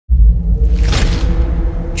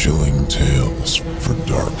Tales for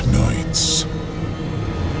Dark Nights.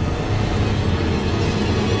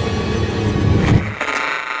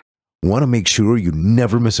 Want to make sure you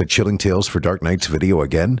never miss a Chilling Tales for Dark Nights video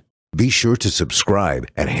again? Be sure to subscribe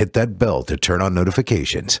and hit that bell to turn on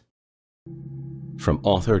notifications. From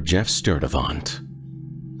author Geoff Sturtevant,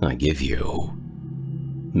 I give you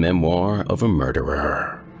Memoir of a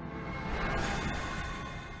Murderer.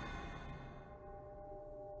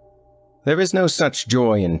 There is no such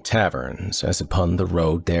joy in taverns as upon the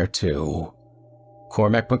road thereto.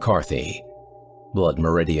 Cormac McCarthy, Blood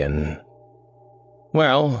Meridian.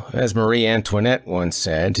 Well, as Marie Antoinette once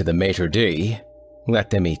said to the maitre d',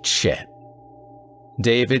 let them eat shit.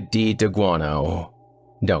 David D. DeGuano,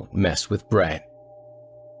 don't mess with Brett.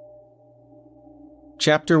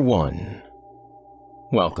 Chapter 1.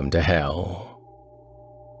 Welcome to Hell.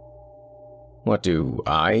 What do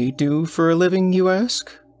I do for a living, you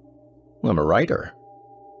ask? I'm a writer.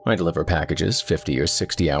 I deliver packages 50 or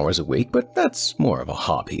 60 hours a week, but that's more of a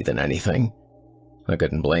hobby than anything. I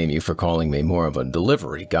couldn't blame you for calling me more of a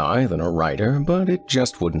delivery guy than a writer, but it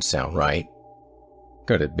just wouldn't sound right.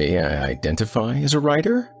 Could it be I identify as a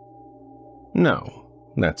writer? No,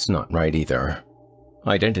 that's not right either.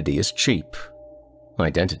 Identity is cheap.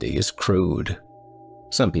 Identity is crude.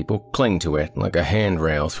 Some people cling to it like a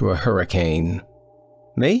handrail through a hurricane.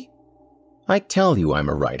 Me? I tell you I'm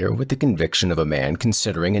a writer with the conviction of a man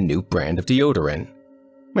considering a new brand of deodorant.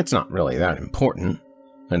 It's not really that important,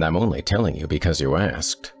 and I'm only telling you because you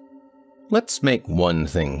asked. Let's make one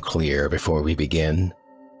thing clear before we begin.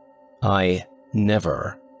 I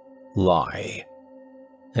never lie.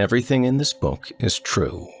 Everything in this book is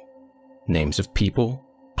true. Names of people,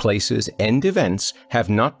 places, and events have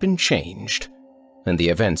not been changed, and the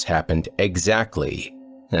events happened exactly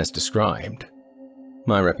as described.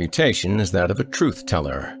 My reputation is that of a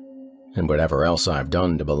truth-teller, and whatever else I've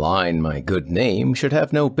done to belie my good name should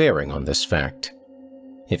have no bearing on this fact.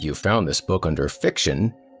 If you found this book under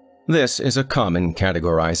fiction, this is a common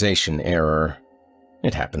categorization error.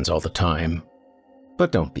 It happens all the time.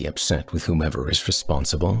 But don't be upset with whomever is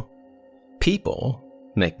responsible. People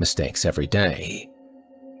make mistakes every day.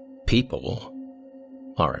 People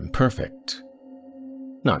are imperfect.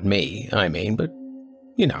 Not me, I mean, but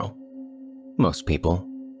you know. Most people.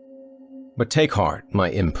 But take heart, my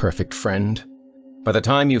imperfect friend. By the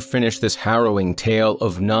time you finish this harrowing tale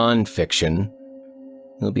of non-fiction,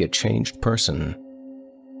 you'll be a changed person.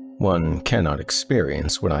 One cannot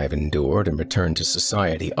experience what I have endured and return to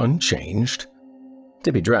society unchanged.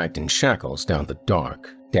 To be dragged in shackles down the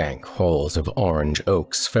dark, dank halls of Orange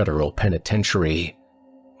Oak's Federal Penitentiary,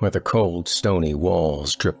 where the cold, stony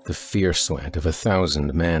walls drip the fear sweat of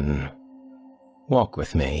 1,000 men. Walk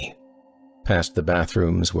with me. Past the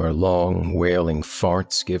bathrooms where long, wailing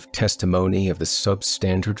farts give testimony of the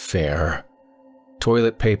substandard fare.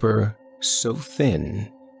 Toilet paper so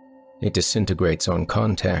thin, it disintegrates on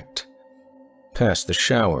contact. Past the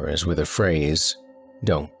showers where the phrase,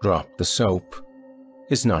 "Don't drop the soap,"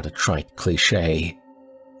 is not a trite cliché,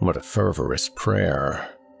 but a fervorous prayer.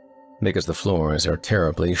 Because the floors are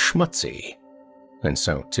terribly schmutzy, and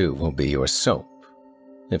so too will be your soap,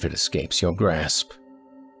 if it escapes your grasp.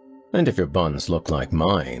 And if your buns look like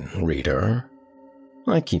mine, reader,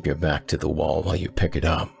 I keep your back to the wall while you pick it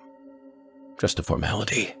up. Just a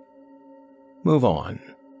formality. Move on,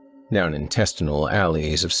 down intestinal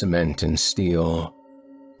alleys of cement and steel,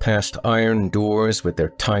 past iron doors with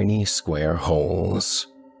their tiny square holes,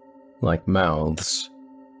 like mouths,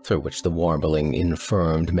 through which the warbling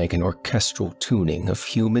infirmed make an orchestral tuning of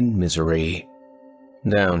human misery.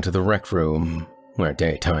 Down to the rec room, where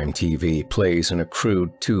daytime TV plays on a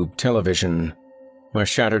crude tube television, where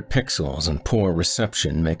shattered pixels and poor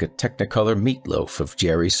reception make a technicolor meatloaf of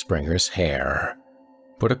Jerry Springer's hair.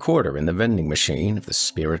 Put a quarter in the vending machine if the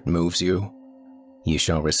spirit moves you. You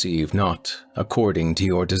shall receive not according to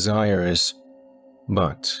your desires,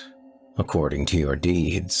 but according to your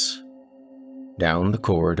deeds. Down the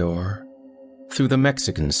corridor, through the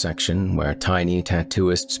Mexican section where tiny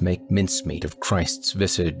tattooists make mincemeat of Christ's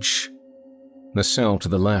visage. The cell to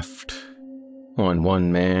the left. On one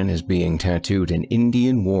man is being tattooed an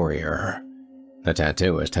Indian warrior. The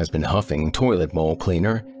tattooist has been huffing toilet bowl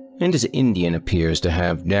cleaner, and his Indian appears to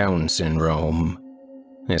have Down syndrome.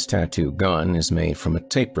 His tattoo gun is made from a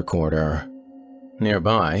tape recorder.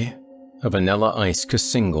 Nearby, a Vanilla Ice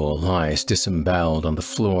Casingle lies disemboweled on the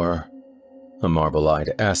floor. A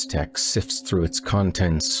marble-eyed Aztec sifts through its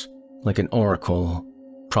contents like an oracle,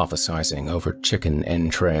 prophesizing over chicken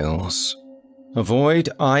entrails. Avoid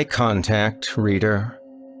eye contact, reader.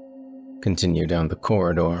 Continue down the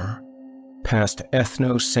corridor. past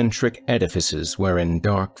ethnocentric edifices wherein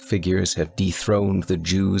dark figures have dethroned the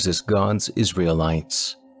Jews as God's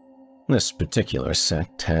Israelites. This particular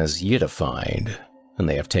sect has Yiddified, and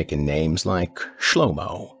they have taken names like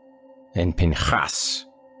Shlomo, and Pinchas,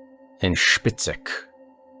 and Spitzik.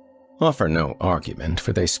 Offer no argument,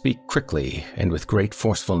 for they speak quickly and with great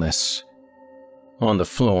forcefulness. On the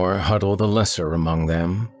floor huddle the lesser among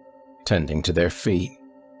them, tending to their feet,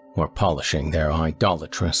 or polishing their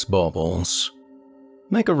idolatrous baubles.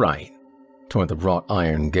 Make a right, toward the wrought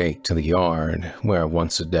iron gate to the yard, where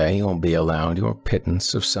once a day you'll be allowed your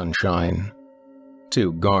pittance of sunshine.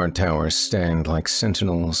 2 guard towers stand like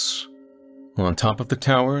sentinels. On top of the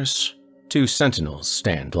towers, 2 sentinels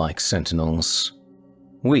stand like sentinels.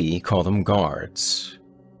 We call them guards,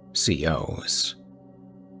 COs.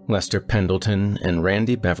 Lester Pendleton and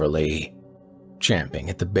Randy Beverly, champing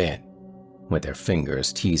at the bit, with their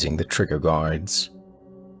fingers teasing the trigger guards.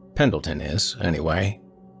 Pendleton is, anyway.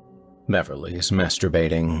 Beverly's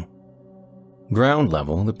masturbating. Ground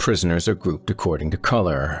level, the prisoners are grouped according to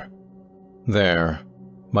color. There,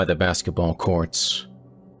 by the basketball courts,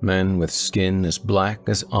 men with skin as black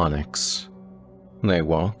as onyx. They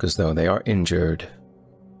walk as though they are injured,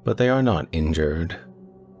 but they are not injured.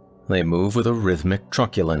 They move with a rhythmic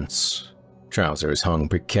truculence, trousers hung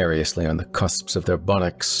precariously on the cusps of their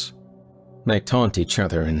buttocks. They taunt each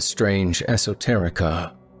other in strange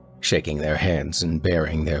esoterica, shaking their heads and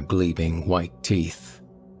baring their gleaming white teeth.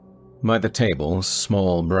 By the tables,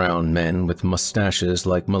 small brown men with mustaches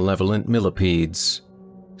like malevolent millipedes,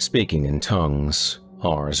 speaking in tongues,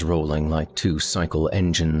 oars rolling like 2 cycle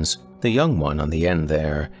engines. The young one on the end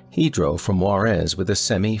there, he drove from Juarez with a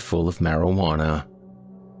semi full of marijuana.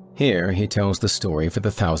 Here he tells the story for the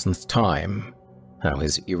 1000th time, how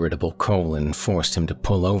his irritable colon forced him to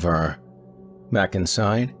pull over. Back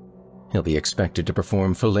inside, he'll be expected to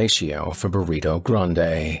perform fellatio for Burrito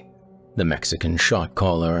Grande, the Mexican shot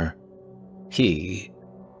caller. He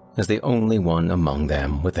is the only one among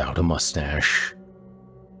them without a mustache.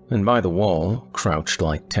 And by the wall, crouched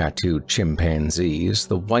like tattooed chimpanzees,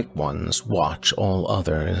 the white ones watch all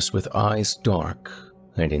others with eyes dark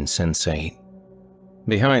and insensate.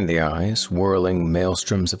 Behind the eyes, whirling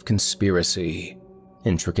maelstroms of conspiracy,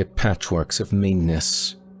 intricate patchworks of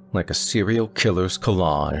meanness, like a serial killer's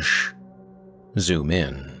collage. Zoom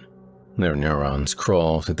in. Their neurons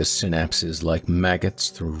crawl through the synapses like maggots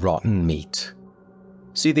through rotten meat.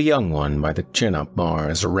 See the young one by the chin-up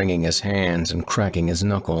bars, wringing his hands and cracking his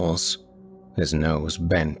knuckles, his nose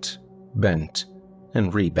bent,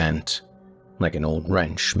 and rebent, like an old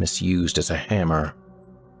wrench misused as a hammer.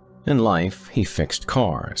 In life, he fixed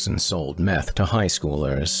cars and sold meth to high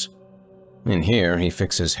schoolers. In here, he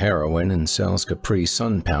fixes heroin and sells Capri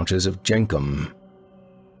Sun pouches of jenkem.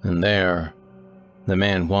 And there, the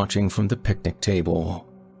man watching from the picnic table,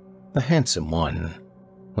 the handsome one,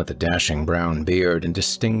 with a dashing brown beard and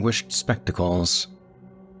distinguished spectacles.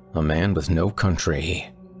 A man with no country.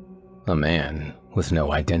 A man with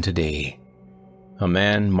no identity. A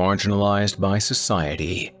man marginalized by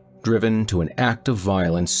society, driven to an act of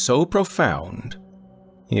violence so profound,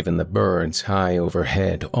 even the birds high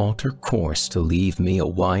overhead alter course to leave me a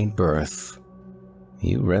wide berth.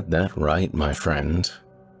 You read that right, my friend.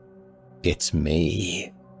 It's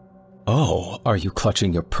me. Oh, are you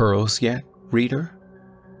clutching your pearls yet, reader?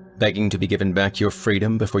 Begging to be given back your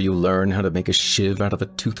freedom before you learn how to make a shiv out of a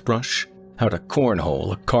toothbrush, how to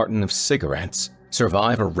cornhole a carton of cigarettes,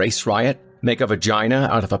 survive a race riot, make a vagina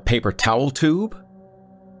out of a paper towel tube?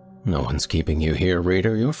 No one's keeping you here,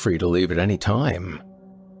 reader. You're free to leave at any time.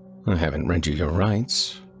 I haven't read you your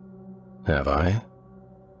rights, have I?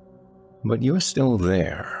 But you're still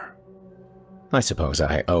there. I suppose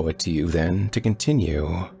I owe it to you, then, to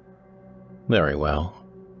continue. Very well.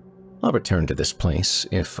 I'll return to this place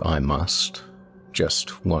if I must,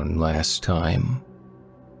 just one last time.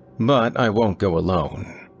 But I won't go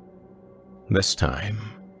alone. This time,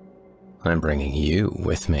 I'm bringing you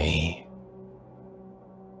with me.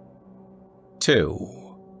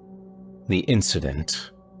 2. The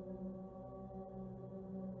Incident.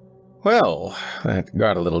 Well, that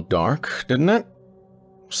got a little dark, didn't it?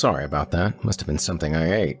 Sorry about that. Must have been something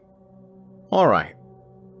I ate. Alright.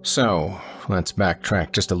 So, let's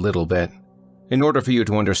backtrack just a little bit. In order for you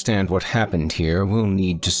to understand what happened here, we'll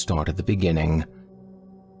need to start at the beginning.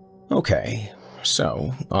 Okay,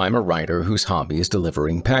 so I'm a writer whose hobby is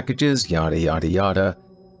delivering packages, yada yada yada.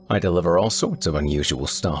 I deliver all sorts of unusual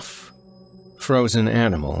stuff. Frozen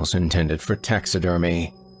animals intended for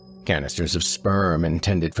taxidermy, canisters of sperm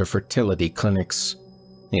intended for fertility clinics,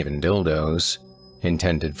 even dildos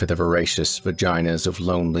intended for the voracious vaginas of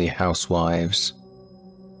lonely housewives.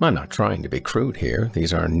 I'm not trying to be crude here,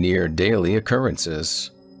 these are near-daily occurrences.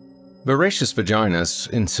 Voracious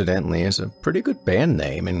Vaginas, incidentally, is a pretty good band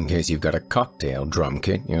name in case you've got a cocktail drum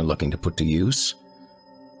kit you're looking to put to use.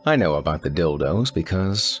 I know about the dildos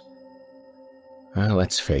because, well,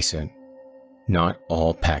 let's face it, not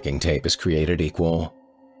all packing tape is created equal.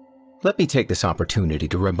 Let me take this opportunity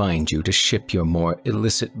to remind you to ship your more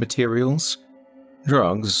illicit materials.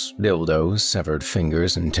 Drugs, dildos, severed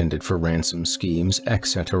fingers intended for ransom schemes,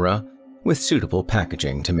 etc., with suitable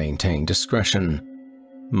packaging to maintain discretion.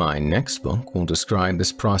 My next book will describe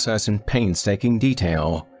this process in painstaking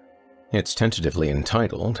detail. It's tentatively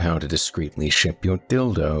entitled How to Discreetly Ship Your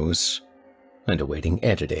Dildos, and awaiting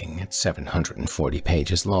editing at 740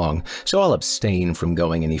 pages long, so I'll abstain from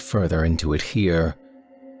going any further into it here.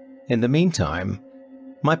 In the meantime,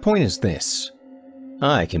 my point is this.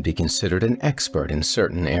 I can be considered an expert in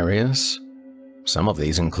certain areas. Some of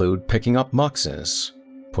these include picking up boxes,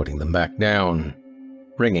 putting them back down,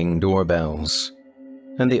 ringing doorbells,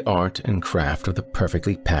 and the art and craft of the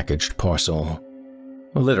perfectly packaged parcel.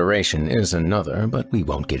 Alliteration is another, but we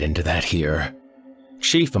won't get into that here.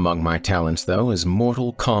 Chief among my talents, though, is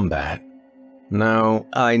mortal combat. Now,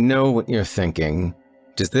 I know what you're thinking.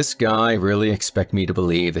 Does this guy really expect me to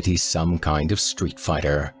believe that he's some kind of street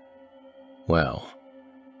fighter? Well,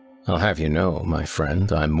 I'll have you know, my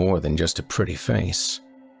friend, I'm more than just a pretty face.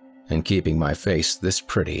 And keeping my face this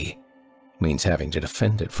pretty means having to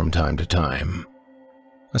defend it from time to time.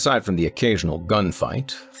 Aside from the occasional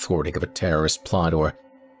gunfight, thwarting of a terrorist plot, or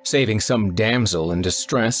saving some damsel in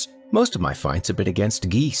distress, most of my fights have been against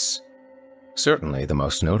geese. Certainly the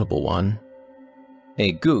most notable one.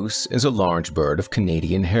 A goose is a large bird of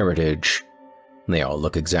Canadian heritage. They all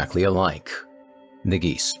look exactly alike. The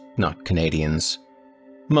geese, not Canadians.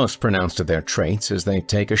 Most pronounced of their traits is they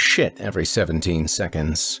take a shit every 17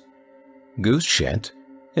 seconds. Goose shit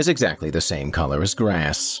is exactly the same color as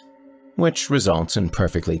grass, which results in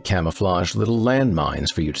perfectly camouflaged little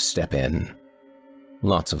landmines for you to step in.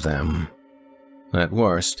 Lots of them. At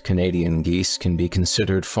worst, Canadian geese can be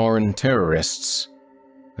considered foreign terrorists.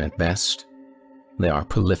 At best, they are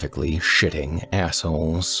prolifically shitting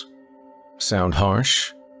assholes. Sound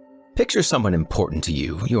harsh? Picture someone important to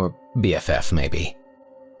you, your BFF maybe.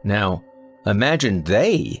 Now, imagine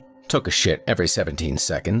they took a shit every 17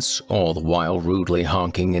 seconds, all the while rudely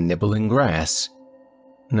honking and nibbling grass.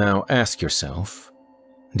 Now ask yourself,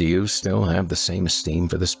 do you still have the same esteem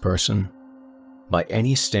for this person? By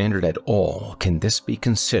any standard at all, can this be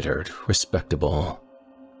considered respectable?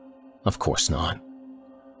 Of course not.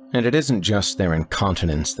 And it isn't just their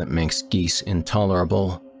incontinence that makes geese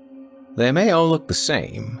intolerable. They may all look the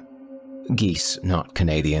same. Geese, not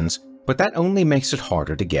Canadians, but that only makes it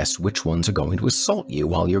harder to guess which ones are going to assault you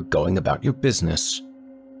while you're going about your business.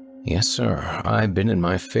 Yes, sir, I've been in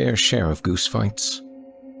my fair share of goose fights.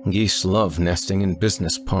 Geese love nesting in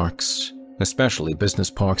business parks, especially business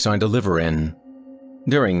parks I deliver in.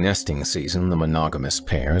 During nesting season, the monogamous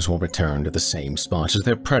pairs will return to the same spot as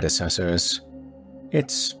their predecessors.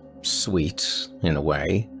 It's sweet, in a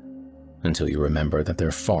way, until you remember that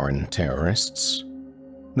they're foreign terrorists.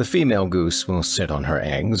 The female goose will sit on her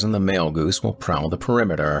eggs and the male goose will prowl the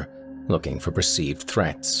perimeter, looking for perceived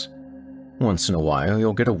threats. Once in a while,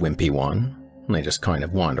 you'll get a wimpy one. They just kind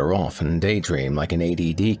of wander off and daydream like an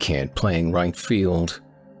ADD kid playing right field.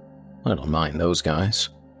 I don't mind those guys.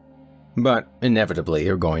 But inevitably,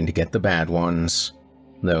 you're going to get the bad ones.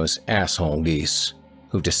 Those asshole geese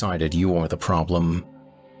who've decided you're the problem.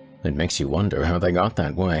 It makes you wonder how they got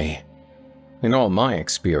that way. In all my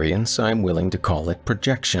experience, I'm willing to call it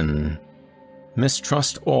projection.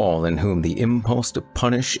 Mistrust all in whom the impulse to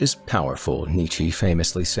punish is powerful, Nietzsche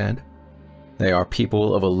famously said. They are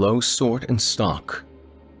people of a low sort and stock.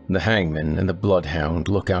 The hangman and the bloodhound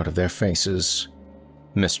look out of their faces.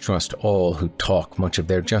 Mistrust all who talk much of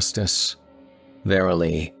their justice.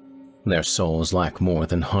 Verily, their souls lack more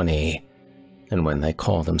than honey, and when they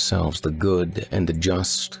call themselves the good and the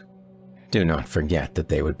just, do not forget that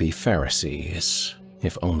they would be Pharisees,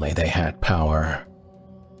 if only they had power.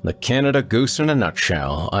 The Canada Goose in a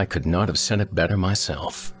nutshell, I could not have said it better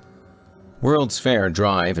myself. World's Fair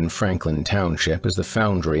Drive in Franklin Township is the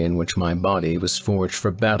foundry in which my body was forged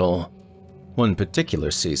for battle. One particular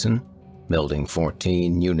season, Building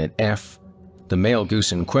 14, Unit F, the male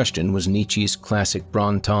goose in question was Nietzsche's classic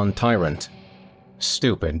Bronton tyrant.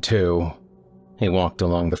 Stupid, too. He walked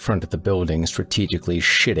along the front of the building, strategically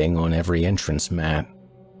shitting on every entrance mat.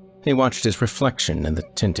 He watched his reflection in the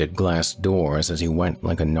tinted glass doors as he went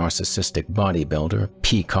like a narcissistic bodybuilder,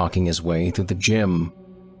 peacocking his way through the gym.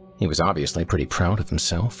 He was obviously pretty proud of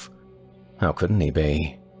himself. How couldn't he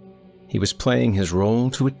be? he was playing his role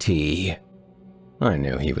to a T. I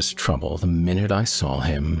knew he was trouble the minute I saw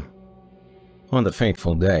him. On the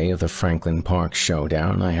fateful day of the Franklin Park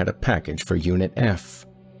showdown, I had a package for Unit F.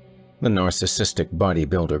 The narcissistic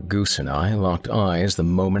bodybuilder Goose and I locked eyes the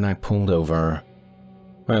moment I pulled over.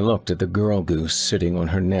 I looked at the girl goose sitting on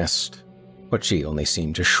her nest, but she only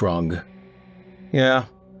seemed to shrug. Yeah,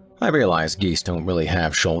 I realize geese don't really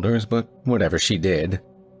have shoulders, but whatever she did,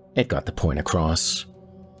 it got the point across.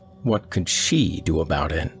 What could she do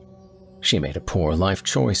about it? She made a poor life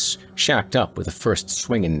choice, shacked up with the first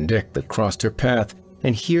swinging dick that crossed her path,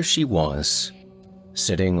 and here she was,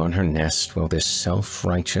 sitting on her nest while this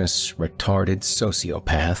self-righteous, retarded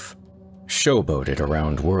sociopath showboated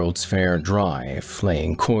around World's Fair Drive,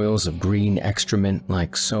 laying coils of green excrement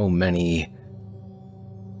like so many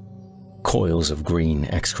coils of green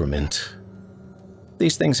excrement.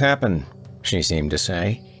 These things happen, she seemed to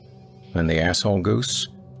say. And the asshole goose?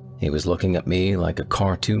 He was looking at me like a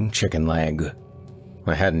cartoon chicken leg.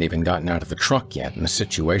 I hadn't even gotten out of the truck yet, and the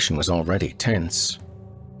situation was already tense.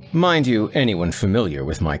 Mind you, anyone familiar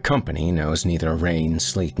with my company knows neither rain,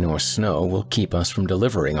 sleet, nor snow will keep us from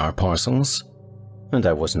delivering our parcels, and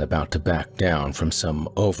I wasn't about to back down from some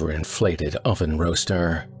overinflated oven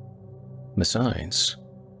roaster. Besides,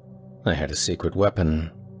 I had a secret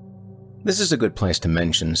weapon. This is a good place to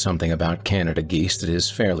mention something about Canada geese that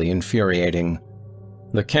is fairly infuriating.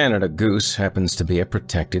 The Canada goose happens to be a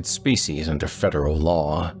protected species under federal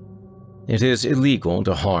law. It is illegal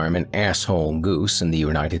to harm an asshole goose in the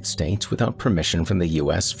United States without permission from the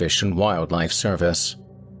U.S. Fish and Wildlife Service.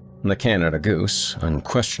 The Canada goose,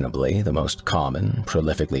 unquestionably the most common,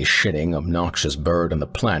 prolifically shitting, obnoxious bird on the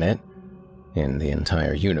planet, in the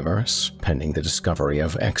entire universe, pending the discovery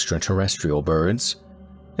of extraterrestrial birds,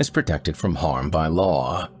 is protected from harm by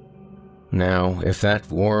law. Now, if that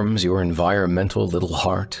warms your environmental little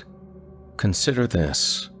heart, consider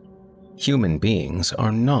this. Human beings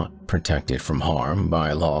are not protected from harm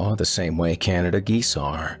by law the same way Canada geese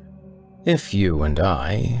are. If you and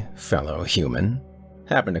I, fellow human,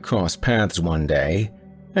 happen to cross paths one day,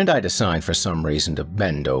 and I decide for some reason to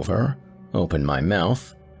bend over, open my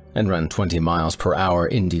mouth, and run 20 miles per hour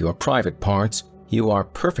into your private parts, you are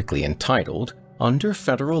perfectly entitled, under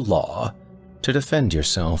federal law, to defend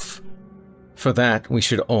yourself. For that, we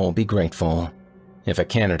should all be grateful. If a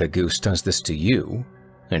Canada goose does this to you,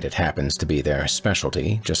 and it happens to be their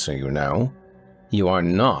specialty, just so you know, you are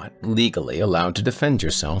not legally allowed to defend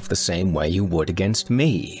yourself the same way you would against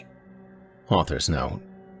me. Author's note.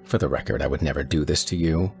 For the record, I would never do this to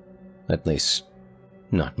you. At least,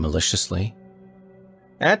 not maliciously.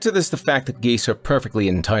 Add to this the fact that geese are perfectly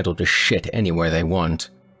entitled to shit anywhere they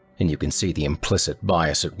want, and you can see the implicit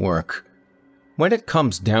bias at work. When it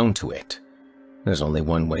comes down to it, there's only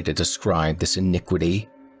one way to describe this iniquity.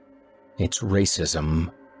 It's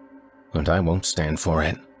racism, and I won't stand for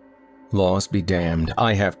it. Laws be damned,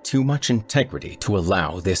 I have too much integrity to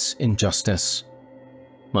allow this injustice.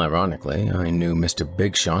 Ironically, I knew Mr.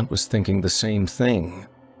 Big Shot was thinking the same thing,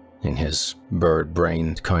 in his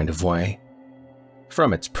bird-brained kind of way.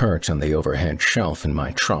 From its perch on the overhead shelf in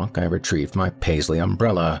my truck, I retrieved my Paisley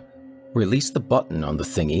umbrella, released the button on the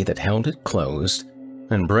thingy that held it closed,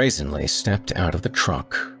 and brazenly stepped out of the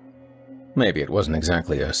truck. Maybe it wasn't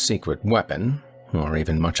exactly a secret weapon, or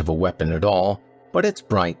even much of a weapon at all, but its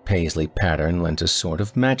bright paisley pattern lent a sort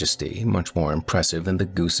of majesty much more impressive than the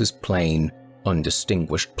goose's plain,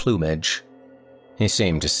 undistinguished plumage. He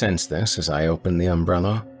seemed to sense this as I opened the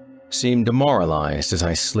umbrella, seemed demoralized as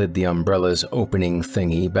I slid the umbrella's opening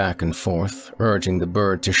thingy back and forth, urging the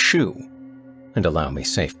bird to shoo and allow me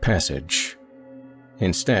safe passage.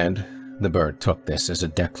 Instead, the bird took this as a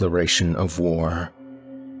declaration of war.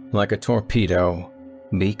 Like a torpedo,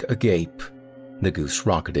 beak agape, the goose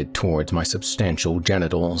rocketed towards my substantial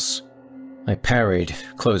genitals. I parried,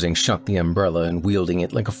 closing shut the umbrella and wielding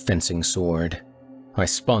it like a fencing sword. I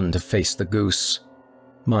spun to face the goose.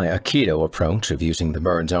 My Aikido approach of using the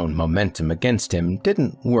bird's own momentum against him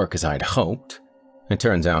didn't work as I'd hoped. It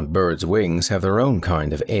turns out birds' wings have their own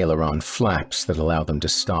kind of aileron flaps that allow them to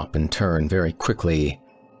stop and turn very quickly.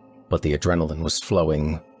 But the adrenaline was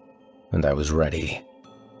flowing, and I was ready.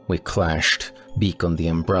 We clashed, beak on the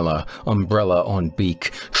umbrella, umbrella on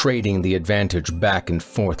beak, trading the advantage back and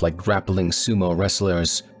forth like grappling sumo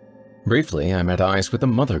wrestlers. Briefly, I met eyes with the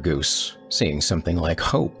mother goose, seeing something like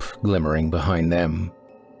hope glimmering behind them.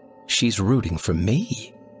 She's rooting for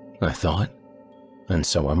me, I thought. And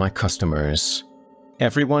so are my customers.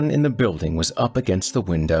 Everyone in the building was up against the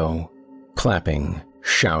window, clapping,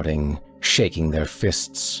 shouting, shaking their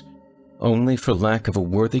fists. Only for lack of a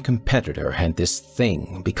worthy competitor had this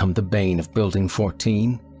thing become the bane of Building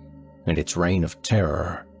 14. and its reign of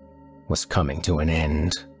terror was coming to an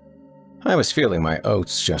end. I was feeling my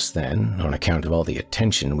oats just then on account of all the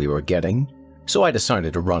attention we were getting, so I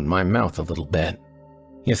decided to run my mouth a little bit.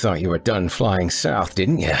 You thought you were done flying south,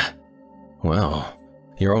 didn't you? Well,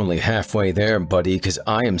 you're only halfway there, buddy, because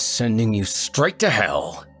I am sending you straight to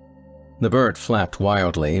hell. The bird flapped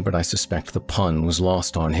wildly, but I suspect the pun was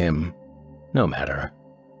lost on him. No matter.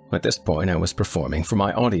 At this point, I was performing for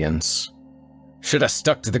my audience. Should have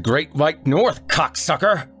stuck to the Great White North,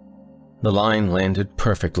 cocksucker! The line landed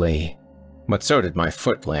perfectly, but so did my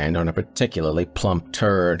foot land on a particularly plump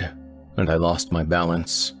turd, and I lost my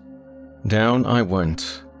balance. Down I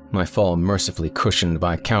went, my fall mercifully cushioned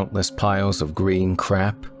by countless piles of green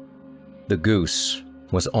crap. The goose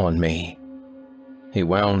was on me. He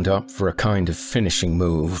wound up for a kind of finishing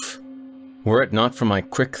move. Were it not for my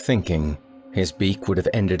quick thinking, his beak would have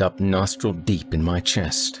ended up nostril deep in my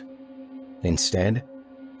chest. Instead,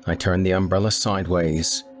 I turned the umbrella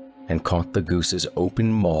sideways and caught the goose's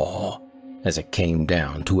open maw as it came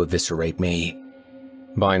down to eviscerate me.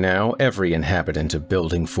 By now, every inhabitant of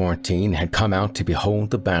Building 14 had come out to behold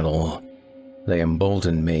the battle. They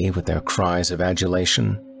emboldened me with their cries of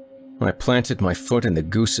adulation. I planted my foot in the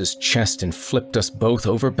goose's chest and flipped us both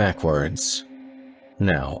over backwards.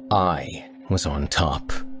 Now I was on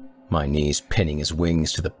top, my knees pinning his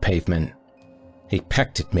wings to the pavement. He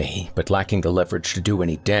pecked at me, but lacking the leverage to do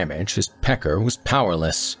any damage, his pecker was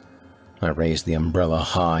powerless. I raised the umbrella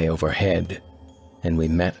high overhead, and we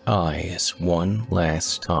met eyes one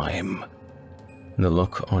last time. The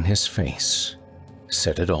look on his face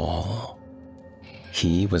said it all.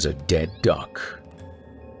 He was a dead duck,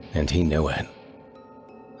 and he knew it.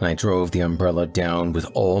 I drove the umbrella down with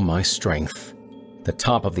all my strength. The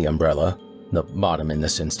top of the umbrella, the bottom in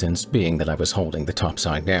this instance being that I was holding the top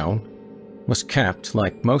side down, was capped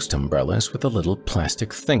like most umbrellas with a little plastic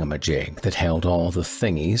thingamajig that held all the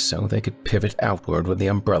thingies so they could pivot outward when the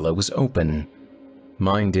umbrella was open.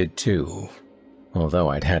 Mine did too, although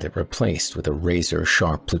I'd had it replaced with a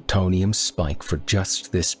razor-sharp plutonium spike for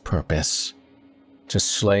just this purpose. To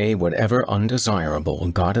slay whatever undesirable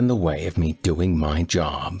got in the way of me doing my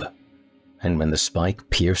job. And when the spike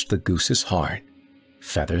pierced the goose's heart,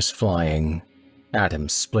 feathers flying,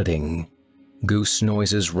 atoms splitting, goose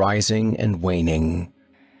noises rising and waning,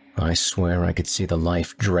 I swear I could see the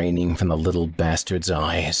life draining from the little bastard's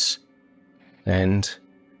eyes. And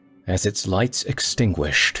as its lights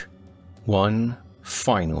extinguished, one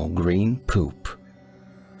final green poop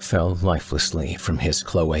fell lifelessly from his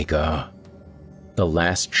cloaca. The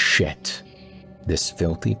last shit this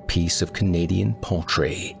filthy piece of Canadian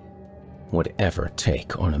poultry would ever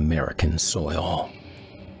take on American soil.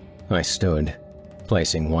 I stood,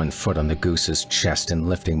 placing one foot on the goose's chest and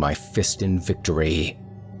lifting my fist in victory.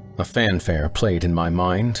 A fanfare played in my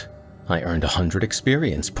mind. I earned 100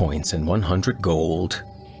 experience points and 100 gold.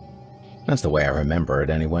 That's the way I remember it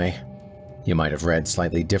anyway. You might have read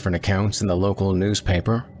slightly different accounts in the local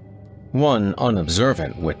newspaper. One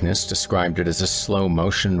unobservant witness described it as a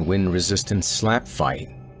slow-motion, wind-resistant slap fight,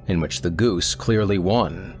 in which the goose clearly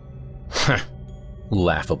won. Heh,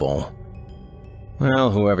 laughable.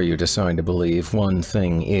 Well, whoever you decide to believe, one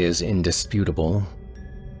thing is indisputable.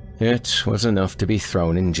 It was enough to be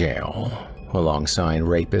thrown in jail, alongside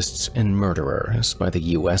rapists and murderers by the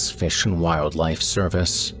U.S. Fish and Wildlife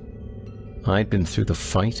Service. I'd been through the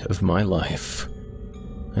fight of my life,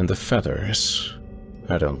 and the feathers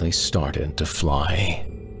had only started to fly.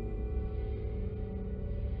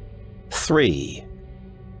 3.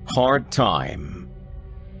 Hard time.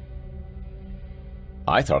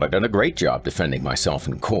 I thought I'd done a great job defending myself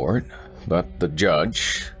in court, but the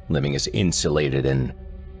judge, living his insulated and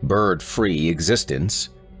bird-free existence,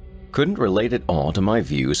 couldn't relate at all to my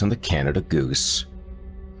views on the Canada goose.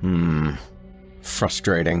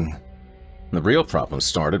 Frustrating. The real problem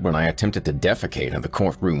started when I attempted to defecate on the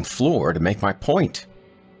courtroom floor to make my point.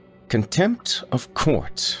 Contempt of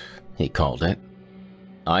court, he called it.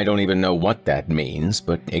 I don't even know what that means,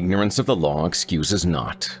 but ignorance of the law excuses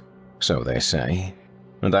not, so they say.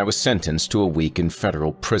 And I was sentenced to a week in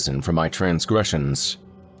federal prison for my transgressions.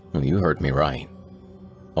 Well, you heard me right.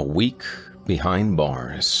 A week behind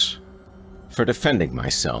bars. For defending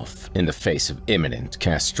myself in the face of imminent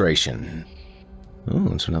castration.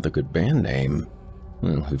 Oh, it's another good band name.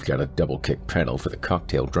 Well, we've got a double-kick pedal for the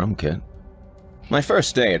cocktail drum kit. My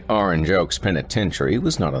first day at Orange Oaks Penitentiary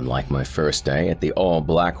was not unlike my first day at the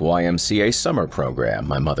all-black YMCA summer program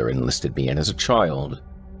my mother enlisted me in as a child,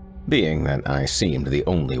 being that I seemed the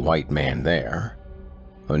only white man there.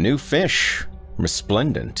 A new fish,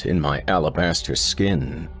 resplendent in my alabaster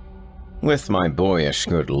skin. With my boyish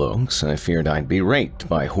good looks, I feared I'd be raped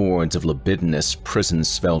by hordes of libidinous,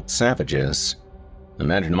 prison-svelte savages.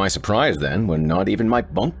 Imagine my surprise then when not even my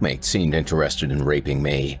bunkmate seemed interested in raping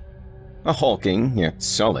me. A hulking yet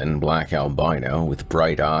sullen black albino with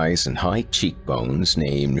bright eyes and high cheekbones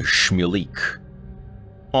named Schmielik.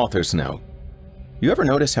 Author's note. You ever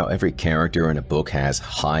notice how every character in a book has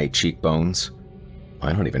high cheekbones?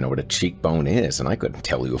 I don't even know what a cheekbone is, and I couldn't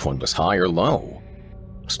tell you if one was high or low.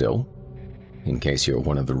 Still, in case you're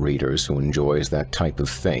one of the readers who enjoys that type of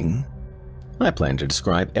thing, I plan to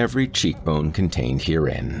describe every cheekbone contained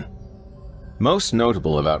herein. Most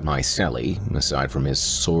notable about my Sally, aside from his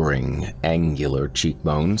soaring, angular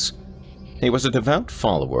cheekbones, he was a devout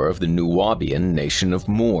follower of the Nuwaubian nation of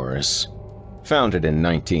Moors. Founded in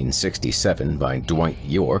 1967 by Dwight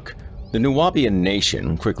York, the Nuwaubian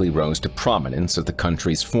nation quickly rose to prominence as the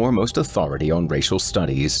country's foremost authority on racial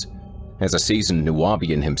studies. As a seasoned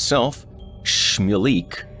Nuwaubian himself,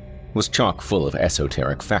 Schmielik was chock full of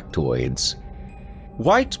esoteric factoids.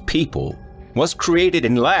 White people was created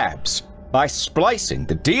in labs by splicing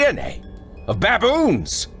the DNA of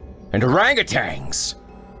baboons and orangutans.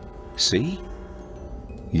 See?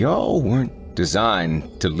 Y'all weren't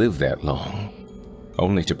designed to live that long,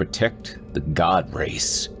 only to protect the god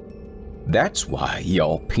race. That's why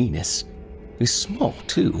y'all penis is small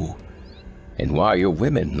too, and why your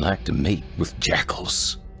women like to mate with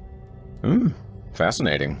jackals.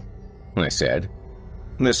 Fascinating, I said.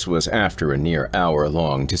 This was after a near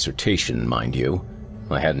hour-long dissertation, mind you.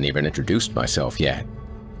 I hadn't even introduced myself yet.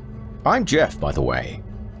 I'm Geoff, by the way,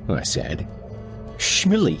 I said.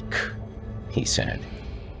 Schmielik, he said.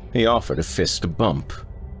 He offered a fist a bump.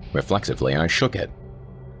 Reflexively, I shook it.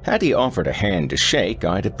 Had he offered a hand to shake,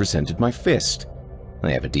 I'd have presented my fist.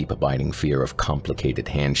 I have a deep abiding fear of complicated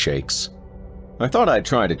handshakes. I thought I'd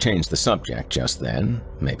try to change the subject just then,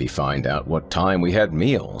 maybe find out what time we had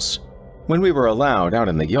meals, when we were allowed out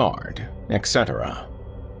in the yard, etc.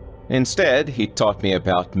 Instead, he taught me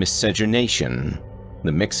about miscegenation,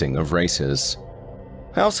 the mixing of races.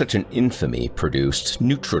 How such an infamy produced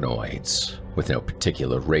neutrinoids, with no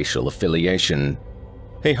particular racial affiliation.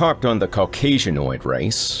 He harped on the Caucasianoid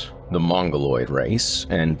race, the Mongoloid race,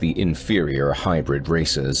 and the inferior hybrid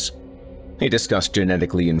races. He discussed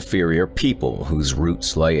genetically inferior people whose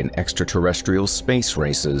roots lay in extraterrestrial space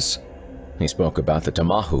races. He spoke about the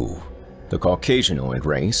Tamahu, the Caucasianoid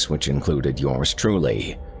race, which included yours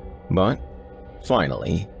truly. But,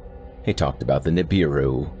 finally, he talked about the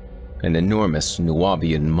Nibiru, an enormous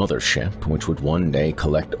Nuwaubian mothership which would one day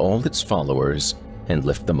collect all its followers and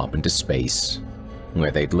lift them up into space, where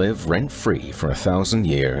they'd live rent-free for 1,000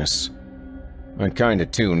 years. I kinda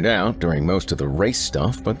tuned out during most of the race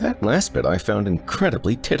stuff, but that last bit I found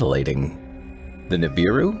incredibly titillating. The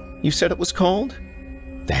Nibiru, you said it was called?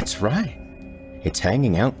 That's right. It's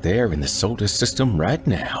hanging out there in the solar system right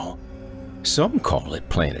now. Some call it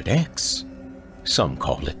Planet X. Some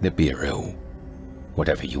call it Nibiru.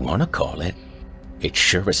 Whatever you want to call it, it's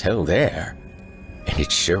sure as hell there. And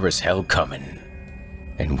it's sure as hell coming.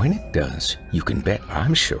 And when it does, you can bet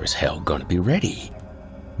I'm sure as hell gonna be ready.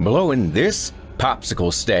 Blowing this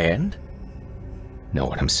popsicle stand. Know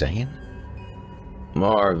what I'm saying?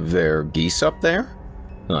 Are there geese up there?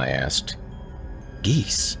 I asked.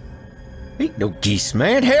 Geese? Ain't no geese,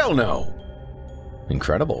 man. Hell no.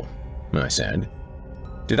 Incredible, I said.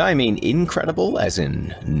 Did I mean incredible as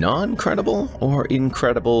in non-credible, or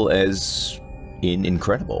incredible as in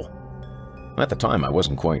incredible? At the time, I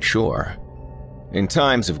wasn't quite sure. In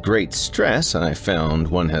times of great stress, I found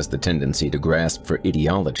one has the tendency to grasp for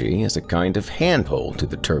ideology as a kind of handhold to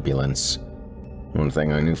the turbulence. One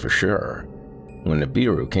thing I knew for sure, when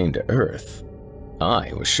Nibiru came to Earth,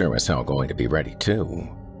 I was sure as hell going to be ready too.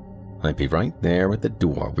 I'd be right there at the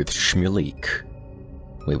door with Schmielik.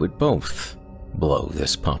 We would both blow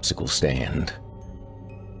this popsicle stand.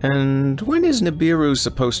 And when is Nibiru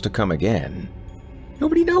supposed to come again?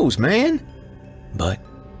 Nobody knows, man. But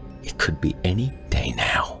it could be any day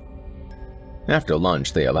now. After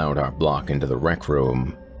lunch, they allowed our block into the rec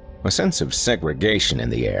room. A sense of segregation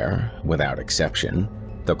in the air, without exception.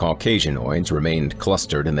 The Caucasianoids remained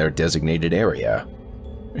clustered in their designated area.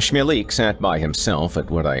 Schmielik sat by himself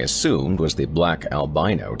at what I assumed was the black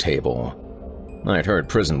albino table. I'd heard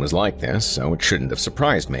prison was like this, so it shouldn't have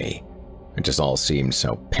surprised me. It just all seemed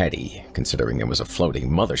so petty, considering there was a floating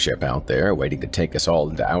mothership out there waiting to take us all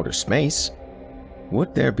into outer space.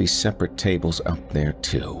 Would there be separate tables up there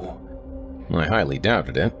too? I highly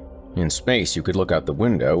doubted it. In space, you could look out the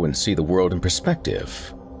window and see the world in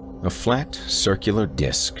perspective. A flat, circular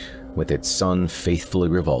disk with its sun faithfully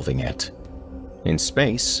revolving it. In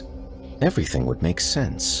space, everything would make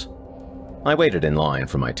sense. I waited in line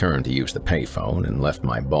for my turn to use the payphone and left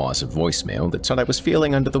my boss a voicemail that said I was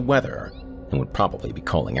feeling under the weather and would probably be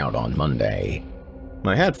calling out on Monday.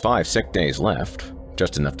 I had 5 sick days left,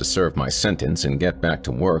 just enough to serve my sentence and get back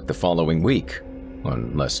to work the following week,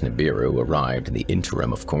 unless Nibiru arrived in the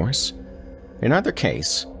interim, of course. In either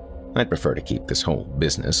case, I'd prefer to keep this whole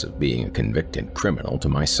business of being a convicted criminal to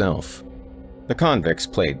myself. The convicts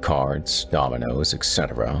played cards, dominoes,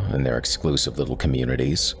 etc. in their exclusive little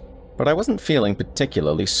communities, but I wasn't feeling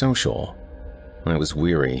particularly social. I was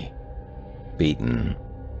weary, beaten.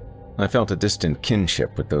 I felt a distant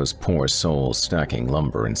kinship with those poor souls stacking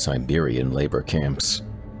lumber in Siberian labor camps,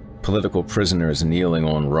 political prisoners kneeling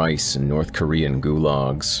on rice in North Korean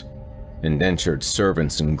gulags, indentured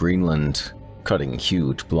servants in Greenland cutting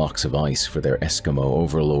huge blocks of ice for their Eskimo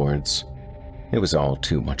overlords. It was all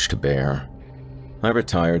too much to bear. I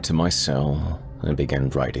retired to my cell and began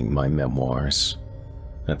writing my memoirs.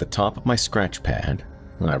 At the top of my scratch pad,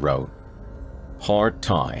 I wrote, "Hard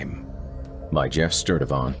Time" by Geoff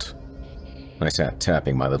Sturtevant. I sat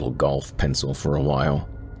tapping my little golf pencil for a while,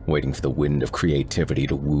 waiting for the wind of creativity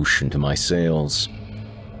to whoosh into my sails.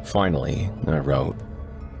 Finally, I wrote,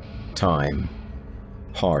 "Time.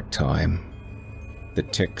 Hard time. The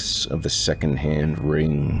ticks of the second hand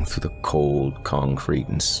ring through the cold concrete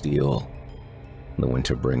and steel. The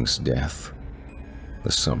winter brings death.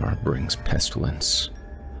 The summer brings pestilence.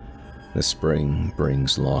 The spring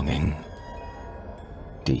brings longing.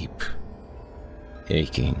 Deep,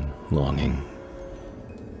 aching longing."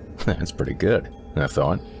 That's pretty good, I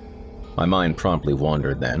thought. My mind promptly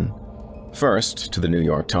wandered then. First, to the New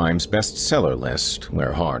York Times bestseller list,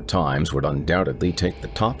 where Hard Times would undoubtedly take the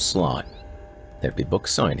top slot. There'd be book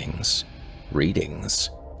signings, readings,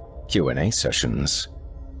 Q&A sessions,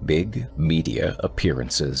 big media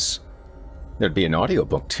appearances. There'd be an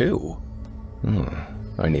audiobook, too.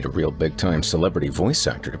 I need a real big-time celebrity voice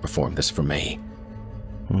actor to perform this for me.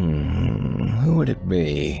 Who would it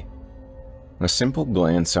be? A simple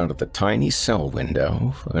glance out of the tiny cell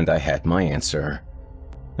window, and I had my answer.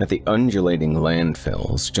 At the undulating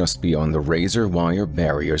landfills just beyond the razor wire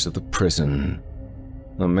barriers of the prison.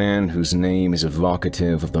 A man whose name is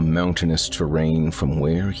evocative of the mountainous terrain from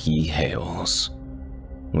where he hails.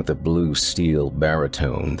 With a blue steel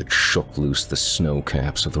baritone that shook loose the snow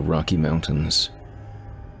caps of the Rocky Mountains.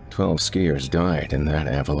 12 skiers died in that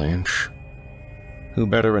avalanche. Who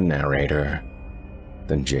better a narrator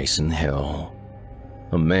than Jason Hill?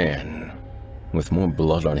 A man with more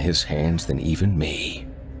blood on his hands than even me.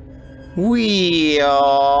 Wheel!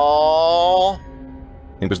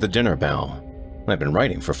 It was the dinner bell. I've been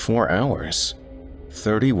writing for 4 hours.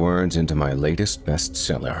 30 words into my latest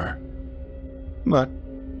bestseller. But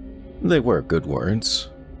they were good words.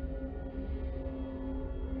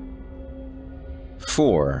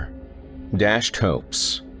 4. Dashed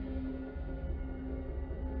Hopes.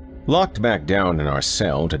 Locked back down in our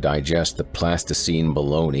cell to digest the plasticine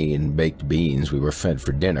bologna and baked beans we were fed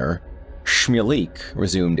for dinner, Shmulik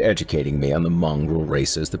resumed educating me on the mongrel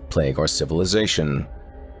races that plague our civilization.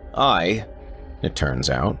 I, it turns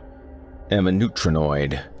out, am a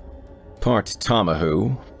neutrinoid. Part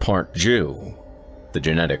Tamahu, part Jew. The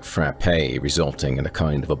genetic frappe resulting in a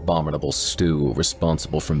kind of abominable stew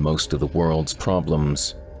responsible for most of the world's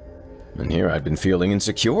problems. And here I'd been feeling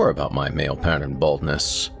insecure about my male pattern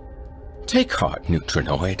baldness. "Take heart,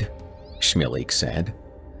 neutrinoid," Shmulik said.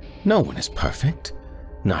 "No one is perfect.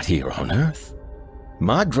 Not here on Earth.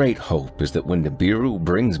 My great hope is that when Nibiru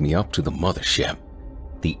brings me up to the mothership,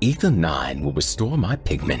 the Ether 9 will restore my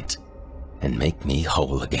pigment and make me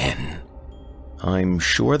whole again." "I'm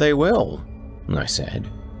sure they will," I said.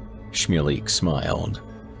 Shmulik smiled.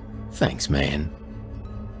 "Thanks, man.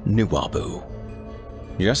 Nuabu."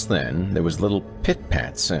 Just then, there was a little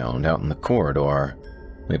pit-pat sound out in the corridor.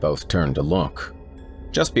 We both turned to look.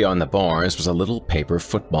 Just beyond the bars was a little paper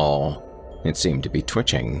football. It seemed to be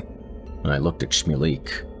twitching. I looked at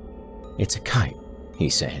Shmulik. "It's a kite," he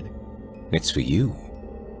said. "It's for you."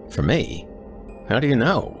 "For me? How do you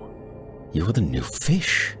know?" "You're the new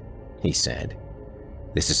fish," he said.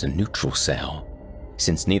 "This is a neutral cell.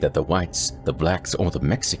 Since neither the whites, the blacks, or the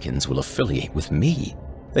Mexicans will affiliate with me,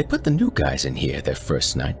 they put the new guys in here their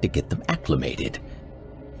first night to get them acclimated.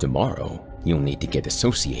 Tomorrow, you'll need to get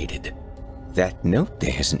associated. That note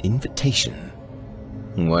there's an invitation."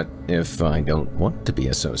 "What if I don't want to be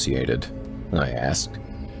associated?" I asked.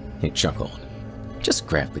 He chuckled. "Just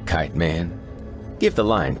grab the kite, man. Give the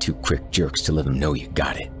line 2 quick jerks to let them know you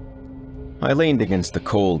got it." I leaned against the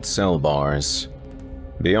cold cell bars.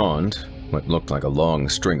 Beyond, what looked like a long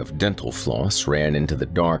string of dental floss ran into the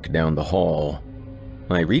dark down the hall.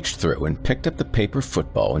 I reached through and picked up the paper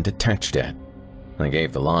football and detached it. I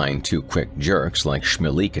gave the line 2 quick jerks like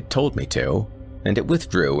Schmalik had told me to, and it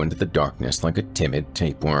withdrew into the darkness like a timid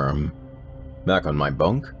tapeworm. Back on my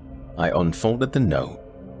bunk, I unfolded the note.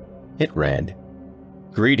 It read,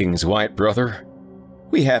 "Greetings, white brother.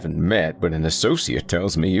 We haven't met, but an associate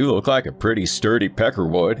tells me you look like a pretty sturdy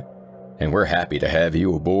peckerwood, and we're happy to have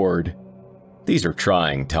you aboard. These are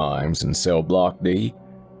trying times in Cell Block D.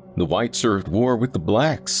 The whites are at war with the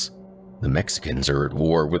blacks. The Mexicans are at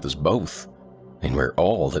war with us both, and we're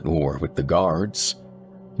all at war with the guards.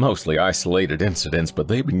 Mostly isolated incidents, but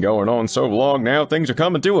they've been going on so long now things are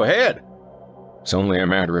coming to a head. It's only a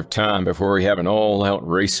matter of time before we have an all-out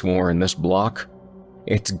race war in this block.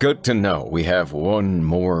 It's good to know we have one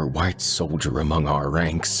more white soldier among our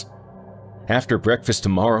ranks. After breakfast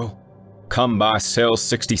tomorrow, come by cell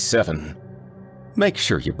 67. Make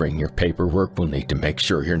sure you bring your paperwork. We'll need to make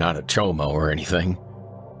sure you're not a chomo or anything.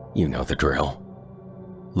 You know the drill.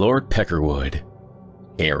 Lord Peckerwood,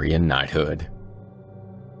 Area Knighthood."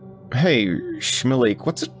 "Hey, Schmalik,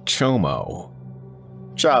 what's a chomo?"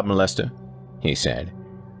 "Child molester," he said.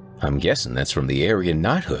 "I'm guessing that's from the Area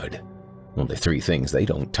Knighthood. Only 3 things they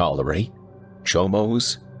don't tolerate: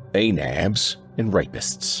 chomos, anabs, and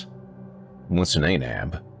rapists." "What's an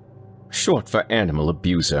anab?" "Short for animal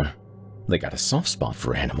abuser. They got a soft spot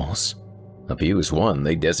for animals. Abuse one,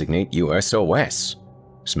 they designate USOS.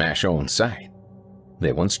 Smash on sight.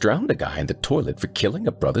 They once drowned a guy in the toilet for killing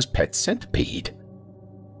a brother's pet centipede."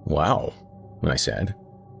 "Wow," I said.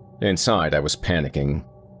 Inside, I was panicking.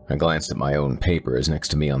 I glanced at my own papers next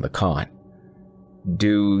to me on the cot.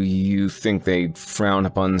 "Do you think they'd frown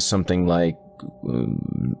upon something like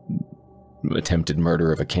attempted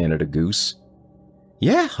murder of a Canada goose?"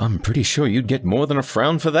 "Yeah, I'm pretty sure you'd get more than a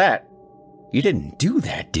frown for that. You didn't do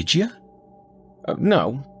that, did you?"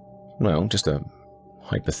 "No. Well, just a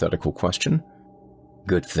hypothetical question."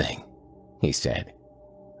 "Good thing," he said.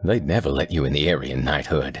 "They'd never let you in the Area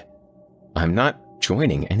Knighthood." "I'm not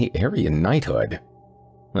joining any Area Knighthood,"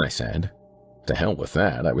 I said. To hell with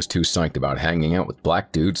that, I was too psyched about hanging out with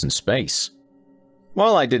black dudes in space.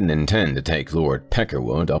 While I didn't intend to take Lord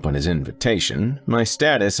Peckerwood up on his invitation, my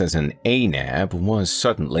status as an ANAB was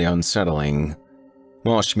suddenly unsettling.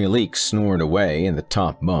 While Schmalik snored away in the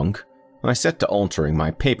top bunk, I set to altering my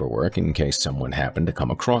paperwork in case someone happened to come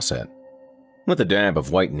across it. With a dab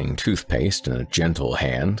of whitening toothpaste and a gentle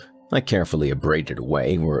hand, I carefully abraded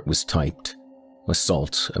away where it was typed,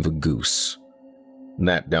 "Assault of a goose."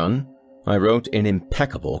 That done, I wrote in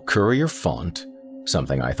impeccable courier font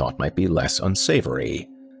something I thought might be less unsavory: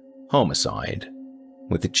 "Homicide,"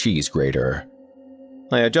 with a cheese grater.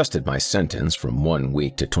 I adjusted my sentence from 1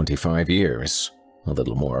 week to 25 years, a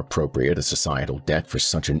little more appropriate a societal debt for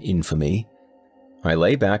such an infamy. I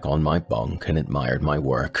lay back on my bunk and admired my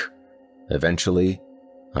work. Eventually,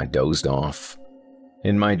 I dozed off.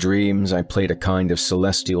 In my dreams, I played a kind of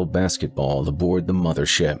celestial basketball aboard the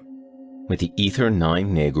mothership with the Ether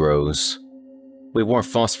 9 Negroes. We wore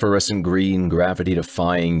phosphorescent green,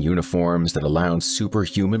 gravity-defying uniforms that allowed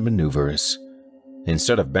superhuman maneuvers.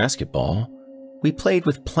 Instead of basketball, we played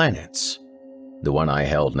with planets. The one I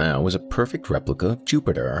held now was a perfect replica of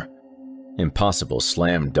Jupiter. Impossible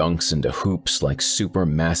slam dunks into hoops like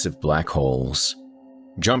supermassive black holes.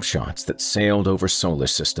 Jump shots that sailed over solar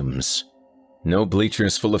systems. No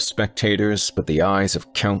bleachers full of spectators, but the eyes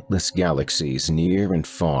of countless galaxies near and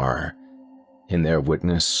far. In their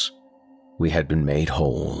witness, we had been made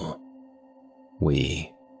whole.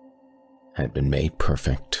 We had been made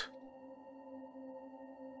perfect.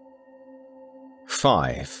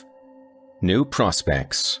 5. New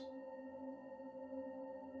Prospects.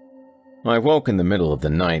 I woke in the middle of the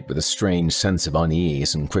night with a strange sense of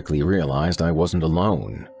unease and quickly realized I wasn't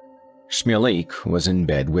alone. Schmalik was in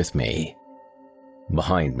bed with me.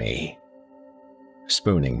 Behind me.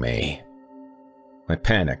 Spooning me. I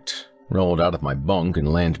panicked, rolled out of my bunk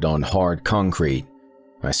and landed on hard concrete.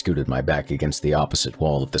 I scooted my back against the opposite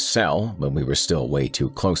wall of the cell, but we were still way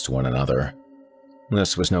too close to one another.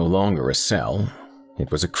 This was no longer a cell.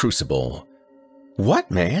 It was a crucible.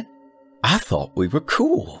 "What, man? I thought we were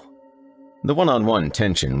cool." The one-on-one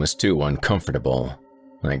tension was too uncomfortable.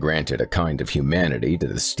 I granted a kind of humanity to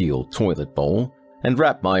the steel toilet bowl and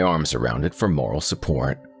wrapped my arms around it for moral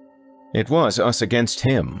support. It was us against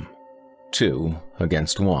him. 2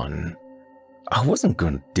 against 1. "I wasn't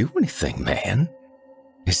gonna do anything, man."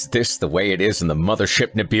 "Is this the way it is in the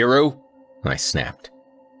mothership, Nibiru?" I snapped.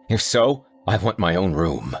 "If so, I want my own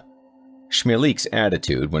room." Schmalik's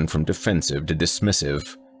attitude went from defensive to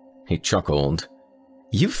dismissive. He chuckled.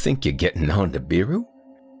 "You think you're getting on Nibiru?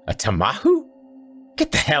 A Tamahu?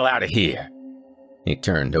 Get the hell out of here." He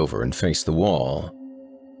turned over and faced the wall.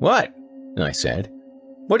 "What?" I said.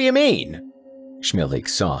 "What do you mean?" Schmillik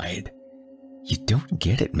sighed. "You don't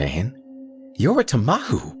get it, man. You're a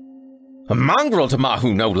Tamahu. A mongrel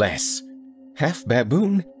Tamahu, no less. Half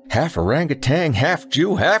baboon, half orangutan, half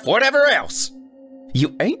Jew, half whatever else.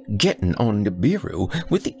 You ain't getting on Nibiru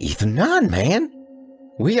with the Ethanon, man.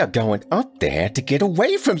 We are going up there to get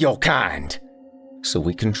away from your kind, so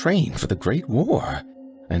we can train for the Great War.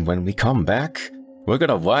 And when we come back, we're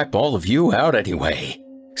gonna wipe all of you out anyway.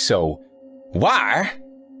 So why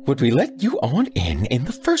would we let you on in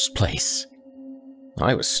the first place?"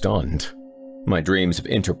 I was stunned. My dreams of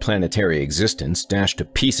interplanetary existence dashed to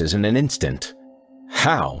pieces in an instant.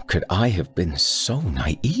 How could I have been so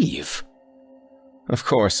naive? Of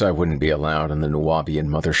course I wouldn't be allowed in the Nuwabian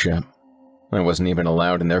mothership. I wasn't even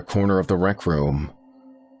allowed in their corner of the rec room.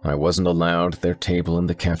 I wasn't allowed at their table in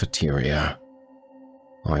the cafeteria.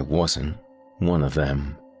 I wasn't one of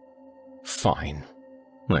them. "Fine,"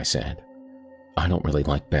 I said. "I don't really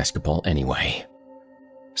like basketball anyway."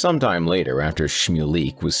 Sometime later, after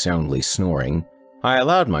Schmillik was soundly snoring, I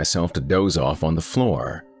allowed myself to doze off on the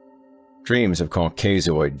floor. Dreams of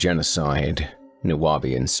Caucasoid genocide,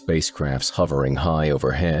 Nuwabian spacecrafts hovering high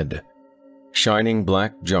overhead, shining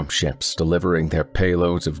black jump ships delivering their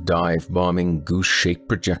payloads of dive-bombing goose-shaped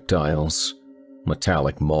projectiles,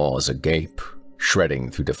 metallic maws agape, shredding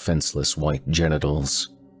through defenseless white genitals,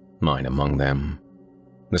 mine among them.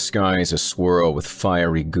 The skies aswirl with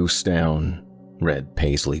fiery goose down, red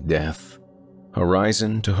paisley death.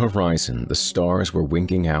 Horizon to horizon, the stars were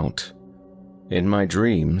winking out. In my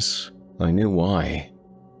dreams, I knew why.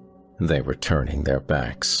 They were turning their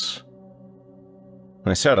backs.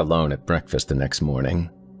 I sat alone at breakfast the next morning.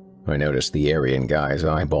 I noticed the Aryan guys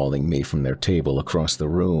eyeballing me from their table across the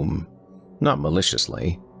room. Not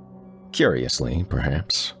maliciously. Curiously,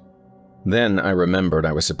 perhaps. Then I remembered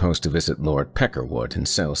I was supposed to visit Lord Peckerwood in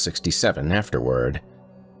Cell 67 afterward.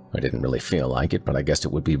 I didn't really feel like it, but I guessed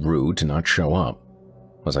it would be rude to not show up.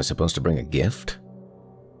 Was I supposed to bring a gift?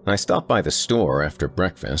 I stopped by the store after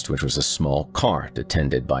breakfast, which was a small cart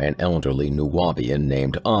attended by an elderly Nuwabian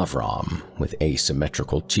named Avram with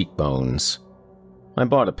asymmetrical cheekbones. I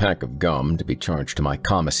bought a pack of gum to be charged to my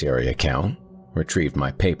commissary account, retrieved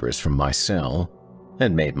my papers from my cell,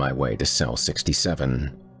 and made my way to Cell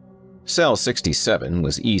 67. Cell 67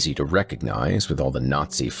 was easy to recognize with all the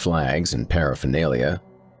Nazi flags and paraphernalia.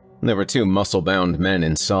 There were two muscle-bound men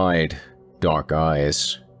inside, dark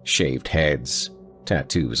eyes, shaved heads,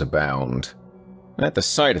 tattoos abound. At the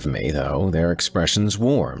sight of me, though, their expressions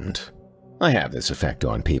warmed. I have this effect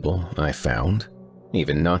on people, I found,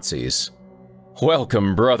 even Nazis.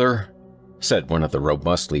 "Welcome, brother," said one of the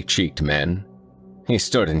robustly cheeked men. He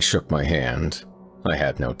stood and shook my hand. I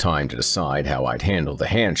had no time to decide how I'd handle the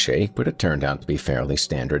handshake, but it turned out to be fairly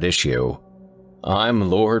standard issue.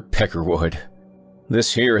 "I'm Lord Peckerwood.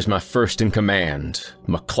 This here is my first in command,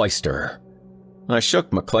 McClyster." I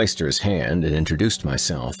shook McClyster's hand and introduced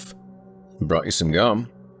myself. "Brought you some gum,"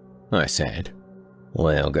 I said.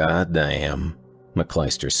 "Well, goddamn,"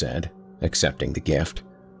 McClyster said, accepting the gift.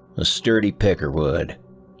 "A sturdy Peckerwood,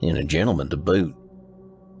 and a gentleman to boot."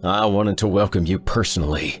 "I wanted to welcome you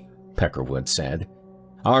personally," Peckerwood said.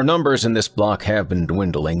 "Our numbers in this block have been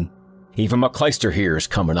dwindling. Even McClyster here is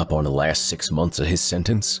coming up on the last 6 months of his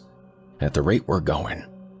sentence. At the rate we're going,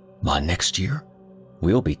 by next year,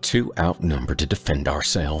 we'll be too outnumbered to defend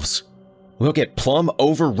ourselves. We'll get plumb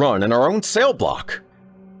overrun in our own cell block.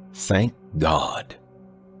 Thank God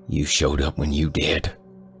you showed up when you did."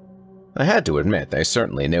 I had to admit they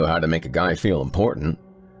certainly knew how to make a guy feel important.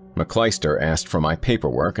 McClyster asked for my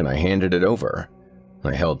paperwork and I handed it over.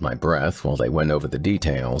 I held my breath while they went over the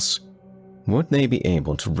details. Would they be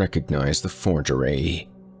able to recognize the forgery?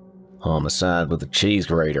 Homicide with a cheese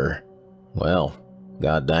grater. Well,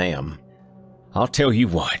 goddamn. "I'll tell you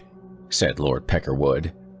what," said Lord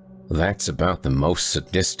Peckerwood. "That's about the most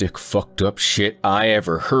sadistic, fucked up shit I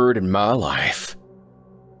ever heard in my life."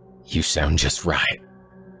 "You sound just right."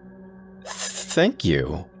 "Thank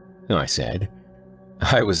you," I said.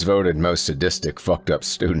 I was voted most sadistic, fucked up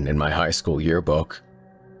student in my high school yearbook.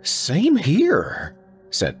 "Same here,"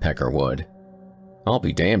 said Peckerwood. "I'll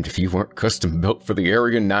be damned if you weren't custom built for the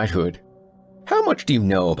Aryan knighthood. How much do you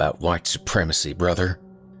know about white supremacy, brother?"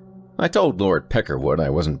 I told Lord Peckerwood I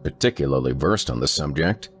wasn't particularly versed on the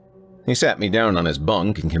subject. He sat me down on his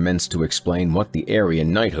bunk and commenced to explain what the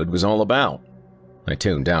Aryan knighthood was all about. I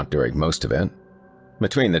tuned out during most of it.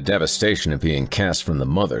 Between the devastation of being cast from the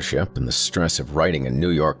mothership and the stress of writing a New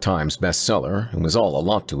York Times bestseller, it was all a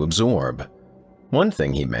lot to absorb. One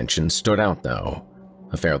thing he mentioned stood out, though,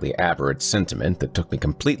 a fairly aberrant sentiment that took me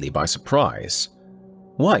completely by surprise.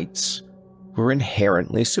 whites were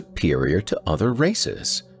inherently superior to other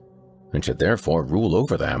races, and should therefore rule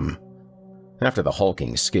over them. After the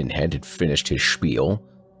hulking skinhead had finished his spiel,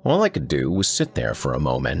 all I could do was sit there for a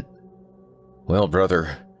moment. "Well,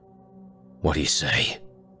 brother, what do you say?"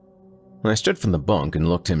 I stood from the bunk and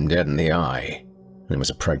looked him dead in the eye. There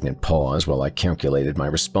was a pregnant pause while I calculated my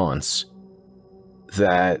response.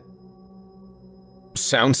 "That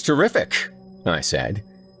sounds terrific," I said.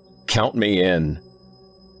 "Count me in."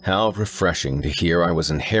 How refreshing to hear I was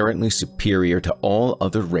inherently superior to all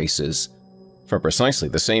other races, for precisely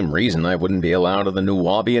the same reason I wouldn't be allowed on the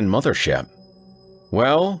Nuwabian mothership.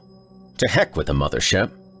 Well, to heck with the mothership.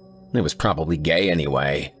 It was probably gay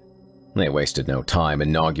anyway. They wasted no time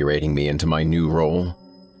inaugurating me into my new role.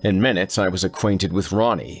 In minutes, I was acquainted with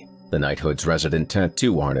Ronnie, the knighthood's resident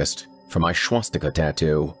tattoo artist, for my swastika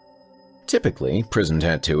tattoo. Typically, prison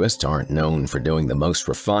tattooists aren't known for doing the most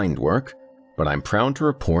refined work, but I'm proud to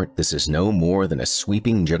report this is no more than a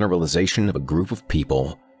sweeping generalization of a group of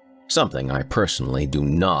people, something I personally do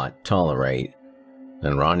not tolerate.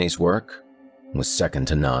 And Ronnie's work was second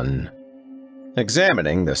to none.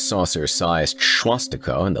 Examining the saucer-sized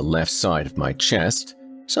swastika on the left side of my chest,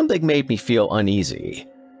 something made me feel uneasy.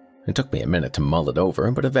 It took me a minute to mull it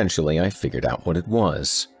over, but eventually I figured out what it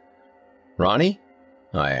was. "Ronnie?"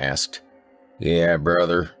 I asked. "Yeah,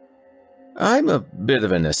 brother. I'm a bit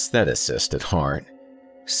of an aestheticist at heart.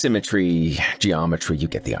 Symmetry, geometry, you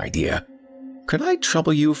get the idea. Could I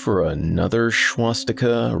trouble you for another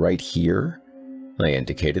swastika right here?" I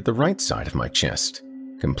indicated the right side of my chest,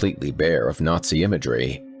 completely bare of Nazi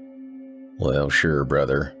imagery. "Well, sure,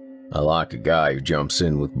 brother. I like a guy who jumps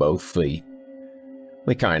in with both feet."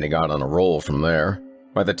 We kinda got on a roll from there.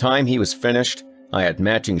 By the time he was finished, I had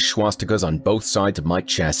matching swastikas on both sides of my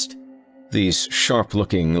chest. These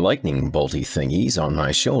sharp-looking lightning bolty thingies on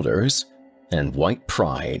my shoulders, and white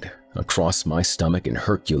pride across my stomach in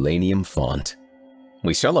Herculaneum font.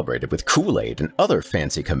 We celebrated with Kool-Aid and other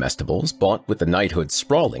fancy comestibles bought with the knighthood's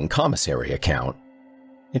sprawling commissary account.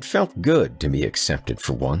 It felt good to be accepted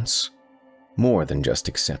for once. More than just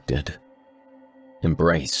accepted.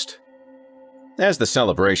 Embraced. As the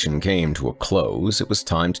celebration came to a close, it was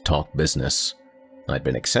time to talk business. I'd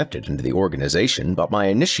been accepted into the organization, but my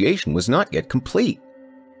initiation was not yet complete.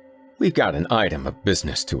 "We've got an item of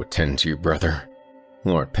business to attend to, brother,"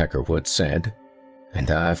 Lord Peckerwood said, "and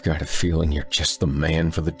I've got a feeling you're just the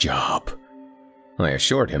man for the job." I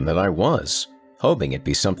assured him that I was, hoping it'd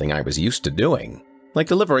be something I was used to doing, like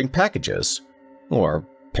delivering packages, or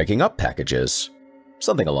picking up packages,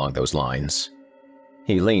 something along those lines.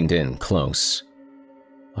 He leaned in close.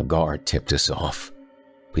 "A guard tipped us off.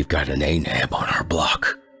 We've got an ANAB on our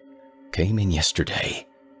block. Came in yesterday.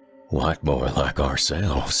 What more like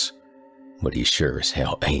ourselves? But he sure as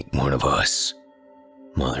hell ain't one of us.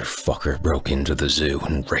 Motherfucker broke into the zoo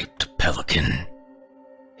and raped a pelican."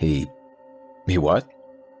 He what?"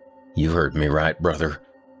 "You heard me right, brother.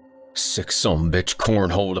 Sick sumbitch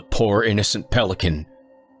cornholed a poor innocent pelican.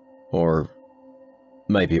 Or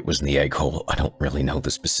maybe it was in the egg hole. I don't really know the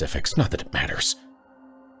specifics, not that it matters.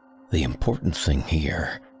 The important thing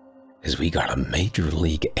here is we got a Major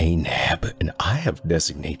League ANAB, and I have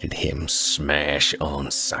designated him Smash on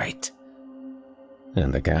sight.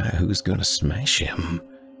 And the guy who's gonna smash him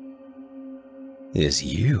is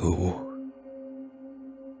you."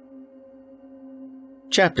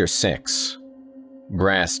 Chapter 6.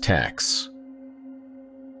 Brass Tacks.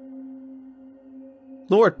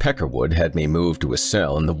 Lord Peckerwood had me moved to a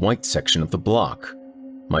cell in the white section of the block.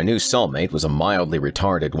 My new cellmate was a mildly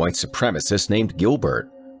retarded white supremacist named Gilbert,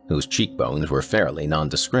 whose cheekbones were fairly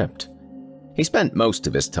nondescript. He spent most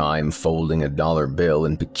of his time folding a dollar bill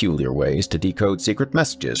in peculiar ways to decode secret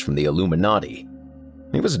messages from the Illuminati.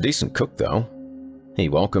 He was a decent cook, though. He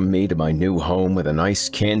welcomed me to my new home with a nice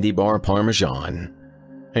candy bar parmesan.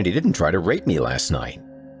 And he didn't try to rape me last night,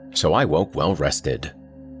 so I woke well rested.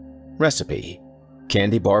 Recipe: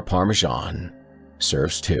 candy bar parmesan.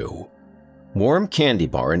 Serves 2. Warm candy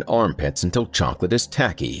bar in armpits until chocolate is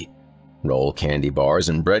tacky. Roll candy bars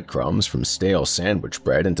and breadcrumbs from stale sandwich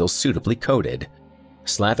bread until suitably coated.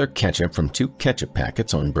 Slather ketchup from 2 ketchup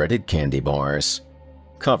packets on breaded candy bars.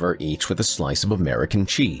 Cover each with a slice of American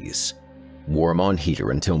cheese. Warm on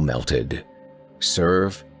heater until melted.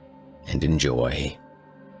 Serve and enjoy.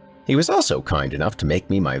 He was also kind enough to make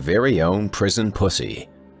me my very own prison pussy.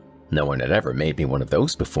 No one had ever made me one of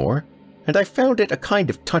those before, and I found it a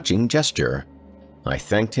kind of touching gesture. I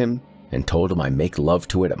thanked him and told him I make love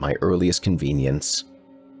to it at my earliest convenience.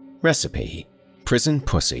 Recipe: prison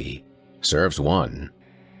pussy. Serves 1.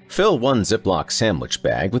 Fill 1 Ziploc sandwich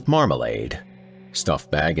bag with marmalade. Stuff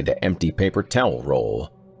bag into empty paper towel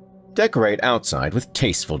roll. Decorate outside with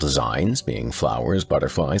tasteful designs, being flowers,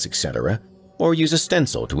 butterflies, etc., or use a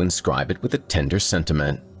stencil to inscribe it with a tender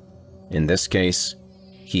sentiment. In this case,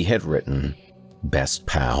 he had written, "Best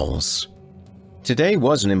Pals." Today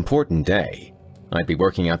was an important day. I'd be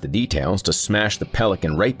working out the details to smash the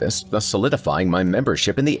Pelican Rapist, thus solidifying my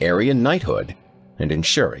membership in the area knighthood and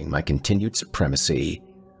ensuring my continued supremacy.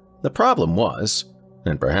 The problem was,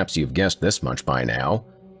 and perhaps you've guessed this much by now,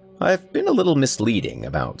 I've been a little misleading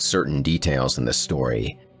about certain details in this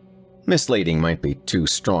story. Misleading might be too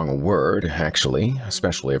strong a word, actually,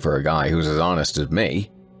 especially for a guy who's as honest as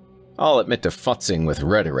me. I'll admit to futzing with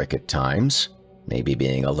rhetoric at times, maybe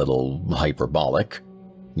being a little hyperbolic.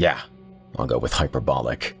 Yeah, I'll go with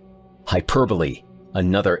hyperbolic. Hyperbole,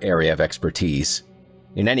 another area of expertise.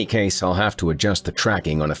 In any case, I'll have to adjust the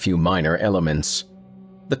tracking on a few minor elements.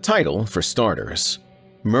 The title, for starters.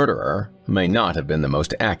 Murderer may not have been the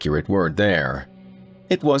most accurate word there.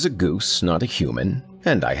 It was a goose, not a human,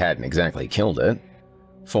 and I hadn't exactly killed it.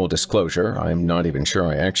 Full disclosure, I'm not even sure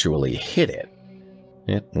I actually hit it.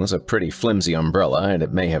 It was a pretty flimsy umbrella, and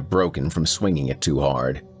it may have broken from swinging it too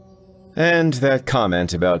hard. And that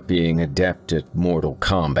comment about being adept at Mortal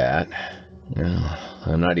Kombat.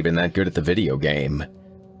 I'm not even that good at the video game.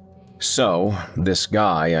 So, this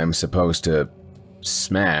guy I'm supposed to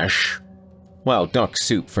smash, while duck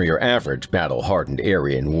soup for your average battle-hardened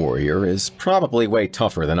Aryan warrior, is probably way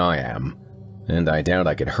tougher than I am, and I doubt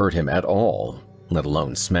I could hurt him at all, let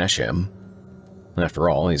alone smash him. After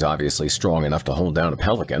all, he's obviously strong enough to hold down a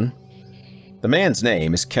pelican. The man's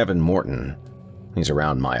name is Kevin Morton. He's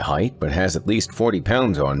around my height, but has at least 40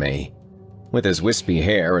 pounds on me. With his wispy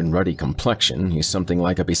hair and ruddy complexion, he's something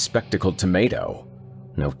like a bespectacled tomato.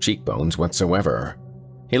 No cheekbones whatsoever.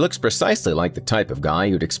 He looks precisely like the type of guy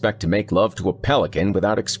you'd expect to make love to a pelican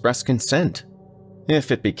without express consent.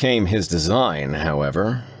 If it became his design,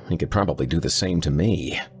 however, he could probably do the same to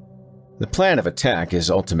me. The plan of attack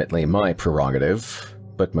is ultimately my prerogative,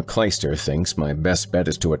 but McClayster thinks my best bet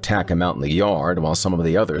is to attack him out in the yard while some of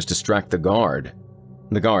the others distract the guard.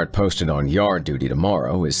 The guard posted on yard duty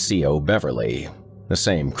tomorrow is C.O. Beverly, the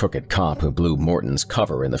same crooked cop who blew Morton's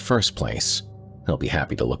cover in the first place. He'll be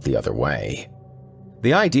happy to look the other way.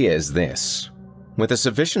 The idea is this. With a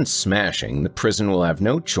sufficient smashing, the prison will have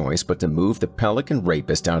no choice but to move the Pelican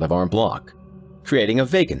Rapist out of our block, creating a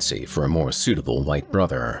vacancy for a more suitable white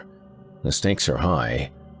brother. The stakes are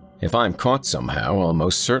high. If I'm caught somehow, I'll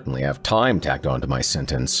most certainly have time tacked onto my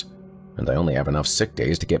sentence, and I only have enough sick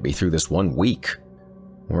days to get me through this 1 week.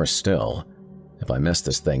 Worse still, if I mess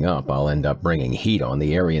this thing up, I'll end up bringing heat on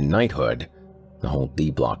the Aryan knighthood. The whole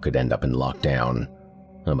D-block could end up in lockdown.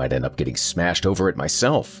 I might end up getting smashed over it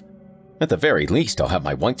myself. At the very least, I'll have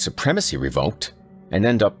my white supremacy revoked, and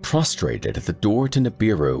end up prostrated at the door to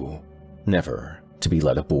Nibiru, never to be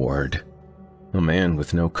let aboard. A man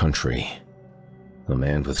with no country. A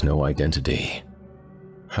man with no identity.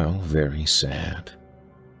 How very sad.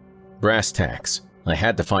 Brass tacks. I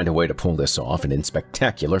had to find a way to pull this off and in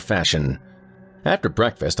spectacular fashion. After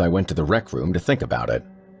breakfast, I went to the rec room to think about it.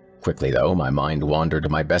 Quickly, though, my mind wandered to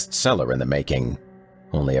my bestseller in the making.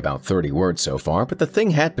 Only about 30 words so far, but the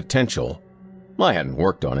thing had potential. I hadn't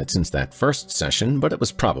worked on it since that first session, but it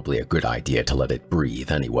was probably a good idea to let it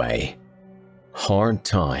breathe anyway. Hard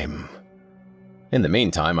time. In the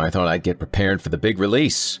meantime, I thought I'd get prepared for the big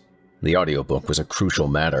release. The audiobook was a crucial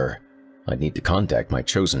matter. I'd need to contact my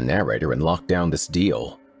chosen narrator and lock down this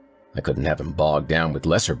deal. I couldn't have him bogged down with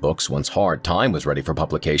lesser books once Hard Time was ready for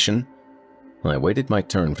publication. I waited my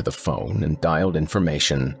turn for the phone and dialed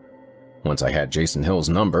information. Once I had Jason Hill's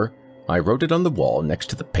number, I wrote it on the wall next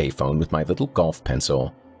to the payphone with my little golf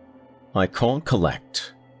pencil. I called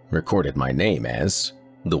collect, recorded my name as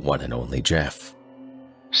the one and only Geoff.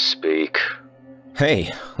 Speak.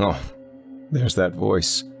 Hey, oh, there's that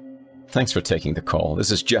voice. Thanks for taking the call.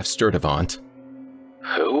 This is Geoff Sturtevant.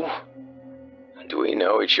 Who? Do we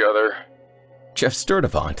know each other? Geoff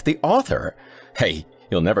Sturtevant, the author. Hey,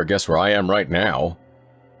 you'll never guess where I am right now.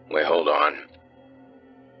 Wait, hold on.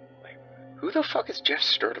 Wait, who the fuck is Geoff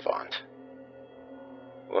Sturtevant?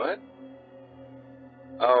 What?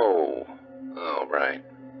 Oh, right.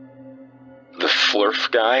 The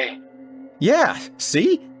Flurf guy? Yeah,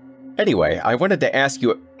 see? Anyway, I wanted to ask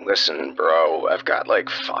you... Listen, bro, I've got like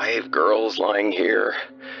 5 girls lying here.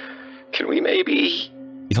 Can we maybe...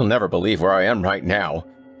 You'll never believe where I am right now.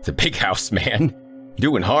 The big house, man.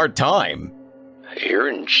 Doing Hard Time. You're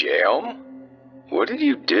in jail? What did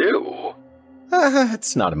you do?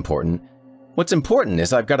 It's not important. What's important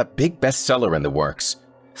is I've got a big bestseller in the works.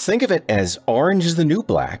 Think of it as Orange is the New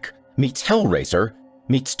Black meets Hellraiser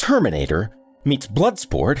meets Terminator meets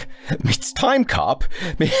Bloodsport, meets Time Cop.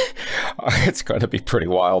 It's gonna be pretty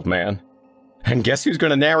wild, man. And guess who's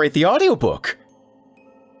gonna narrate the audiobook?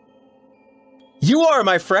 You are,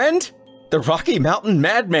 my friend! The Rocky Mountain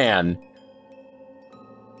Madman!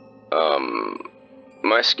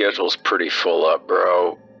 My schedule's pretty full up,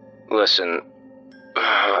 bro. Listen,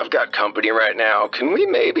 I've got company right now. Can we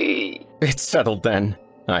maybe... It's settled then,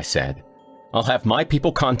 I said. I'll have my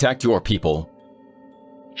people contact your people.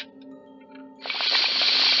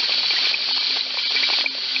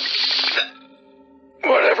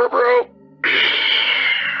 Whatever, bro.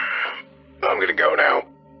 I'm gonna go now.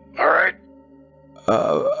 Alright?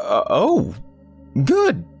 Oh.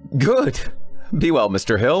 Good. Be well,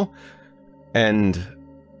 Mr. Hill. And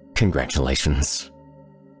congratulations.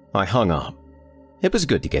 I hung up. It was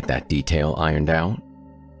good to get that detail ironed out.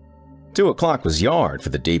 2 o'clock was yard for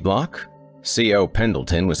the D block. C.O.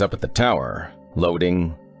 Pendleton was up at the tower,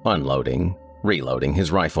 loading, unloading, reloading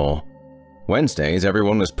his rifle. Wednesdays,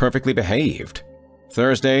 everyone was perfectly behaved.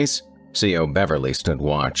 Thursdays, C.O. Beverly stood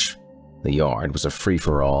watch. The yard was a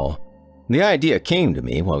free-for-all. The idea came to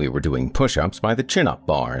me while we were doing push-ups by the chin-up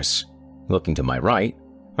bars. Looking to my right,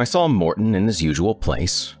 I saw Morton in his usual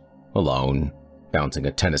place, alone, bouncing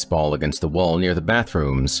a tennis ball against the wall near the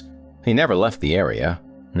bathrooms. He never left the area,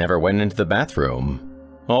 never went into the bathroom,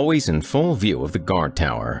 always in full view of the guard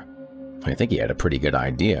tower. I think he had a pretty good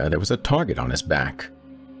idea there was a target on his back.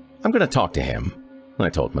 I'm going to talk to him, I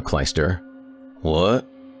told McClyster. What?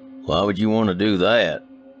 Why would you want to do that?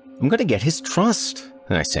 I'm going to get his trust,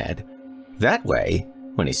 I said. That way,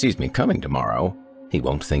 when he sees me coming tomorrow, he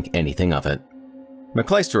won't think anything of it.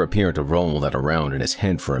 McClyster appeared to roll that around in his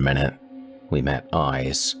head for a minute. We met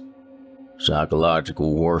eyes.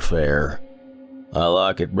 Psychological warfare. I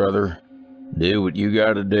like it, brother. Do what you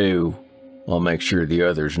gotta do. I'll make sure the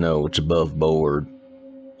others know it's above board.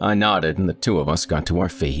 I nodded and the two of us got to our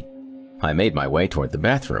feet. I made my way toward the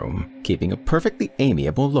bathroom, keeping a perfectly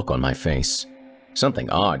amiable look on my face. Something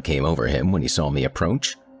odd came over him when he saw me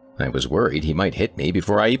approach. I was worried he might hit me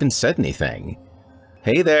before I even said anything.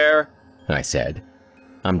 "Hey there," I said.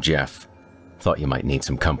 "I'm Geoff. Thought you might need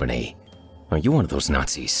some company. Are you one of those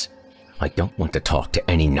Nazis? I don't want to talk to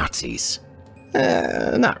any Nazis."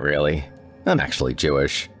 Not really. I'm actually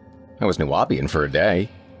Jewish. I was Nubian for a day.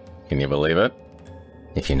 Can you believe it?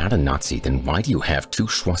 If you're not a Nazi, then why do you have 2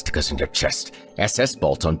 swastikas in your chest, SS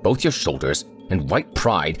bolts on both your shoulders, and white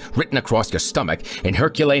pride written across your stomach in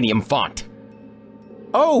Herculaneum font?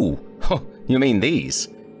 Oh, you mean these?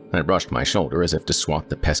 I brushed my shoulder as if to swat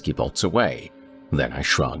the pesky bolts away. Then I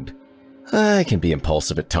shrugged. I can be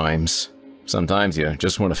impulsive at times. Sometimes you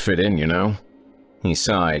just want to fit in, you know? He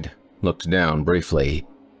sighed, looked down briefly.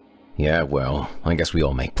 Yeah, well, I guess we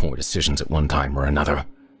all make poor decisions at one time or another.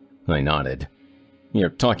 I nodded. You're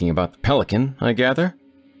talking about the Pelican, I gather?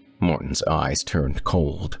 Morton's eyes turned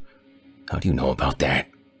cold. How do you know about that?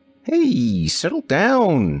 Hey, settle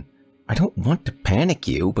down. I don't want to panic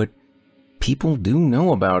you, but people do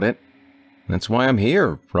know about it. That's why I'm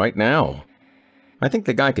here, right now. I think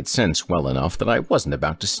the guy could sense well enough that I wasn't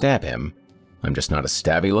about to stab him. I'm just not a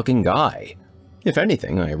stabby-looking guy. If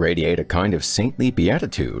anything, I radiate a kind of saintly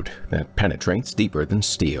beatitude that penetrates deeper than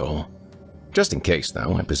steel. Just in case,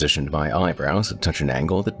 though, I positioned my eyebrows at such an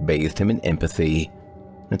angle that bathed him in empathy.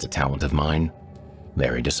 It's a talent of mine.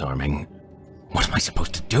 Very disarming. What am I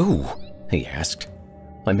supposed to do? He asked.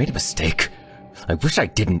 I made a mistake. I wish I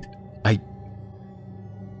didn't. I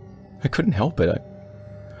couldn't help it.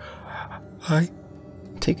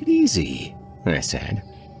 Take it easy, I said.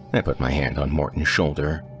 I put my hand on Morton's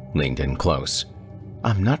shoulder, leaned in close.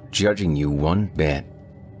 I'm not judging you one bit.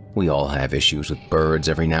 We all have issues with birds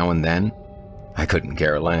every now and then. I couldn't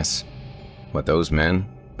care less. But those men,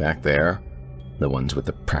 back there, the ones with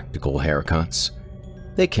the practical haircuts,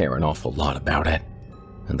 they care an awful lot about it.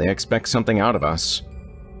 And they expect something out of us.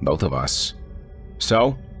 Both of us.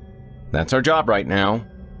 So, that's our job right now.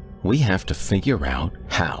 We have to figure out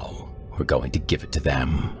how we're going to give it to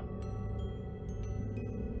them.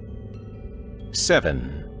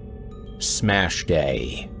 7. Smash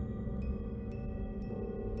Day.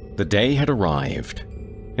 The day had arrived.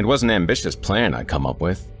 It was an ambitious plan I'd come up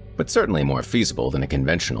with, but certainly more feasible than a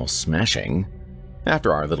conventional smashing.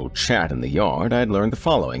 After our little chat in the yard, I'd learned the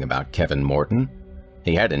following about Kevin Morton.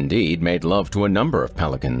 He had indeed made love to a number of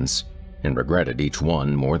pelicans, and regretted each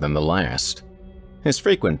one more than the last. His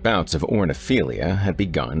frequent bouts of ornithophilia had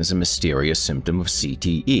begun as a mysterious symptom of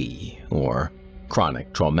CTE, or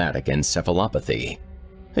chronic traumatic encephalopathy.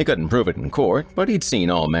 He couldn't prove it in court, but he'd seen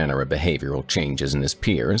all manner of behavioral changes in his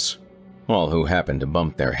peers, all who happened to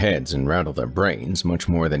bump their heads and rattle their brains much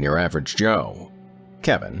more than your average Joe.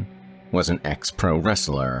 Kevin, was an ex-pro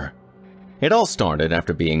wrestler. It all started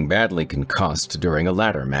after being badly concussed during a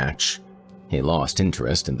ladder match. He lost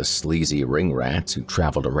interest in the sleazy ring rats who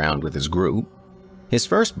traveled around with his group. His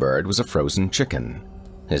first bird was a frozen chicken.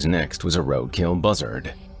 His next was a roadkill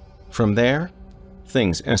buzzard. From there,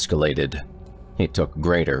 things escalated. He took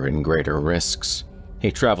greater and greater risks.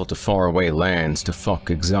 He traveled to faraway lands to fuck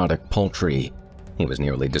exotic poultry. He was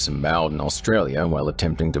nearly disemboweled in Australia while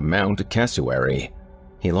attempting to mount a cassowary.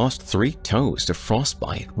 He lost 3 toes to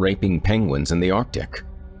frostbite, raping penguins in the Arctic.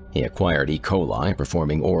 He acquired E. coli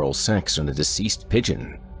performing oral sex on a deceased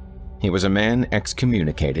pigeon. He was a man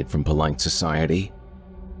excommunicated from polite society.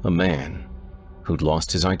 A man who'd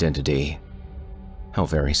lost his identity. How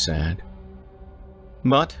very sad.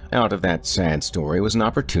 But out of that sad story was an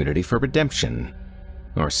opportunity for redemption.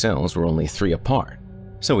 Our cells were only 3 apart,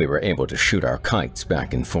 so we were able to shoot our kites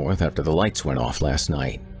back and forth after the lights went off last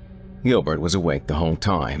night. Gilbert was awake the whole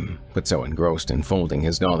time, but so engrossed in folding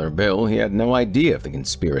his dollar bill he had no idea of the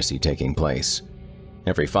conspiracy taking place.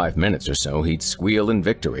 Every 5 minutes or so he'd squeal in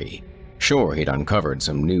victory, sure he'd uncovered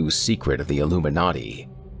some new secret of the Illuminati.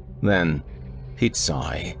 Then he'd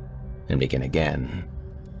sigh and begin again.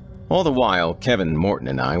 All the while, Kevin, Morton,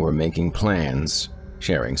 and I were making plans,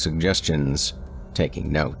 sharing suggestions,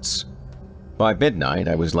 taking notes. By midnight,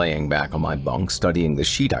 I was laying back on my bunk studying the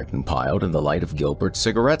sheet I compiled in the light of Gilbert's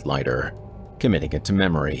cigarette lighter, committing it to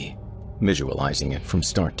memory, visualizing it from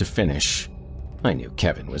start to finish. I knew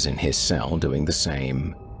Kevin was in his cell doing the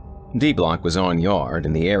same. D-Block was on yard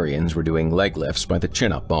and the Aryans were doing leg lifts by the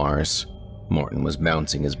chin-up bars. Morton was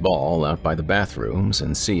bouncing his ball out by the bathrooms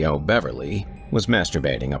and C.O. Beverly was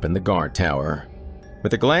masturbating up in the guard tower.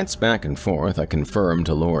 With a glance back and forth, I confirmed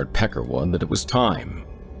to Lord Peckerwood that it was time.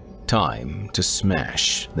 Time to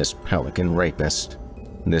smash this pelican rapist,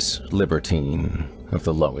 this libertine of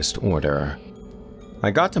the lowest order.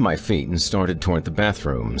 I got to my feet and started toward the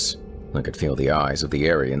bathrooms. I could feel the eyes of the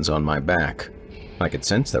Aryans on my back. I could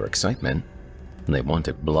sense their excitement. They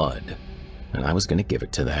wanted blood, and I was going to give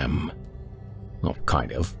it to them. Well,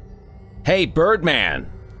 kind of. "Hey, Birdman!"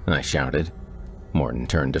 I shouted. Morton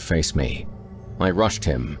turned to face me. I rushed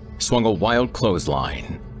him, swung a wild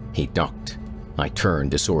clothesline. He ducked. I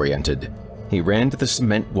turned disoriented. He ran to the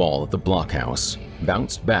cement wall of the blockhouse,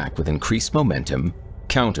 bounced back with increased momentum,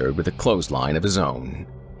 countered with a clothesline of his own.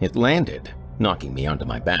 It landed, knocking me onto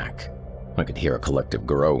my back. I could hear a collective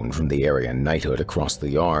groan from the Aryan knighthood across the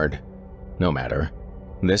yard. No matter.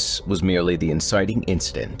 This was merely the inciting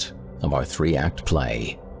incident of our 3-act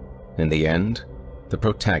play. In the end, the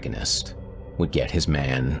protagonist would get his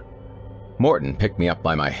man. Morton picked me up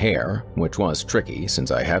by my hair, which was tricky since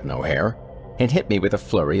I had no hair, and hit me with a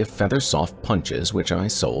flurry of feather-soft punches which I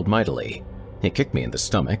sold mightily. He kicked me in the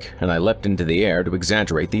stomach, and I leapt into the air to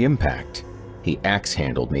exaggerate the impact. He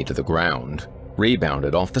axe-handled me to the ground,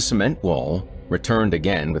 rebounded off the cement wall, returned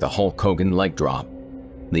again with a Hulk Hogan leg drop.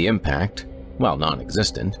 The impact, while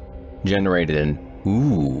non-existent, generated an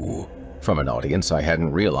 "ooh" from an audience I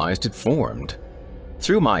hadn't realized had formed.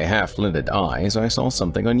 Through my half-lidded eyes, I saw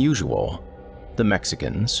something unusual. The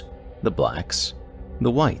Mexicans, the blacks,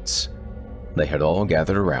 the whites. They had all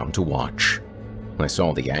gathered around to watch. I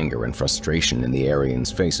saw the anger and frustration in the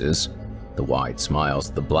Aryans' faces, the wide smiles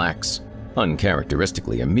of the blacks,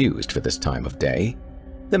 uncharacteristically amused for this time of day.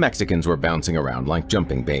 The Mexicans were bouncing around like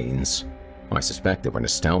jumping beans. I suspect they were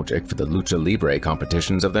nostalgic for the lucha libre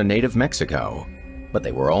competitions of their native Mexico, but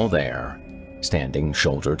they were all there, standing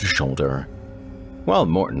shoulder to shoulder. While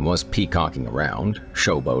Morton was peacocking around,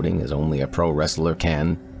 showboating as only a pro wrestler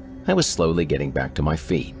can, I was slowly getting back to my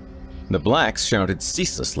feet. The blacks shouted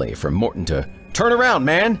ceaselessly for Morton to "Turn around,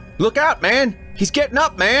 man! Look out, man! He's getting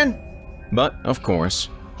up, man!" But, of course,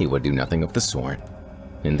 he would do nothing of the sort.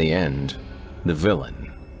 In the end, the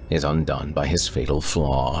villain is undone by his fatal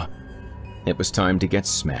flaw. It was time to get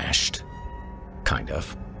smashed. Kind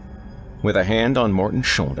of. With a hand on Morton's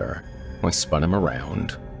shoulder, I spun him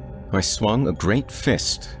around. I swung a great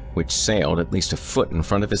fist, which sailed at least a foot in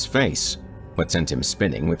front of his face, but sent him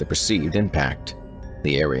spinning with the perceived impact.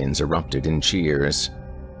 The Aryans erupted in cheers.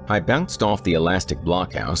 I bounced off the elastic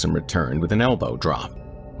blockhouse and returned with an elbow drop,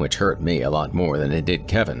 which hurt me a lot more than it did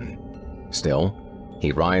Kevin. Still,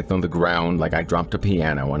 he writhed on the ground like I dropped a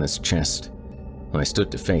piano on his chest. I stood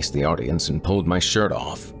to face the audience and pulled my shirt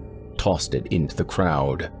off, tossed it into the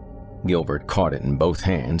crowd. Gilbert caught it in both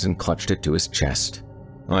hands and clutched it to his chest.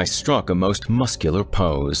 I struck a most muscular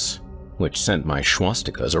pose, which sent my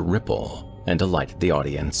swastikas a ripple and delighted the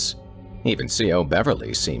audience. Even C.O.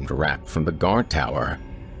 Beverly seemed rapt from the guard tower,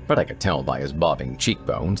 but I could tell by his bobbing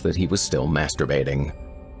cheekbones that he was still masturbating.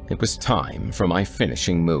 It was time for my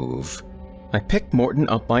finishing move. I picked Morton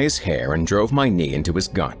up by his hair and drove my knee into his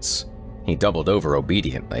guts. He doubled over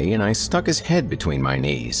obediently, and I stuck his head between my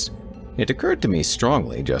knees. It occurred to me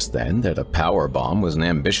strongly just then that a power bomb was an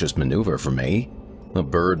ambitious maneuver for me, a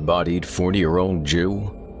bird-bodied 40-year-old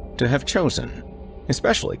Jew, to have chosen,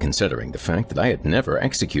 especially considering the fact that I had never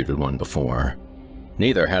executed one before.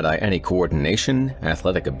 Neither had I any coordination,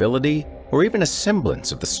 athletic ability, or even a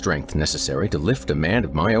semblance of the strength necessary to lift a man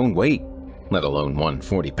of my own weight, let alone one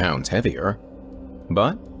 40 pounds heavier.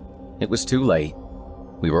 But it was too late.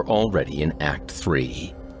 We were already in Act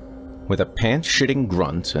 3. With a pants-shitting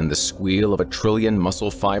grunt and the squeal of a trillion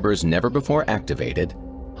muscle fibers never before activated,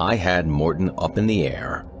 I had Morton up in the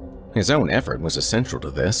air. His own effort was essential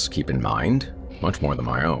to this, keep in mind, much more than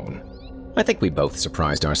my own. I think we both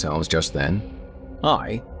surprised ourselves just then.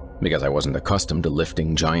 I, because I wasn't accustomed to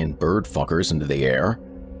lifting giant bird fuckers into the air,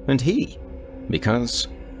 and he, because,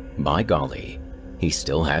 by golly, he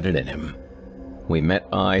still had it in him. We met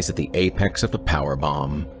eyes at the apex of the power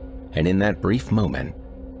bomb, and in that brief moment,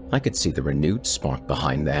 I could see the renewed spark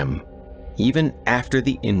behind them. Even after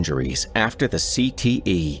the injuries, after the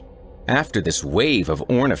CTE, after this wave of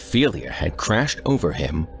ornophilia had crashed over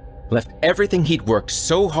him, left everything he'd worked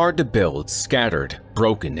so hard to build scattered,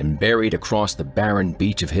 broken, and buried across the barren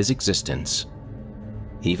beach of his existence.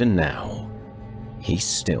 Even now, he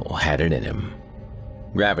still had it in him.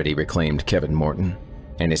 Gravity reclaimed Kevin Morton,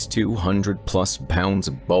 and his 200-plus pounds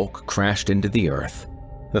of bulk crashed into the earth.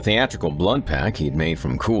 The theatrical blood pack he'd made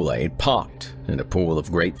from Kool-Aid popped, and a pool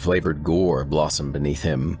of grape-flavored gore blossomed beneath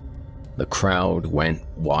him. The crowd went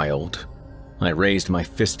wild. I raised my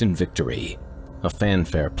fist in victory. A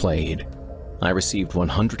fanfare played. I received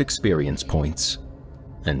 100 experience points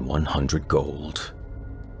and 100 gold.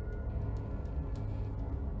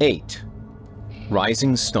 8.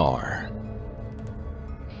 Rising Star.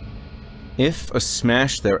 If a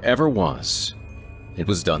smash there ever was, it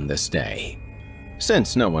was done this day.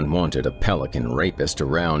 Since no one wanted a pelican rapist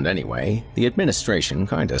around anyway, the administration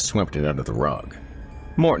kinda swept it under the rug.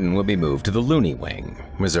 Morton would be moved to the Loony Wing,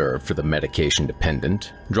 reserved for the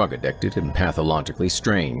medication-dependent, drug-addicted, and pathologically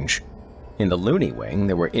strange. In the Loony Wing,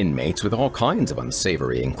 there were inmates with all kinds of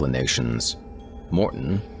unsavory inclinations.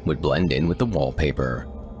 Morton would blend in with the wallpaper.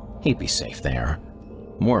 He'd be safe there.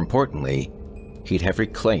 More importantly, he'd have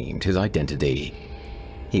reclaimed his identity.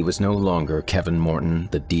 He was no longer Kevin Morton,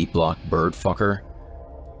 the D-block bird fucker.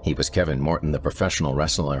 He was Kevin Morton, the professional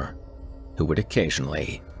wrestler, who would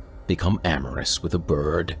occasionally become amorous with a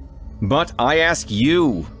bird. But I ask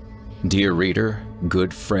you, dear reader,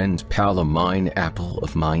 good friend, pal of mine, apple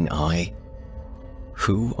of mine eye,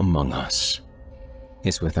 who among us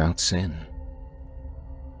is without sin?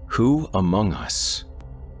 Who among us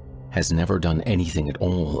has never done anything at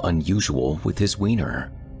all unusual with his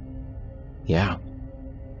wiener? Yeah,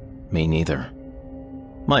 me neither.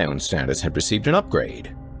 My own status had received an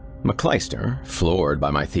upgrade. McClyster, floored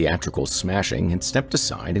by my theatrical smashing, had stepped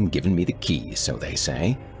aside and given me the keys, so they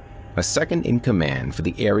say. A second in command for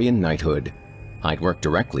the Aryan knighthood, I'd work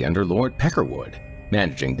directly under Lord Peckerwood,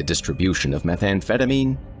 managing the distribution of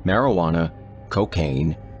methamphetamine, marijuana,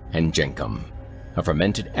 cocaine, and jenkum, a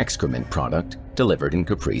fermented excrement product delivered in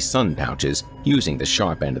Capri Sun pouches using the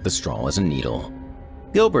sharp end of the straw as a needle.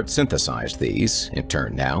 Gilbert synthesized these, it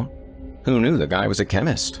turned out. Who knew the guy was a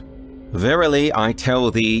chemist? Verily, I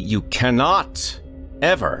tell thee, you cannot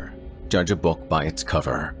ever judge a book by its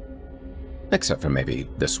cover. Except for maybe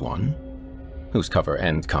this one, whose cover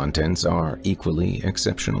and contents are equally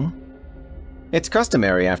exceptional. It's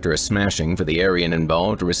customary after a smashing for the Aryan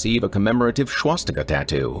involved to receive a commemorative swastika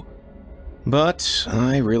tattoo. But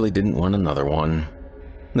I really didn't want another one.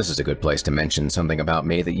 This is a good place to mention something about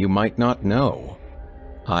me that you might not know.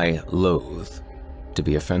 I loathe to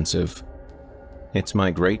be offensive. It's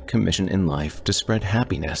my great commission in life to spread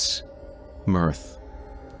happiness, mirth,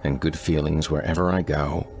 and good feelings wherever I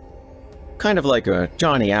go. Kind of like a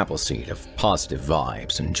Johnny Appleseed of positive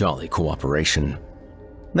vibes and jolly cooperation.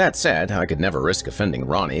 That said, I could never risk offending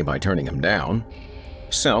Ronnie by turning him down.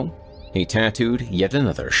 So, he tattooed yet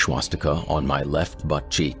another swastika on my left butt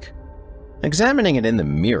cheek. Examining it in the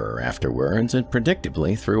mirror afterwards, it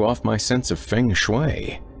predictably threw off my sense of feng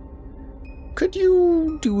shui. "Could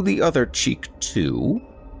you do the other cheek too?"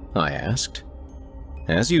 I asked.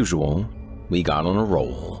 As usual, we got on a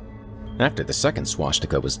roll. After the second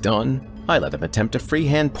swastika was done, I let him attempt a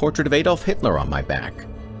freehand portrait of Adolf Hitler on my back.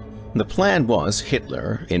 The plan was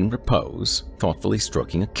Hitler, in repose, thoughtfully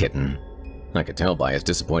stroking a kitten. I could tell by his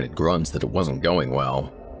disappointed grunts that it wasn't going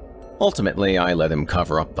well. Ultimately, I let him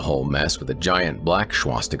cover up the whole mess with a giant black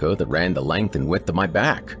swastika that ran the length and width of my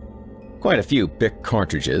back. Quite a few Bic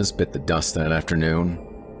cartridges bit the dust that afternoon.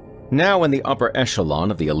 Now in the upper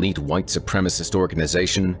echelon of the elite white supremacist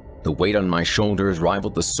organization, the weight on my shoulders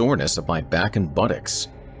rivaled the soreness of my back and buttocks.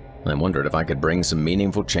 I wondered if I could bring some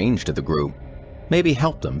meaningful change to the group, maybe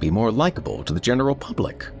help them be more likable to the general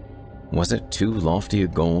public. Was it too lofty a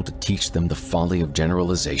goal to teach them the folly of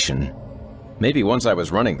generalization? Maybe once I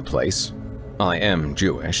was running the place, I am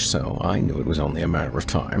Jewish, so I knew it was only a matter of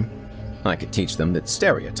time, I could teach them that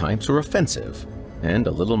stereotypes were offensive, and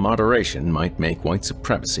a little moderation might make white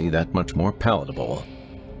supremacy that much more palatable.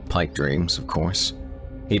 Pipe dreams, of course.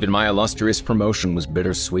 Even my illustrious promotion was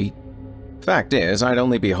bittersweet. Fact is, I'd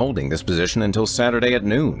only be holding this position until Saturday at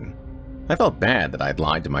noon. I felt bad that I'd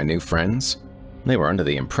lied to my new friends. They were under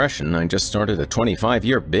the impression I just started a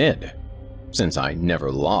 25-year bid. Since I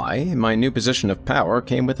never lie, my new position of power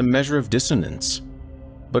came with a measure of dissonance.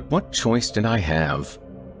 But what choice did I have?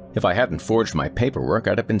 If I hadn't forged my paperwork,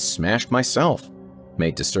 I'd have been smashed myself,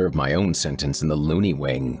 made to serve my own sentence in the loony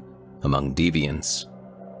wing, among deviants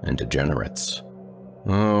and degenerates.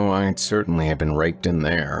 Oh, I'd certainly have been raked in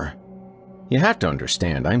there. You have to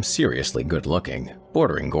understand, I'm seriously good-looking,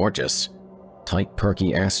 bordering gorgeous. Tight,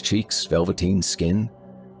 perky-ass cheeks, velveteen skin.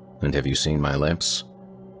 And have you seen my lips?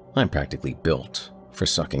 I'm practically built for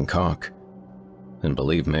sucking cock. And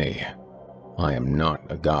believe me, I am not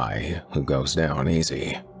a guy who goes down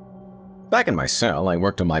easy. Back in my cell, I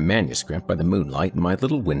worked on my manuscript by the moonlight in my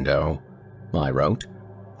little window. I wrote,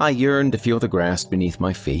 I yearned to feel the grass beneath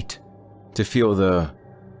my feet, to feel the…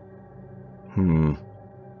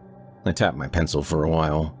 I tapped my pencil for a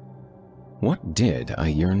while. What did I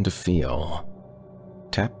yearn to feel?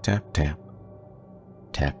 Tap, tap, tap.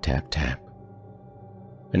 Tap, tap, tap.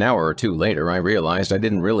 An hour or two later, I realized I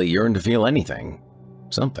didn't really yearn to feel anything.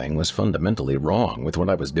 Something was fundamentally wrong with what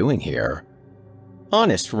I was doing here.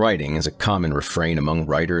 Honest writing is a common refrain among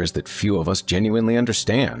writers that few of us genuinely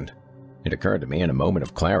understand. It occurred to me in a moment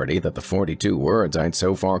of clarity that the 42 words I'd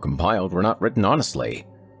so far compiled were not written honestly.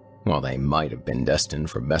 While they might have been destined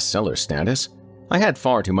for bestseller status, I had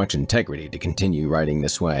far too much integrity to continue writing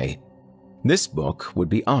this way. This book would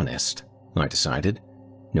be honest, I decided,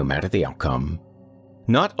 no matter the outcome.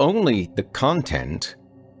 Not only the content,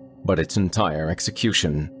 but its entire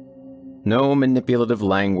execution. No manipulative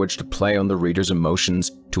language to play on the reader's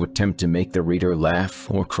emotions to attempt to make the reader laugh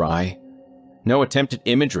or cry. No attempt at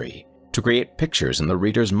imagery to create pictures in the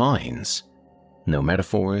reader's minds. No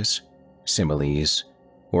metaphors, similes,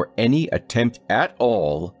 or any attempt at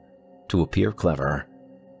all to appear clever.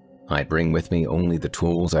 I bring with me only the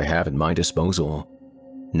tools I have at my disposal.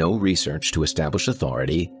 No research to establish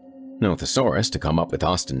authority, no thesaurus to come up with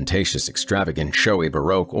ostentatious, extravagant, showy,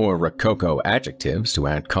 baroque, or rococo adjectives to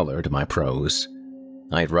add color to my prose.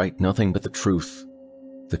 I'd write nothing but the truth,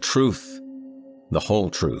 the whole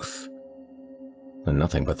truth, and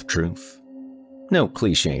nothing but the truth. No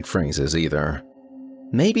cliched phrases either.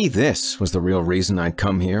 Maybe this was the real reason I'd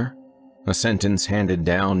come here. A sentence handed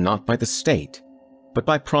down not by the state, but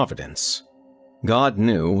by Providence. God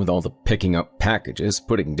knew, with all the picking up packages,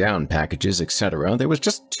 putting down packages, etc., there was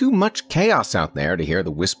just too much chaos out there to hear the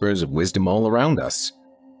whispers of wisdom all around us.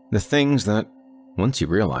 The things that, once you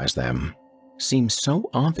realize them, seem so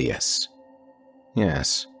obvious.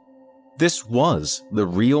 Yes, this was the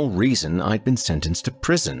real reason I'd been sentenced to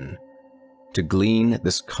prison. To glean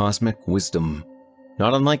this cosmic wisdom,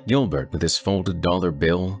 not unlike Gilbert with his folded dollar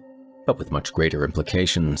bill, but with much greater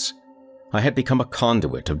implications. I had become a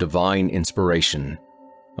conduit of divine inspiration,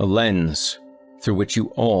 a lens through which you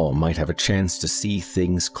all might have a chance to see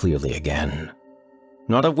things clearly again.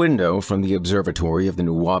 Not a window from the observatory of the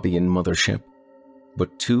Nuwabian mothership,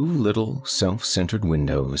 but two little self-centered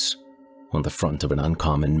windows on the front of an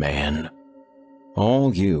uncommon man.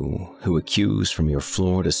 All you who accuse from your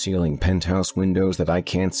floor-to-ceiling penthouse windows that I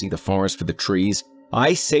can't see the forest for the trees,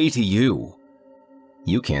 I say to you,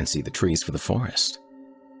 you can't see the trees for the forest.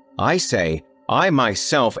 I say, I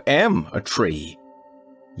myself am a tree.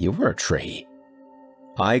 You are a tree.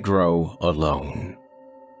 I grow alone,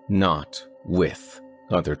 not with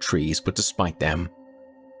other trees, but despite them.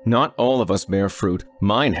 Not all of us bear fruit.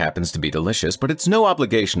 Mine happens to be delicious, but it's no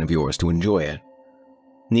obligation of yours to enjoy it.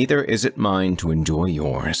 Neither is it mine to enjoy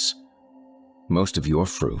yours. Most of your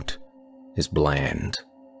fruit is bland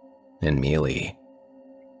and mealy.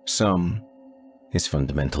 Some is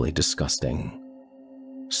fundamentally disgusting.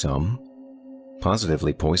 Some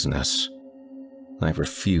positively poisonous. I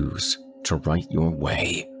refuse to write your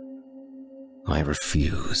way. I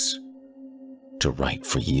refuse to write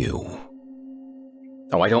for you.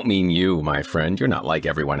 Oh, I don't mean you, my friend. You're not like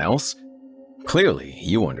everyone else. Clearly,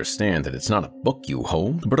 you understand that it's not a book you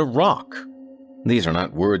hold, but a rock. These are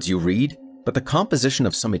not words you read, but the composition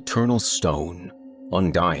of some eternal stone,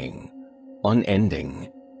 undying,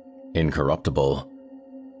 unending, incorruptible.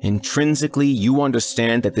 Intrinsically, you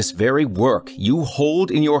understand that this very work you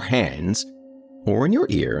hold in your hands, or in your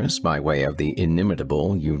ears by way of the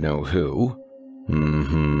inimitable you-know-who,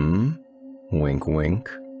 wink wink,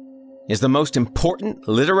 is the most important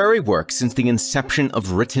literary work since the inception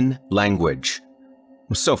of written language.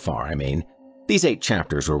 So far, I mean. These 8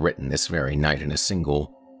 chapters were written this very night in a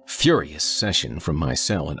single, furious session from my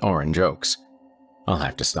cell in Orange Oaks. I'll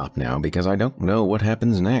have to stop now because I don't know what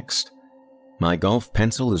happens next. My golf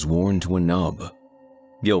pencil is worn to a nub.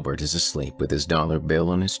 Gilbert is asleep with his dollar bill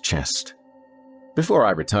on his chest. Before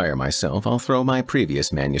I retire myself, I'll throw my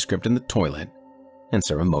previous manuscript in the toilet and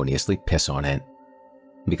ceremoniously piss on it.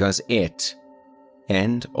 Because it,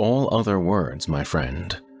 and all other words, my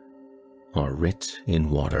friend, are writ in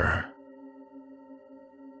water.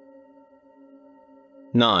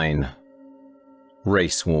 9.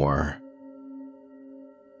 Race War.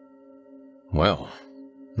 Well,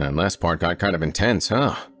 that last part got kind of intense,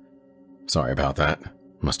 huh? Sorry about that.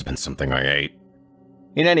 Must have been something I ate.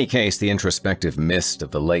 In any case, the introspective mist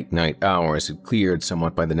of the late-night hours had cleared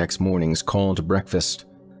somewhat by the next morning's call to breakfast.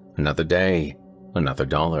 Another day, another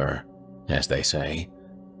dollar, as they say.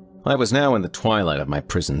 I was now in the twilight of my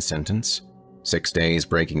prison sentence. 6 days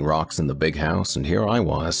breaking rocks in the big house, and here I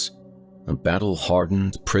was, a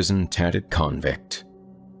battle-hardened, prison-tatted convict.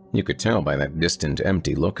 You could tell by that distant,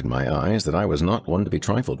 empty look in my eyes that I was not one to be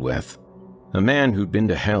trifled with. A man who'd been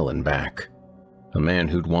to hell and back. A man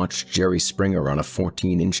who'd watched Jerry Springer on a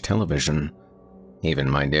 14-inch television. Even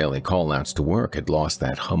my daily call-outs to work had lost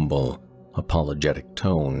that humble, apologetic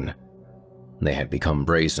tone. They had become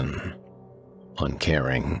brazen,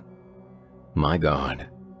 uncaring. My God,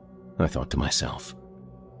 I thought to myself,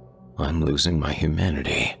 I'm losing my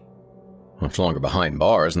humanity. Much longer behind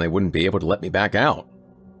bars and they wouldn't be able to let me back out.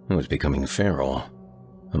 I was becoming feral,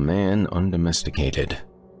 a man undomesticated,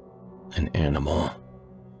 an animal.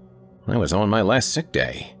 I was on my last sick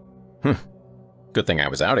day. Good thing I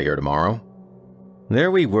was out of here tomorrow. There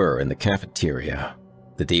we were in the cafeteria.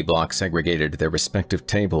 The D block segregated their respective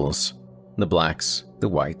tables. The blacks, the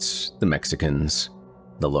whites, the Mexicans,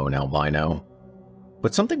 the lone albino.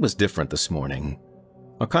 But something was different this morning.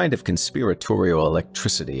 A kind of conspiratorial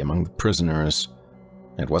electricity among the prisoners.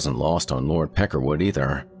 It wasn't lost on Lord Peckerwood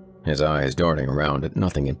either, his eyes darting around at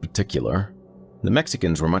nothing in particular. The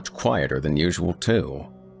Mexicans were much quieter than usual too,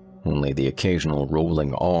 only the occasional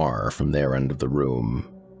rolling R from their end of the room.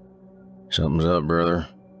 "Something's up, brother,"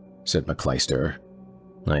 said McClyster.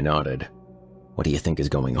 I nodded. "What do you think is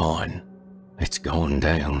going on?" "It's going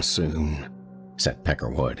down soon," said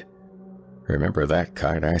Peckerwood. "Remember that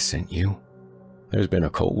kite I sent you? There's been a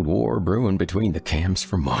Cold War brewing between the camps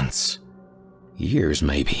for months. Years,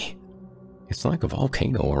 maybe. It's like a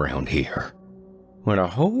volcano around here. When a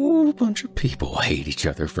whole bunch of people hate each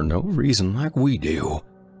other for no reason like we do,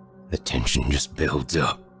 the tension just builds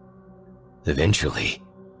up. Eventually,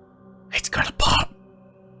 it's gonna pop."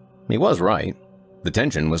 He was right. The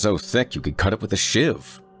tension was so thick you could cut it with a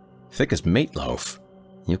shiv. Thick as meatloaf.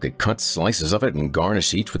 You could cut slices of it and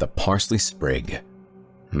garnish each with a parsley sprig.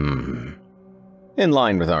 In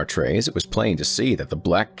line with our trays, it was plain to see that the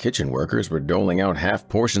black kitchen workers were doling out half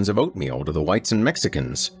portions of oatmeal to the whites and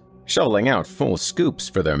Mexicans, shoveling out full scoops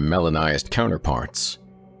for their melanized counterparts.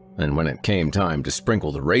 And when it came time to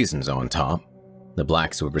sprinkle the raisins on top, the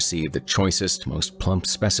blacks would receive the choicest, most plump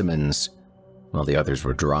specimens, while the others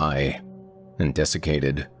were dry and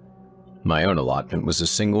desiccated. My own allotment was a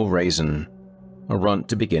single raisin, a runt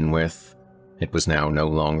to begin with. It was now no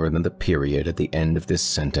longer than the period at the end of this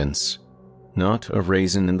sentence. Not a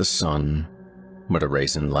raisin in the sun, but a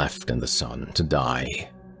raisin left in the sun to die.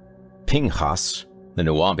 Pinchas, the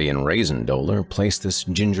Nubian raisin doler, placed this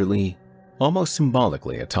gingerly, almost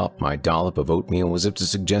symbolically atop my dollop of oatmeal as if to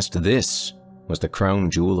suggest this was the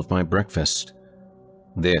crown jewel of my breakfast.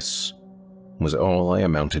 This was all I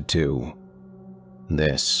amounted to.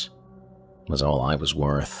 This was all I was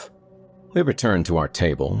worth. We returned to our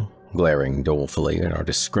table, glaring dolefully at our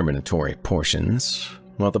discriminatory portions,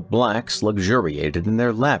 while the blacks luxuriated in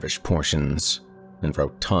their lavish portions and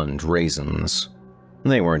rotund raisins.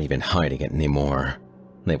 They weren't even hiding it anymore.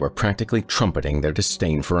 They were practically trumpeting their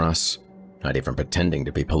disdain for us, not even pretending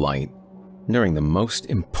to be polite, during the most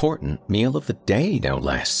important meal of the day, no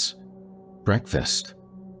less. Breakfast.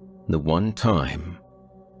 The one time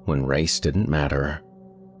when race didn't matter.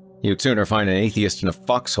 You'd sooner find an atheist in a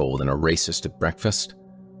foxhole than a racist at breakfast.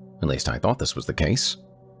 At least I thought this was the case.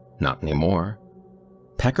 Not anymore.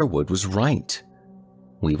 Peckerwood was right.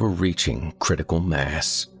 We were reaching critical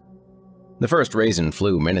mass. The first raisin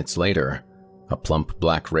flew minutes later. A plump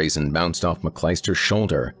black raisin bounced off McClyster's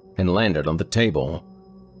shoulder and landed on the table.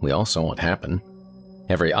 We all saw it happen.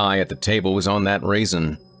 Every eye at the table was on that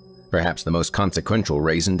raisin, perhaps the most consequential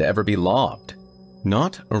raisin to ever be lobbed.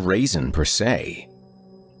 Not a raisin per se,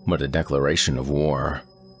 but a declaration of war.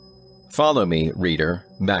 Follow me, reader,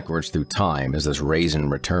 backwards through time as this raisin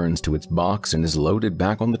returns to its box and is loaded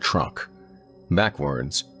back on the truck.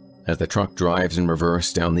 Backwards, as the truck drives in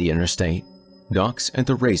reverse down the interstate, docks at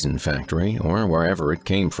the raisin factory or wherever it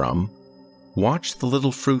came from. Watch the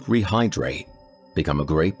little fruit rehydrate, become a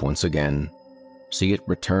grape once again. See it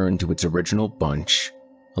return to its original bunch,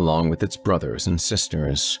 along with its brothers and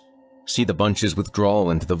sisters. See the bunches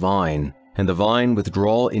withdrawal into the vine, and the vine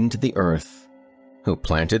withdrawal into the earth. Who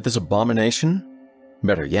planted this abomination?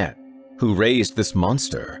 Better yet, who raised this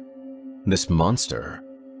monster? This monster,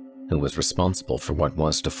 who was responsible for what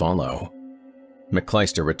was to follow.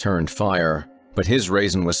 McClyster returned fire, but his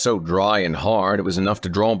raisin was so dry and hard it was enough to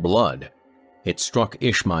draw blood. It struck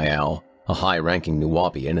Ishmael, a high-ranking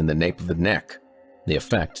Nuwaubian, in the nape of the neck, the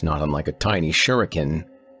effect not unlike a tiny shuriken.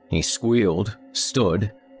 He squealed,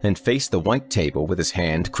 stood, and faced the white table with his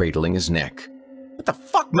hand cradling his neck. "What the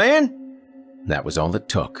fuck, man?" That was all it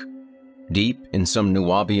took. Deep in some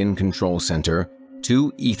Nuwaubian control center,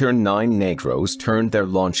 two Ether 9 Negros turned their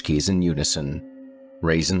launch keys in unison.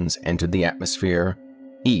 Raisins entered the atmosphere,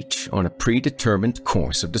 each on a predetermined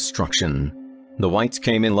course of destruction. The whites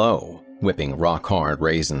came in low, whipping rock-hard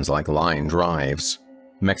raisins like line drives.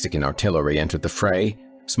 Mexican artillery entered the fray.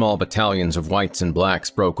 Small battalions of whites and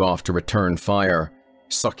blacks broke off to return fire.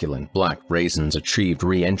 Succulent black raisins achieved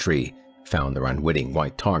re-entry, found their unwitting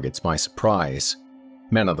white targets by surprise.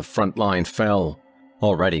 Men on the front line fell.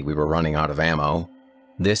 Already we were running out of ammo.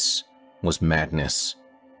 This was madness.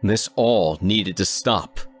 This all needed to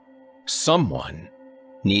stop. Someone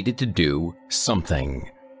needed to do something.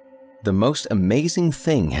 The most amazing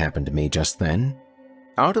thing happened to me just then.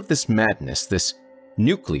 Out of this madness, this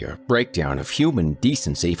nuclear breakdown of human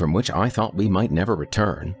decency from which I thought we might never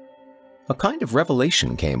return, a kind of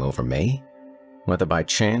revelation came over me. Whether by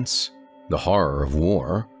chance, the horror of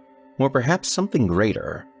war, or perhaps something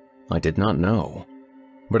greater, I did not know.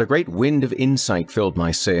 But a great wind of insight filled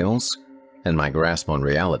my sails, and my grasp on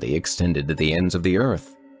reality extended to the ends of the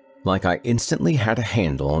earth, like I instantly had a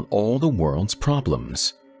handle on all the world's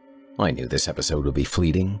problems. I knew this episode would be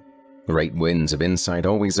fleeting. Great winds of insight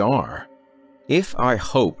always are. If I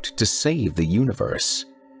hoped to save the universe,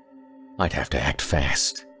 I'd have to act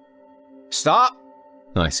fast. "Stop!"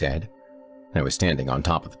 I said. I was standing on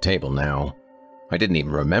top of the table now. I didn't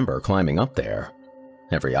even remember climbing up there.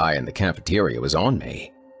 Every eye in the cafeteria was on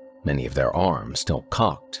me, many of their arms still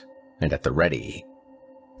cocked and at the ready.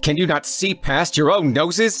 "Can you not see past your own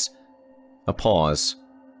noses?" A pause.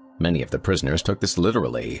 Many of the prisoners took this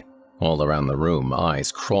literally. All around the room,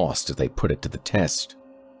 eyes crossed as they put it to the test.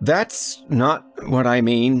 "That's not what I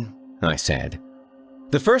mean," I said.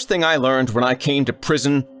 "The first thing I learned when I came to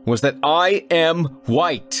prison was that I am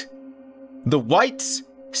white. The whites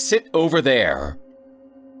sit over there."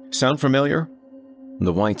 Sound familiar?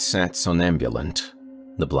 The whites sat somnambulant.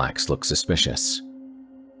 The blacks looked suspicious.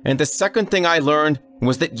 "And the second thing I learned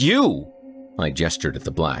was that you," I gestured at the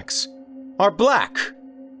blacks, "are black,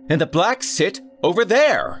 and the blacks sit over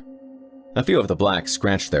there." A few of the blacks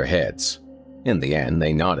scratched their heads. In the end,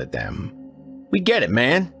 they nodded them. "We get it,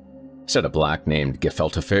 man," said a black named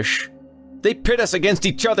Gefeltefish. "They pit us against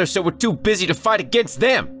each other so we're too busy to fight against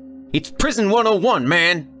them. It's Prison 101,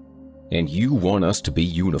 man." "And you want us to be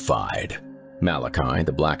unified," Malachi,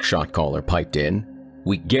 the black shot caller, piped in.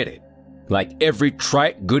 "We get it. Like every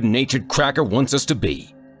trite, good-natured cracker wants us to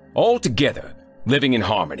be. All together, living in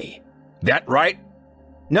harmony. That right?"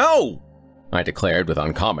 "No," I declared with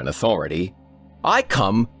uncommon authority. "I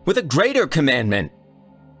come with a greater commandment."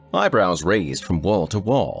 Eyebrows raised from wall to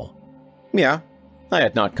wall. Yeah, I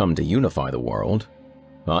had not come to unify the world.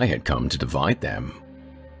 I had come to divide them.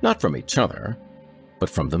 Not from each other, but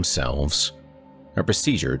from themselves. A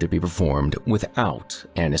procedure to be performed without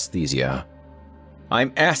anesthesia.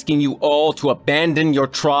 "I'm asking you all to abandon your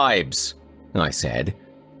tribes," I said.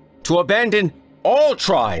 "To abandon all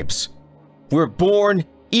tribes. We're born,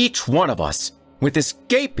 each one of us, with this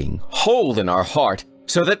gaping hole in our heart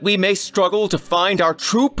so that we may struggle to find our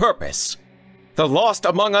true purpose. The lost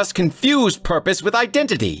among us confuse purpose with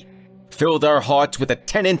identity, fill their hearts with the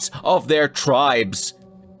tenets of their tribes.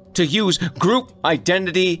 To use group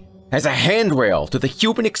identity as a handrail to the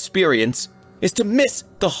human experience is to miss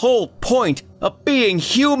the whole point of being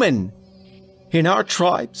human. In our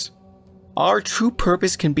tribes, our true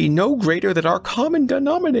purpose can be no greater than our common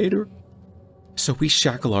denominator. So we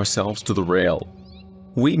shackle ourselves to the rail,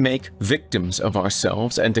 We make victims of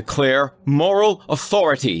ourselves and declare moral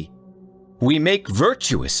authority. We make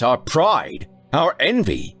virtuous our pride, our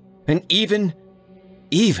envy, and even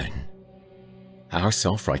our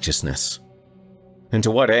self-righteousness. And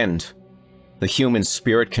to what end? The human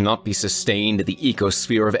spirit cannot be sustained in the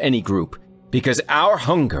ecosphere of any group, because our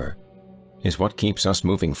hunger is what keeps us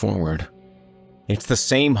moving forward. It's the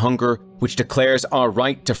same hunger which declares our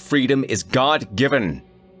right to freedom is God-given.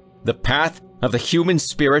 The path of the human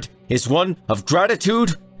spirit is one of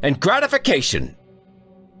gratitude and gratification.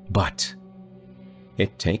 But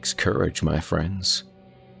it takes courage, my friends.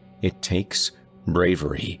 It takes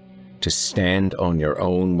bravery to stand on your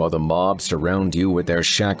own while the mob surround you with their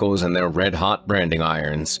shackles and their red-hot branding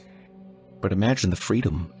irons. But imagine the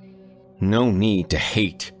freedom. No need to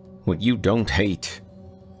hate what you don't hate.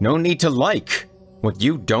 No need to like what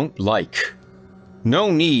you don't like.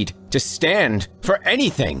 No need to stand for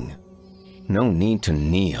anything. No need to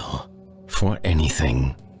kneel for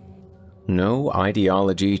anything. No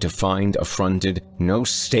ideology to find affronted, no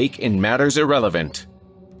stake in matters irrelevant.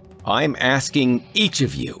 I'm asking each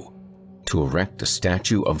of you to erect a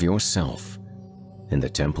statue of yourself in the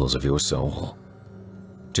temples of your soul,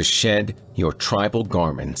 to shed your tribal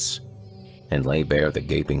garments and lay bare the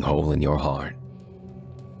gaping hole in your heart.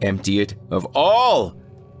 Empty it of all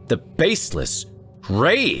the baseless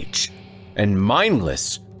rage and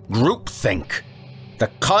mindless groupthink, the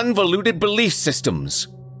convoluted belief systems.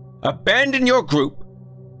 Abandon your group,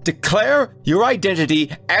 declare your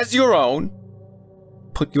identity as your own,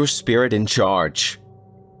 put your spirit in charge,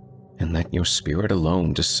 and let your spirit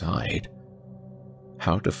alone decide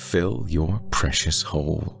how to fill your precious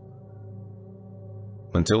hole.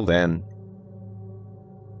 Until then,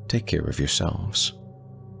 take care of yourselves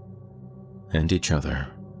and each other.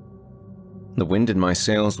 The wind in my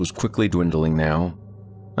sails was quickly dwindling now.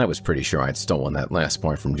 I was pretty sure I'd stolen that last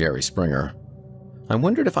part from Jerry Springer. I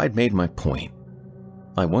wondered if I'd made my point.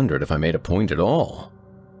 I wondered if I made a point at all.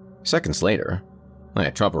 Seconds later, I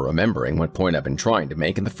had trouble remembering what point I'd been trying to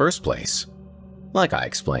make in the first place. Like I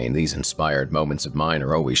explained, these inspired moments of mine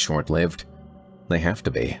are always short-lived. They have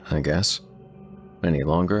to be, I guess. Any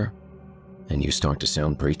longer, and you start to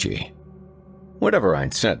sound preachy. Whatever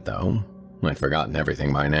I'd said, though, I'd forgotten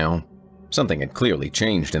everything by now. Something had clearly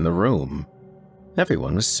changed in the room.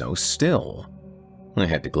 Everyone was so still. I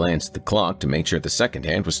had to glance at the clock to make sure the second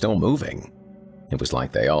hand was still moving. It was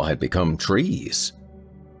like they all had become trees.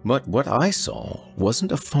 But what I saw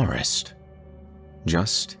wasn't a forest,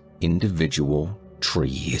 just individual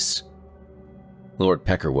trees. Lord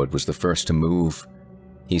Peckerwood was the first to move.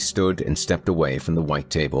 He stood and stepped away from the white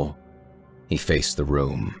table. He faced the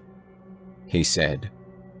room. He said,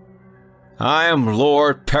 "I am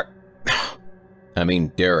Lord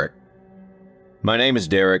Derek. My name is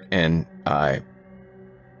Derek, and I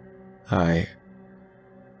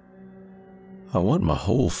want my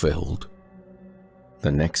hole filled."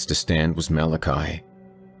 The next to stand was Malachi.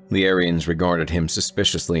 The Aryans regarded him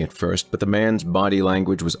suspiciously at first, but the man's body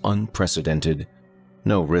language was unprecedented.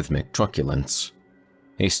 No rhythmic truculence.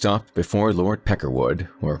 He stopped before Lord Peckerwood,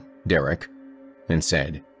 or Derek, and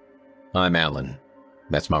said, "I'm Alan.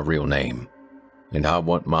 That's my real name. And I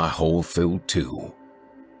want my hole filled too."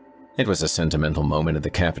 It was a sentimental moment at the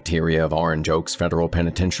cafeteria of Orange Oaks Federal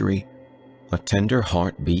Penitentiary. A tender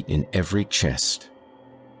heart beat in every chest.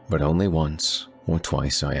 But only once or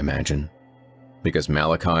twice, I imagine. Because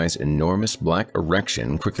Malachi's enormous black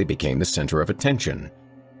erection quickly became the center of attention,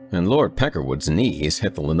 and Lord Peckerwood's knees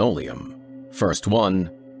hit the linoleum. First one,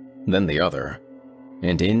 then the other.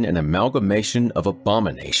 And in an amalgamation of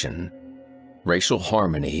abomination, racial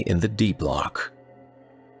harmony in the D block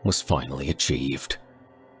was finally achieved.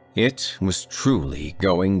 It was truly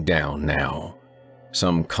going down now.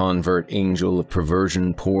 Some convert angel of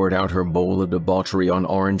perversion poured out her bowl of debauchery on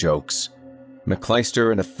Orange Oaks.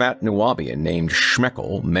 McCleister and a fat Nubian named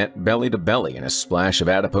Schmeckel met belly to belly in a splash of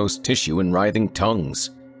adipose tissue and writhing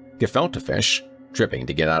tongues. Gefeltefish, tripping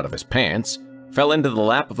to get out of his pants, fell into the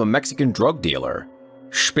lap of a Mexican drug dealer.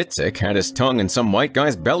 Spitzik had his tongue in some white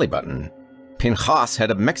guy's belly button. Pinchas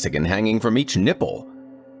had a Mexican hanging from each nipple.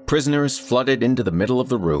 Prisoners flooded into the middle of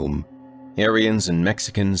the room. Aryans and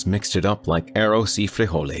Mexicans mixed it up like arroz y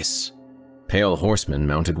frijoles. Pale horsemen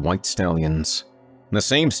mounted white stallions. The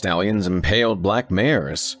same stallions impaled black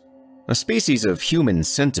mares. A species of human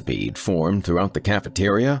centipede formed throughout the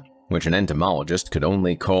cafeteria, which an entomologist could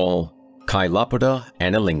only call Chilopoda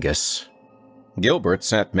analingus. Gilbert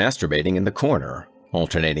sat masturbating in the corner,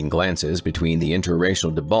 alternating glances between the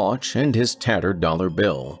interracial debauch and his tattered dollar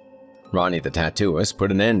bill. Ronnie the tattooist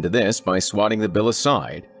put an end to this by swatting the bill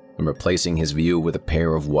aside and replacing his view with a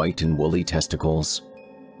pair of white and woolly testicles.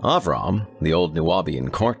 Avram, the old Nubian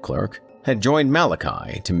court clerk, had joined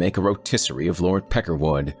Malachi to make a rotisserie of Lord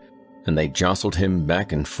Peckerwood, and they jostled him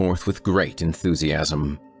back and forth with great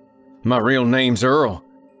enthusiasm. "My real name's Earl,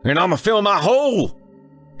 and I'ma fill my hole!"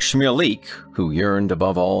 Shmulek, who yearned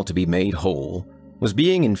above all to be made whole, was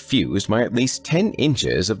being infused by at least 10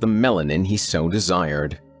 inches of the melanin he so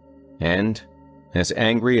desired. And, as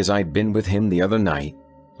angry as I'd been with him the other night,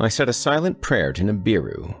 I said a silent prayer to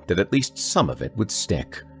Nibiru that at least some of it would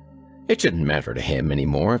stick. It shouldn't matter to him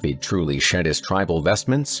anymore if he'd truly shed his tribal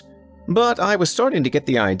vestments, but I was starting to get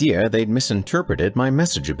the idea they'd misinterpreted my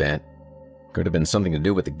message a bit. Could have been something to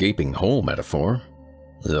do with the gaping hole metaphor.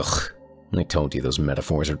 Ugh, I told you those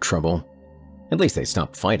metaphors are trouble. At least they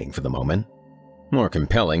stopped fighting for the moment. More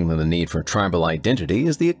compelling than the need for tribal identity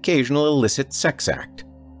is the occasional illicit sex act.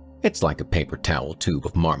 It's like a paper towel tube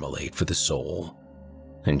of marmalade for the soul.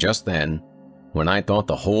 And just then, when I thought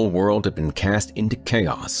the whole world had been cast into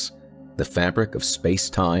chaos, the fabric of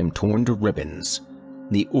space-time torn to ribbons,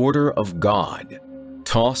 the order of God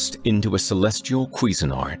tossed into a celestial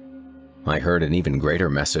Cuisinart, I heard an even greater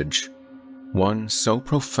message, one so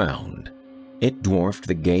profound it dwarfed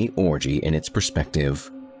the gay orgy in its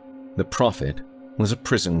perspective. The prophet was a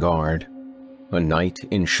prison guard, a knight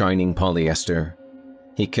in shining polyester.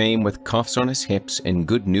 He came with cuffs on his hips and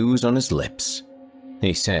good news on his lips.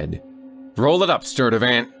 He said, "Roll it up,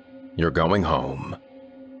 Sturtevant. You're going home."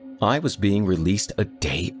 I was being released a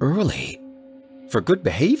day early. For good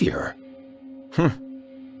behavior.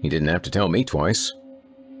 He didn't have to tell me twice.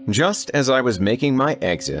 Just as I was making my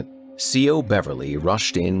exit, C.O. Beverly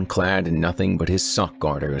rushed in clad in nothing but his sock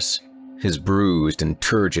garters, his bruised and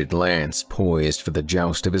turgid lance poised for the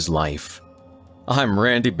joust of his life. "I'm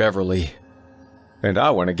Randy Beverly, and I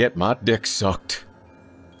want to get my dick sucked."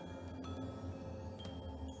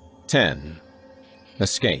 10.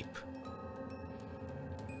 Escape.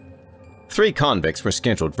 3 convicts were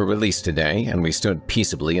scheduled for release today, and we stood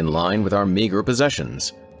peaceably in line with our meager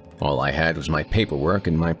possessions. All I had was my paperwork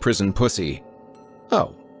and my prison pussy.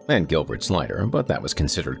 Oh, and Gilbert's lighter, but that was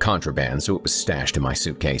considered contraband, so it was stashed in my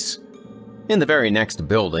suitcase. In the very next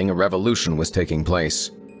building, a revolution was taking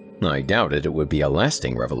place. I doubted it would be a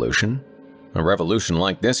lasting revolution. A revolution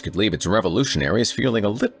like this could leave its revolutionaries feeling a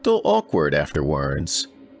little awkward afterwards.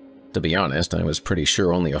 To be honest, I was pretty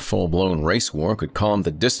sure only a full-blown race war could calm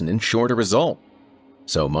the dissonance short a result.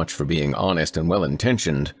 So much for being honest and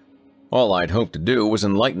well-intentioned. All I'd hoped to do was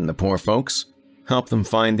enlighten the poor folks, help them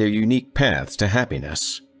find their unique paths to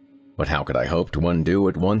happiness. But how could I hope to undo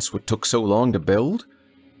at once what took so long to build?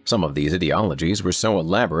 Some of these ideologies were so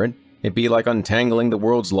elaborate, it'd be like untangling the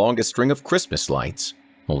world's longest string of Christmas lights,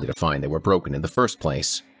 only to find they were broken in the first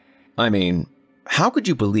place. I mean, how could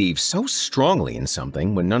you believe so strongly in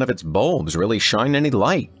something when none of its bulbs really shine any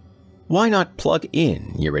light? Why not plug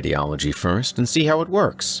in your ideology first and see how it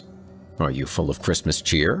works? Are you full of Christmas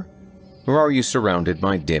cheer? Or are you surrounded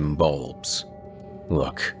by dim bulbs?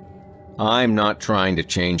 Look, I'm not trying to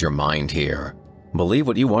change your mind here. Believe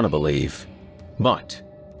what you want to believe. But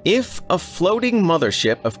if a floating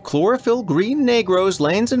mothership of chlorophyll green Negroes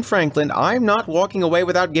lands in Franklin, I'm not walking away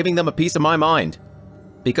without giving them a piece of my mind.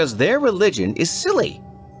 Because their religion is silly.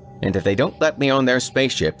 And if they don't let me on their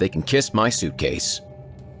spaceship, they can kiss my suitcase.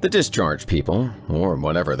 The discharge people, or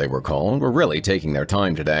whatever they were called, were really taking their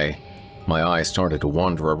time today. My eyes started to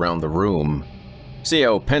wander around the room.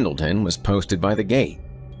 C.O. Pendleton was posted by the gate.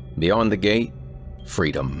 Beyond the gate,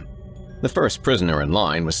 freedom. The first prisoner in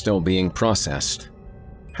line was still being processed.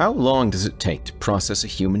 How long does it take to process a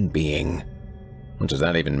human being? What does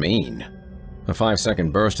that even mean? A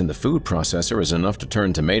 5-second burst in the food processor is enough to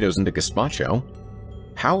turn tomatoes into gazpacho.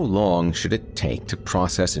 How long should it take to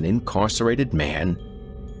process an incarcerated man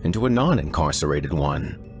into a non-incarcerated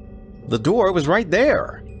one? The door was right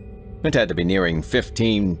there. It had to be nearing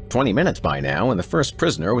 15-20 minutes by now, and the first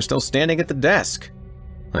prisoner was still standing at the desk.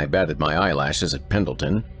 I batted my eyelashes at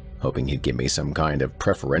Pendleton, hoping he'd give me some kind of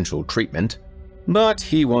preferential treatment. But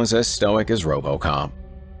he was as stoic as RoboCop.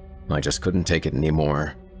 I just couldn't take it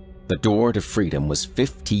anymore. The door to freedom was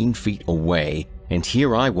 15 feet away, and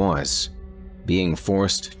here I was, being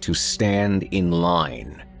forced to stand in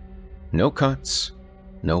line. No cuts,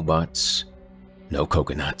 no butts, no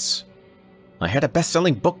coconuts. I had a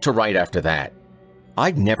best-selling book to write after that.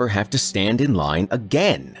 I'd never have to stand in line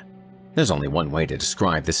again. There's only one way to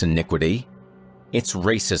describe this iniquity. It's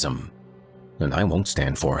racism, and I won't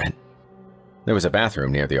stand for it. There was a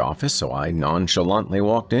bathroom near the office, so I nonchalantly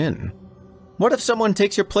walked in. What if someone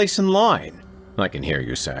takes your place in line? I can hear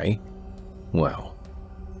you say. Well,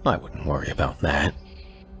 I wouldn't worry about that.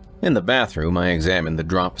 In the bathroom, I examined the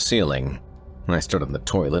drop ceiling. I stood on the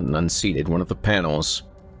toilet and unseated one of the panels.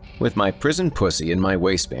 With my prison pussy in my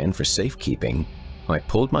waistband for safekeeping, I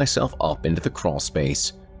pulled myself up into the crawl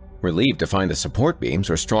space, relieved to find the support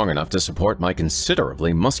beams were strong enough to support my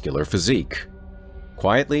considerably muscular physique.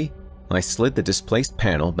 Quietly, I slid the displaced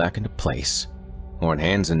panel back into place. On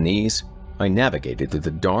hands and knees, I navigated through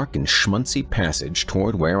the dark and schmunzy passage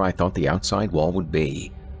toward where I thought the outside wall would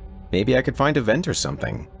be. Maybe I could find a vent or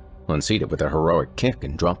something, unseat it with a heroic kick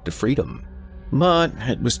and drop to freedom. But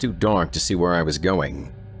it was too dark to see where I was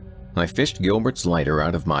going. I fished Gilbert's lighter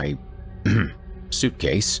out of my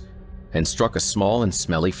suitcase and struck a small and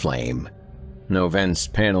smelly flame. No vents,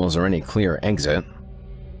 panels, or any clear exit.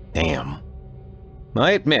 Damn.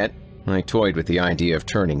 I admit, I toyed with the idea of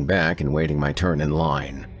turning back and waiting my turn in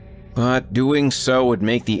line. But doing so would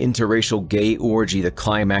make the interracial gay orgy the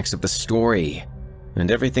climax of the story, and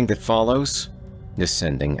everything that follows,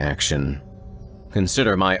 descending action.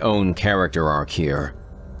 Consider my own character arc here.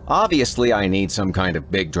 Obviously, I need some kind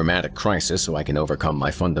of big dramatic crisis so I can overcome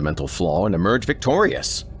my fundamental flaw and emerge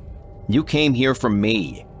victorious. You came here from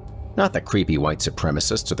me, not the creepy white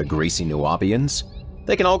supremacists or the greasy Nubians.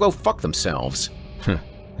 They can all go fuck themselves.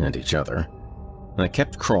 And each other. I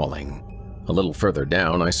kept crawling. A little further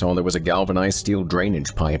down, I saw there was a galvanized steel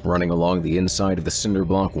drainage pipe running along the inside of the cinder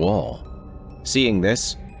block wall. Seeing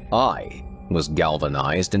this, I was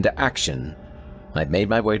galvanized into action. I made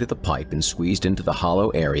my way to the pipe and squeezed into the hollow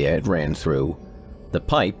area it ran through. The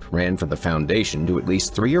pipe ran from the foundation to at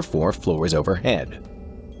least 3 or 4 floors overhead.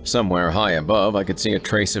 Somewhere high above, I could see a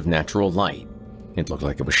trace of natural light. It looked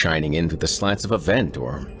like it was shining in through the slats of a vent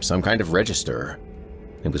or some kind of register.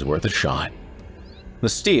 It was worth a shot. The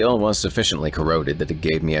steel was sufficiently corroded that it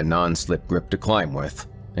gave me a non-slip grip to climb with,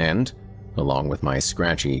 and, along with my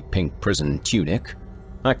scratchy pink prison tunic,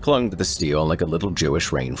 I clung to the steel like a little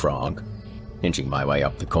Jewish rain frog. Inching my way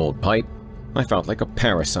up the cold pipe, I felt like a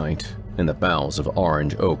parasite in the bowels of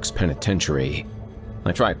Orange Oaks Penitentiary.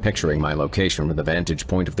 I tried picturing my location from the vantage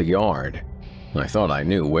point of the yard. I thought I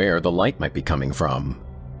knew where the light might be coming from.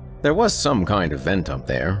 There was some kind of vent up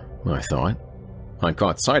there, I thought. I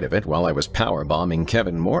caught sight of it while I was powerbombing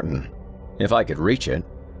Kevin Morton. If I could reach it,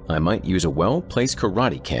 I might use a well-placed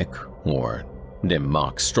karate kick or dim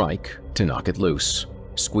mock strike to knock it loose,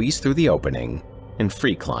 squeeze through the opening, and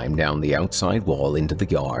free climb down the outside wall into the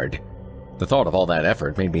yard. The thought of all that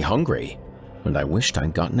effort made me hungry, and I wished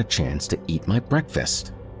I'd gotten a chance to eat my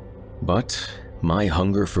breakfast. But my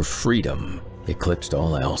hunger for freedom eclipsed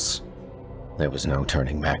all else. There was no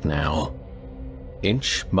turning back now.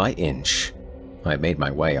 Inch by inch, I made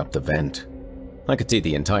my way up the vent. I could see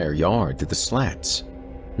the entire yard through the slats.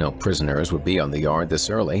 No prisoners would be on the yard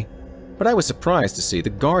this early, but I was surprised to see the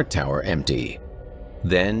guard tower empty.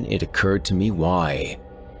 Then it occurred to me why.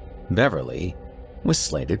 Beverly was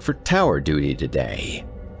slated for tower duty today.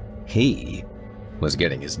 He was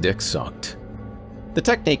getting his dick sucked. The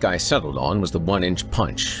technique I settled on was the 1-inch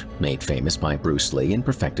punch, made famous by Bruce Lee and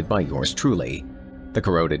perfected by yours truly. The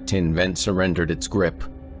corroded tin vent surrendered its grip.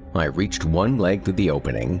 I reached one leg through the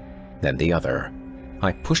opening, then the other.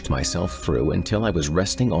 I pushed myself through until I was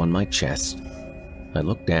resting on my chest. I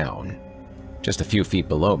looked down. Just a few feet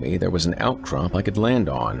below me, there was an outcrop I could land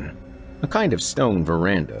on. A kind of stone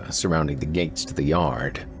veranda surrounding the gates to the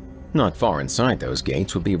yard. Not far inside those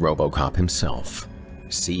gates would be RoboCop himself,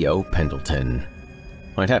 C.O. Pendleton.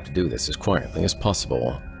 I'd have to do this as quietly as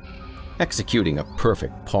possible. Executing a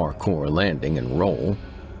perfect parkour landing and roll,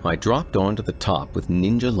 I dropped onto the top with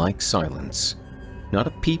ninja-like silence. Not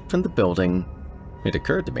a peep from the building. It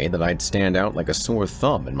occurred to me that I'd stand out like a sore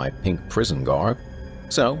thumb in my pink prison garb,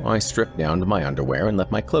 so I stripped down to my underwear and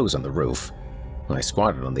left my clothes on the roof. I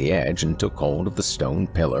squatted on the edge and took hold of the stone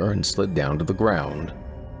pillar and slid down to the ground.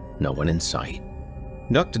 No one in sight.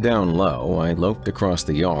 Ducked down low, I loped across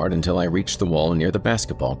the yard until I reached the wall near the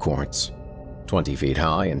basketball courts. 20 feet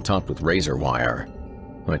high and topped with razor wire.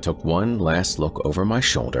 I took one last look over my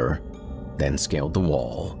shoulder, then scaled the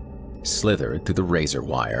wall, slithered through the razor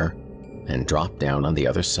wire, and dropped down on the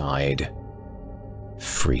other side.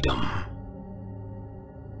 Freedom.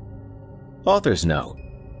 Author's note.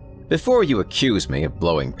 Before you accuse me of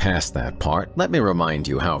blowing past that part, let me remind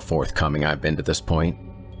you how forthcoming I've been to this point.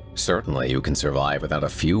 Certainly you can survive without a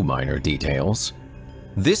few minor details.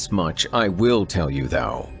 This much I will tell you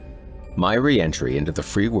though. My re-entry into the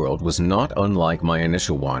free world was not unlike my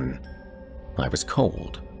initial one. I was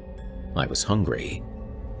cold, I was hungry,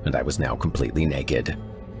 and I was now completely naked.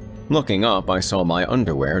 Looking up, I saw my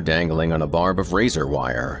underwear dangling on a barb of razor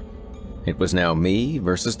wire. It was now me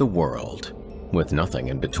versus the world, with nothing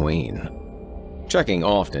in between. Checking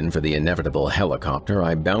often for the inevitable helicopter,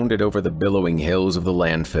 I bounded over the billowing hills of the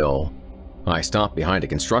landfill. I stopped behind a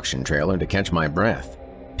construction trailer to catch my breath,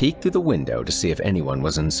 peeked through the window to see if anyone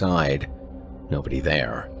was inside. Nobody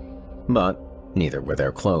there. But neither were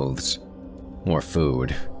their clothes. Or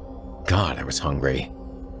food. God, I was hungry.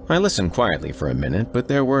 I listened quietly for a minute, but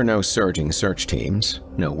there were no surging search teams,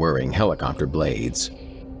 no whirring helicopter blades.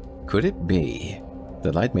 Could it be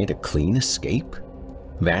that I'd made a clean escape?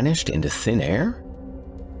 Vanished into thin air?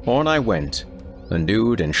 On I went, a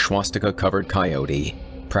nude and swastika-covered coyote,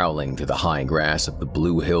 prowling through the high grass of the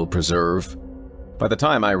Blue Hill Preserve. By the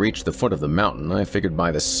time I reached the foot of the mountain, I figured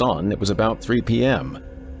by the sun it was about 3 p.m.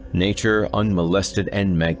 Nature unmolested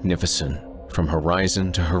and magnificent, from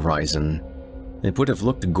horizon to horizon. It would have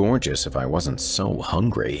looked gorgeous if I wasn't so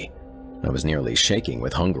hungry. I was nearly shaking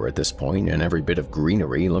with hunger at this point, and every bit of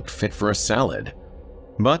greenery looked fit for a salad.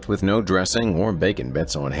 But with no dressing or bacon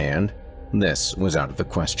bits on hand, this was out of the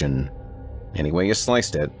question. Any way you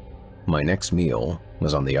sliced it, my next meal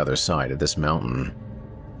was on the other side of this mountain.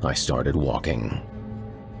 I started walking.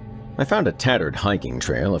 I found a tattered hiking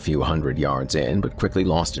trail a few hundred yards in, but quickly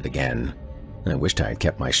lost it again. I wished I had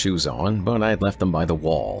kept my shoes on, but I had left them by the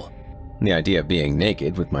wall. The idea of being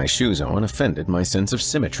naked with my shoes on offended my sense of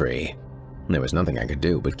symmetry. There was nothing I could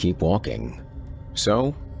do but keep walking.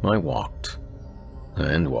 So I walked.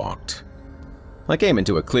 And walked. I came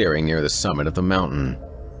into a clearing near the summit of the mountain.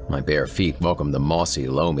 My bare feet welcomed the mossy,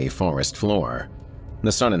 loamy forest floor.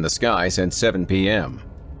 The sun in the sky said 7 p.m.,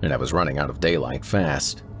 and I was running out of daylight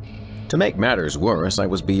fast. To make matters worse, I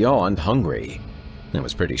was beyond hungry. I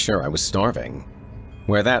was pretty sure I was starving.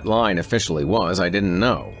 Where that line officially was, I didn't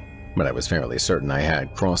know, but I was fairly certain I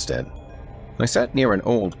had crossed it. I sat near an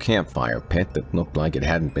old campfire pit that looked like it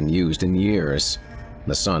hadn't been used in years.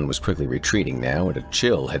 The sun was quickly retreating now, and a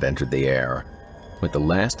chill had entered the air. With the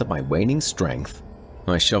last of my waning strength,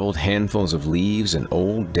 I shoveled handfuls of leaves and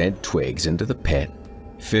old dead twigs into the pit,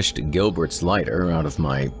 fished Gilbert's lighter out of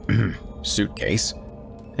my suitcase,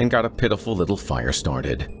 and got a pitiful little fire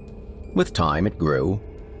started. With time it grew,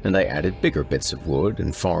 and I added bigger bits of wood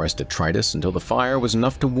and forest detritus until the fire was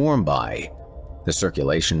enough to warm by. The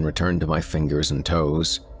circulation returned to my fingers and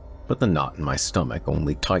toes, but the knot in my stomach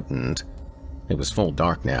only tightened. It was full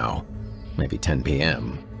dark now, maybe 10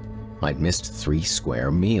 p.m. I'd missed 3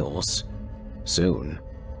 square meals. Soon,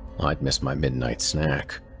 I'd miss my midnight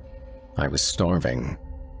snack. I was starving.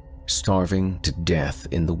 Starving to death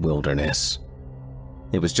in the wilderness.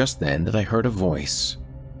 It was just then that I heard a voice.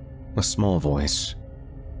 A small voice,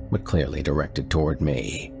 but clearly directed toward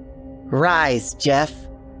me. Rise, Geoff.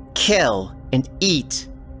 Kill and eat.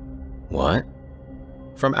 What?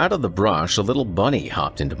 From out of the brush, a little bunny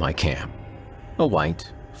hopped into my camp. A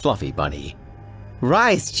white, fluffy bunny.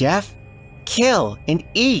 Rise, Geoff. Kill and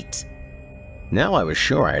eat. Now I was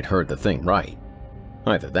sure I had heard the thing right.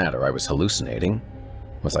 Either that or I was hallucinating.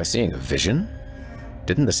 Was I seeing a vision?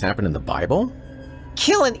 Didn't this happen in the Bible?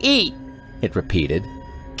 Kill and eat. It repeated.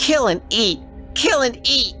 Kill and eat. Kill and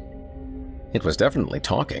eat. It was definitely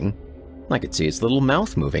talking. I could see its little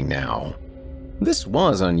mouth moving now. This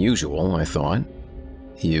was unusual, I thought.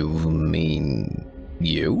 You mean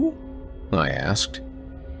you? I asked.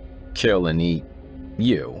 Kill and eat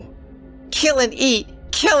you. Kill and eat.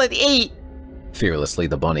 Kill and eat. Fearlessly,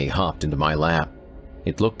 the bunny hopped into my lap.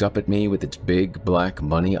 It looked up at me with its big black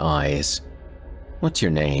bunny eyes. What's your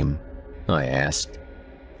name? I asked.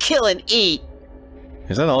 Kill and eat.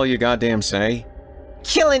 Is that all you goddamn say?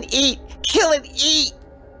 Kill and eat. Kill and eat.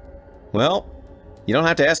 Well, you don't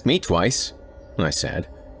have to ask me twice, I said.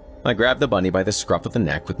 I grabbed the bunny by the scruff of the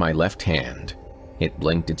neck with my left hand. It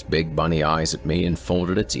blinked its big bunny eyes at me and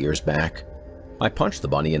folded its ears back. I punched the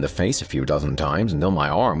bunny in the face a few dozen times until my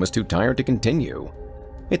arm was too tired to continue.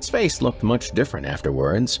 Its face looked much different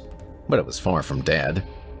afterwards, but it was far from dead.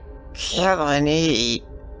 Kill and eat,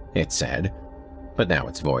 it said, but now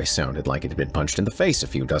its voice sounded like it had been punched in the face a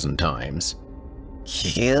few dozen times.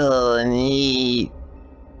 Kill and eat.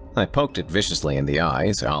 I poked it viciously in the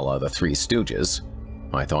eyes, a la the Three Stooges.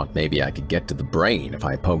 I thought maybe I could get to the brain if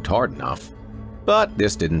I poked hard enough, but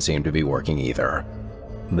this didn't seem to be working either.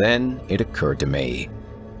 Then it occurred to me.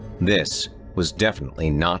 This was definitely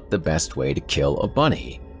not the best way to kill a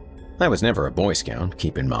bunny. I was never a Boy Scout,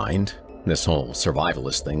 keep in mind. This whole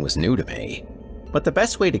survivalist thing was new to me. But the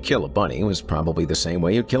best way to kill a bunny was probably the same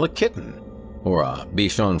way you'd kill a kitten, or a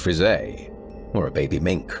bichon frise, or a baby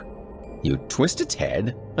mink. You'd twist its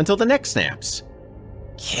head until the neck snaps.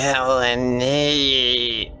 Kill and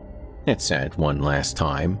eat, it said one last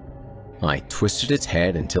time. I twisted its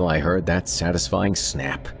head until I heard that satisfying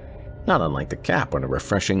snap, not unlike the cap on a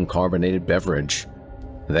refreshing carbonated beverage.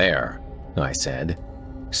 There, I said.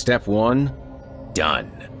 Step 1,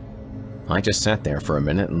 done. I just sat there for a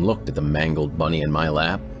minute and looked at the mangled bunny in my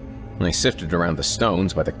lap. I sifted around the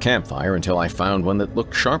stones by the campfire until I found one that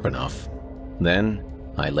looked sharp enough. Then,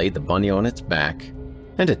 I laid the bunny on its back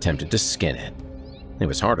and attempted to skin it. It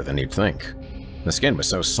was harder than you'd think. The skin was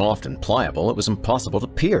so soft and pliable it was impossible to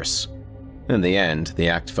pierce. In the end, the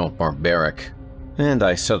act felt barbaric, and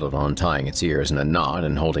I settled on tying its ears in a knot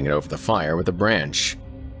and holding it over the fire with a branch.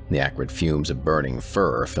 The acrid fumes of burning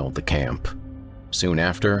fur filled the camp. Soon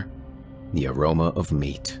after, the aroma of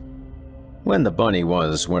meat. When the bunny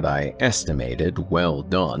was what I estimated well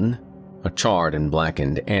done, a charred and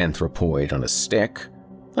blackened anthropoid on a stick,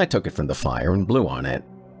 I took it from the fire and blew on it.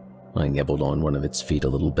 I nibbled on one of its feet a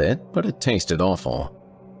little bit, but it tasted awful.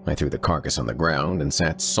 I threw the carcass on the ground and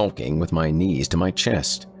sat sulking with my knees to my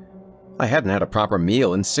chest. I hadn't had a proper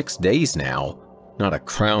meal in 6 days now. Not a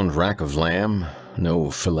crowned rack of lamb, no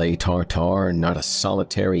filet tartare, not a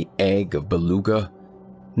solitary egg of beluga.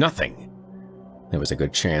 Nothing. There was a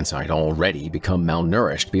good chance I'd already become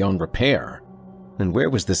malnourished beyond repair. And where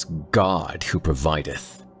was this God who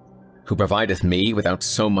provideth? Who provideth me without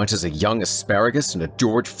so much as a young asparagus and a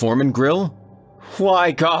George Foreman grill?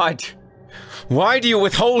 Why, God? Why do you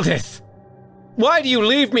withhold it? Why do you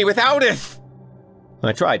leave me without it?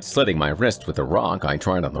 I tried slitting my wrist with the rock I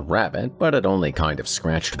tried on the rabbit, but it only kind of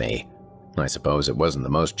scratched me. I suppose it wasn't the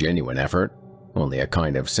most genuine effort, only a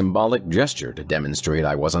kind of symbolic gesture to demonstrate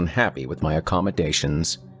I was unhappy with my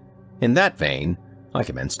accommodations. In that vein, I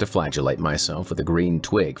commenced to flagellate myself with a green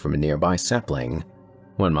twig from a nearby sapling.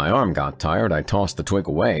 When my arm got tired, I tossed the twig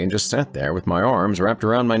away and just sat there with my arms wrapped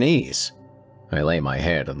around my knees. I lay my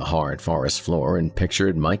head on the hard forest floor and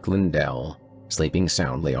pictured Mike Lindell, sleeping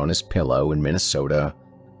soundly on his pillow in Minnesota,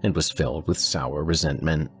 and was filled with sour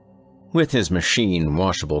resentment. With his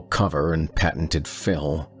machine-washable cover and patented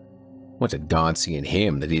fill, what did God see in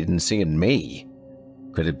him that he didn't see in me?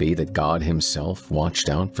 Could it be that God himself watched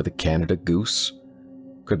out for the Canada goose?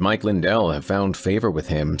 Could Mike Lindell have found favor with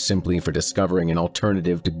him simply for discovering an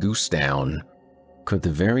alternative to Goose Down? Could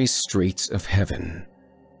the very streets of heaven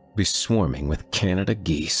be swarming with Canada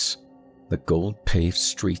geese, the gold-paved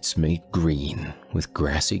streets made green with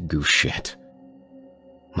grassy goose shit?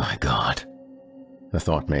 My God. The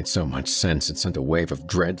thought made so much sense it sent a wave of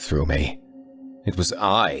dread through me. It was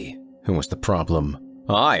I who was the problem.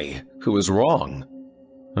 I who was wrong.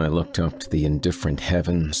 I looked up to the indifferent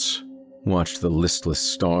heavens, watched the listless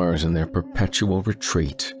stars in their perpetual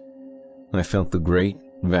retreat. I felt the great,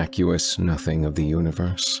 vacuous nothing of the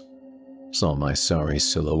universe, saw my sorry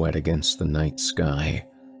silhouette against the night sky.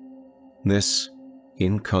 This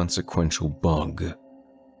inconsequential bug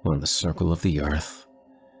on the circle of the earth.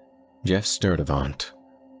 Geoff Sturtevant,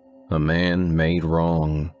 a man made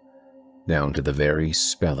wrong, down to the very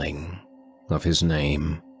spelling of his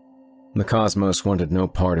name. The cosmos wanted no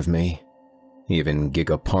part of me. Even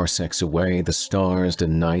gigaparsecs away, the stars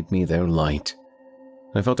denied me their light.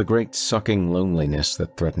 I felt a great sucking loneliness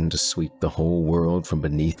that threatened to sweep the whole world from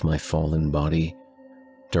beneath my fallen body,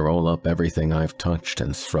 to roll up everything I've touched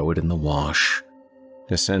and throw it in the wash,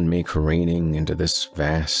 to send me careening into this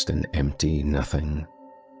vast and empty nothing.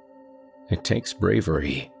 It takes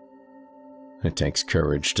bravery. It takes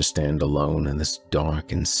courage to stand alone in this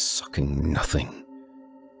dark and sucking nothing.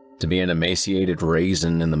 To be an emaciated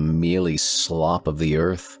raisin in the mealy slop of the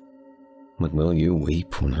earth. But will you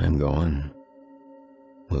weep when I'm gone?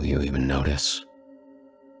 Will you even notice?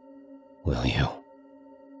 Will you?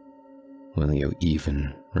 Will you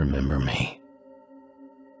even remember me?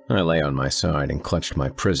 I lay on my side and clutched my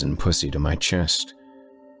prison pussy to my chest.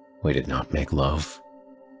 We did not make love.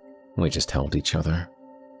 We just held each other.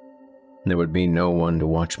 There would be no one to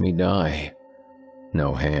watch me die.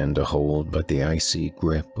 No hand to hold but the icy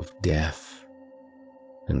grip of death.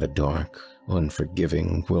 In the dark,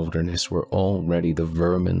 unforgiving wilderness where already the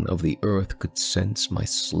vermin of the earth could sense my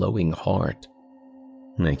slowing heart,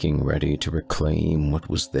 making ready to reclaim what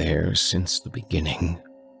was theirs since the beginning.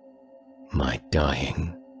 My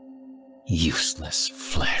dying, useless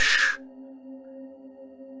flesh.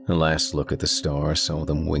 A last look at the stars saw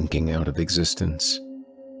them winking out of existence.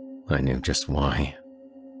 I knew just why.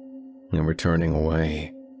 They were turning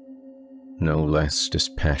away, no less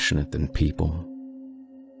dispassionate than people.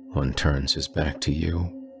 One turns his back to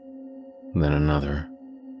you, then another,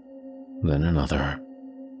 then another.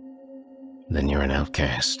 Then you're an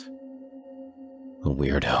outcast, a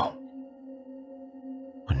weirdo,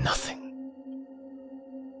 a nothing.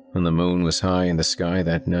 And the moon was high in the sky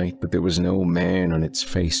that night, but there was no man on its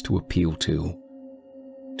face to appeal to,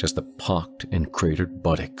 just the pocked and cratered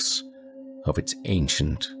buttocks of its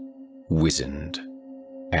ancient, wizened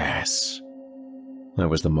ass. I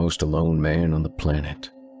was the most alone man on the planet,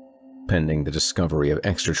 pending the discovery of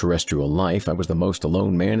extraterrestrial life, I was the most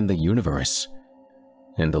alone man in the universe.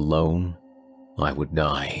 And alone, I would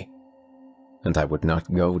die. And I would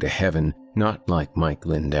not go to heaven, not like Mike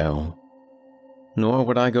Lindell. Nor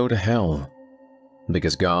would I go to hell,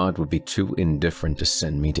 because God would be too indifferent to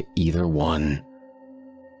send me to either one.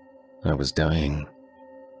 I was dying,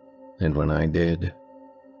 and when I did,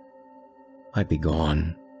 I'd be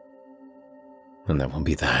gone. And that will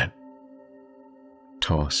be that.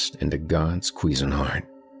 Tossed into God's Cuisinart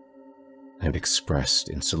and expressed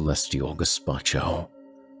in celestial gazpacho.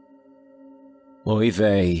 Oy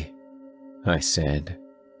vey, I said.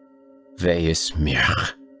 Vey is mir.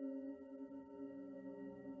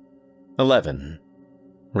 11.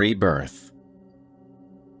 Rebirth.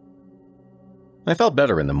 I felt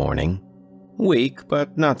better in the morning. Weak,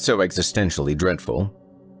 but not so existentially dreadful.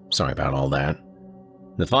 Sorry about all that.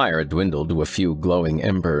 The fire had dwindled to a few glowing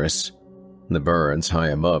embers. The birds high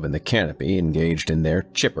above in the canopy engaged in their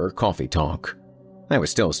chipper coffee talk. I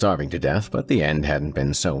was still starving to death, but the end hadn't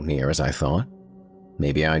been so near as I thought.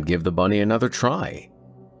 Maybe I'd give the bunny another try.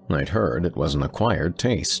 I'd heard it was an acquired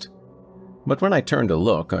taste. But when I turned to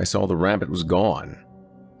look, I saw the rabbit was gone.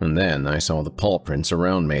 And then I saw the paw prints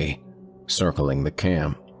around me, circling the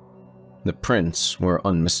camp. The prints were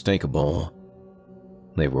unmistakable.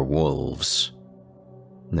 They were wolves.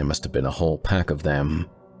 There must have been a whole pack of them.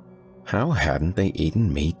 How hadn't they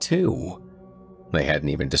eaten me too? They hadn't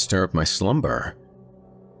even disturbed my slumber.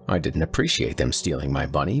 I didn't appreciate them stealing my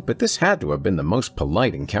bunny, but this had to have been the most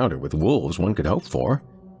polite encounter with wolves one could hope for.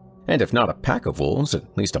 And if not a pack of wolves,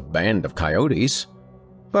 at least a band of coyotes.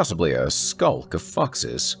 Possibly a skulk of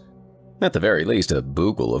foxes. At the very least, a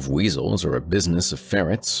boogle of weasels or a business of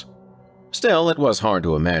ferrets. Still, it was hard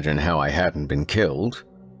to imagine how I hadn't been killed.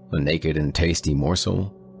 A naked and tasty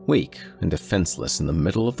morsel, weak and defenseless in the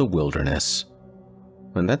middle of the wilderness.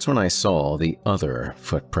 And that's when I saw the other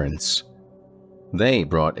footprints. They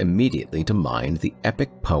brought immediately to mind the epic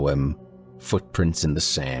poem, Footprints in the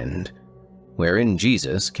Sand, wherein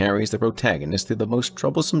Jesus carries the protagonist through the most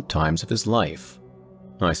troublesome times of his life.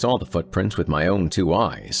 I saw the footprints with my own 2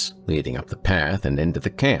 eyes, leading up the path and into the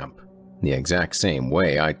camp, the exact same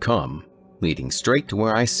way I'd come, leading straight to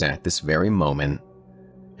where I sat this very moment.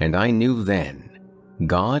 And I knew then,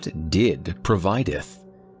 God did provideth,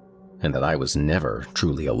 and that I was never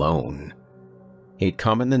truly alone. He'd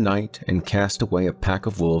come in the night and cast away a pack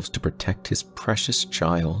of wolves to protect his precious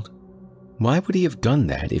child. Why would he have done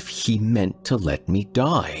that if he meant to let me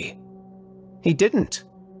die? He didn't.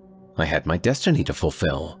 I had my destiny to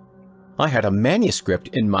fulfill. I had a manuscript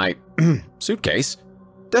in my suitcase,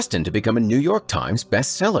 destined to become a New York Times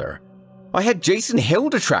bestseller. I had Jason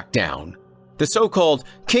Hill to track down, the so-called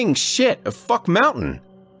king shit of Fuck Mountain,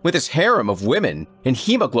 with his harem of women and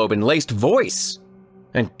hemoglobin-laced voice.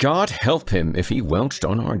 And God help him if he welched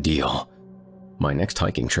on our deal. My next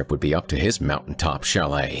hiking trip would be up to his mountaintop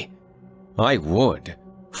chalet. I would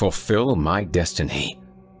fulfill my destiny,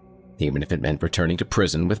 even if it meant returning to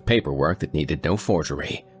prison with paperwork that needed no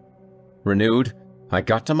forgery. Renewed, I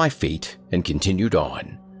got to my feet and continued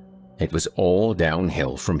on. It was all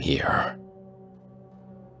downhill from here.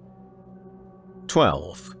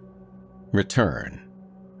 12. Return.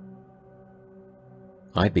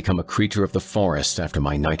 I'd become a creature of the forest after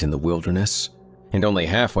my night in the wilderness, and only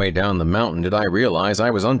halfway down the mountain did I realize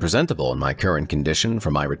I was unpresentable in my current condition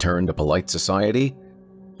for my return to polite society.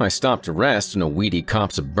 I stopped to rest in a weedy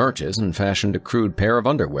copse of birches and fashioned a crude pair of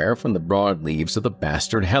underwear from the broad leaves of the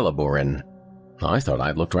bastard helleborine. I thought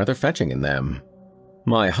I'd looked rather fetching in them.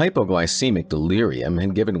 My hypoglycemic delirium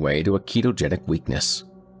had given way to a ketogenic weakness.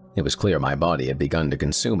 It was clear my body had begun to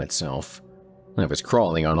consume itself. I was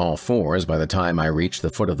crawling on all fours by the time I reached the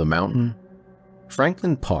foot of the mountain.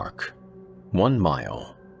 Franklin Park. 1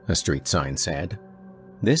 mile, a street sign said.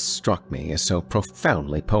 This struck me as so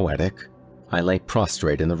profoundly poetic. I lay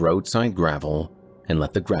prostrate in the roadside gravel and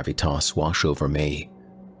let the gravitas wash over me.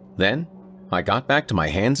 Then, I got back to my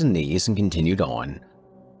hands and knees and continued on.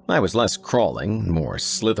 I was less crawling, more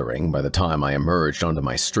slithering by the time I emerged onto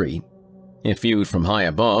my street. If viewed from high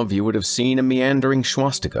above, you would have seen a meandering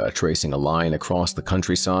swastika tracing a line across the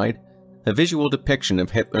countryside, a visual depiction of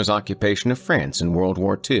Hitler's occupation of France in World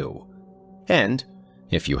War II. And,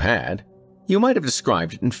 if you had, you might have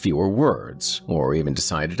described it in fewer words, or even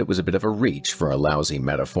decided it was a bit of a reach for a lousy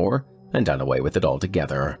metaphor and done away with it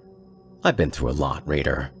altogether. I've been through a lot,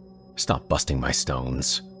 Raider. Stop busting my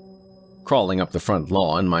stones. Crawling up the front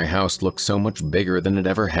lawn, my house looked so much bigger than it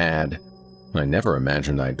ever had. I never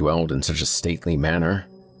imagined I dwelled in such a stately manner.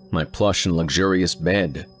 My plush and luxurious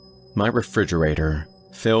bed, my refrigerator,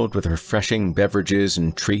 filled with refreshing beverages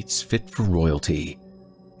and treats fit for royalty,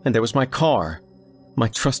 And there was my car, my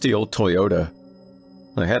trusty old Toyota.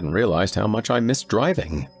 I hadn't realized how much I missed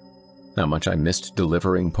driving, how much I missed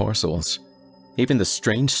delivering parcels. Even the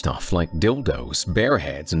strange stuff like dildos, bear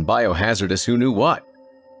heads, and biohazardous who knew what.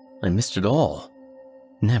 I missed it all.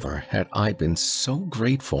 Never had I been so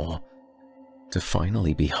grateful to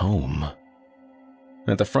finally be home.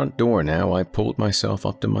 At the front door now, I pulled myself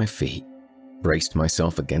up to my feet, braced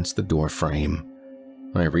myself against the door frame.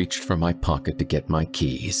 I reached for my pocket to get my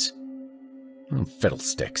keys. "Oh,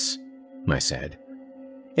 fiddlesticks," I said.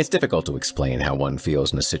 It's difficult to explain how one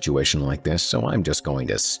feels in a situation like this, so I'm just going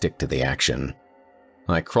to stick to the action.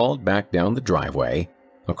 I crawled back down the driveway,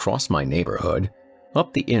 across my neighborhood,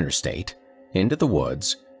 up the interstate, into the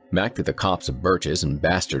woods, back through the copse of birches and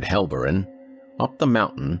bastard Helberin, up the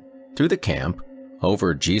mountain, through the camp,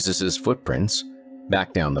 over Jesus's footprints,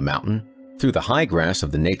 back down the mountain, through the high grass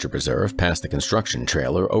of the nature preserve, past the construction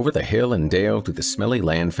trailer, over the hill and dale, through the smelly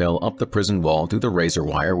landfill, up the prison wall, through the razor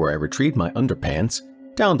wire where I retrieved my underpants,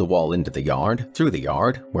 down the wall into the yard, through the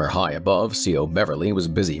yard, where high above C.O. Beverly was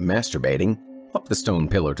busy masturbating, up the stone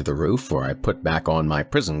pillar to the roof where I put back on my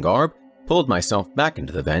prison garb, pulled myself back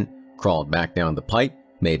into the vent, crawled back down the pipe,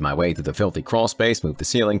 made my way through the filthy crawl space, moved the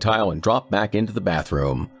ceiling tile, and dropped back into the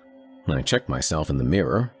bathroom. I checked myself in the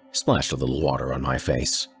mirror, splashed a little water on my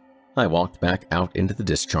face. I walked back out into the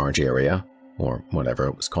discharge area, or whatever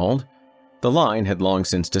it was called. The line had long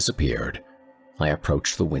since disappeared. I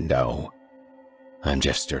approached the window. "I'm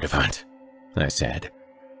Geoff Sturtevant," I said.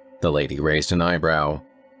 The lady raised an eyebrow.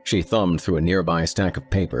 She thumbed through a nearby stack of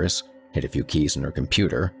papers, hit a few keys on her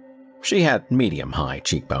computer. She had medium-high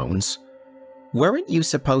cheekbones. Weren't you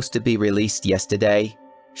supposed to be released yesterday?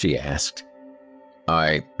 She asked.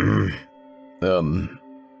 I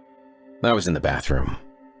was in the bathroom,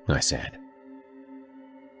 I said.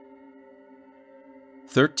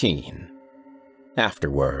 13.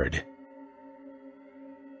 Afterward.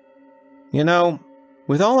 You know,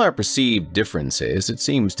 with all our perceived differences, it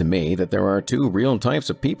seems to me that there are two real types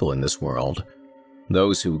of people in this world.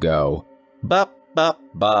 Those who go, "Ba ba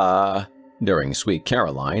ba," during Sweet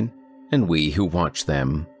Caroline, and we who watch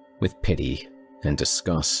them with pity and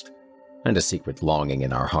disgust, and a secret longing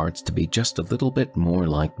in our hearts to be just a little bit more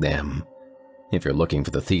like them. If you're looking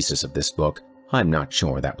for the thesis of this book, I'm not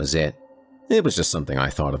sure that was it. It was just something I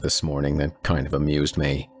thought of this morning that kind of amused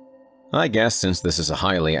me. I guess since this is a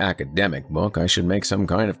highly academic book, I should make some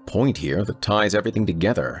kind of point here that ties everything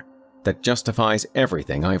together, that justifies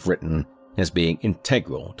everything I've written as being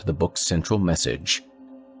integral to the book's central message.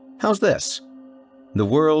 How's this? The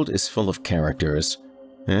world is full of characters,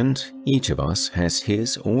 and each of us has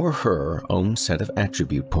his or her own set of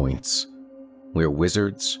attribute points. We're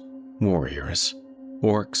wizards, warriors,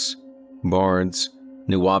 orcs, bards,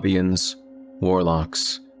 Nuwabians,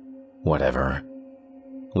 warlocks, whatever.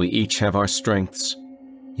 We each have our strengths,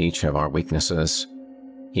 each have our weaknesses,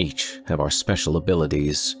 each have our special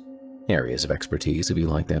abilities, areas of expertise if you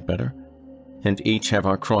like that better, and each have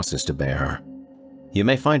our crosses to bear. You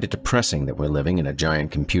may find it depressing that we're living in a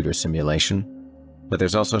giant computer simulation, but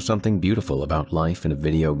there's also something beautiful about life in a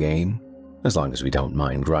video game. As long as we don't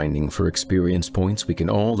mind grinding for experience points, we can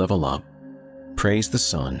all level up, praise the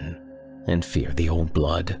sun, and fear the old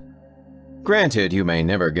blood. Granted, you may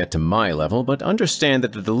never get to my level, but understand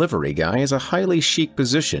that the delivery guy is a highly chic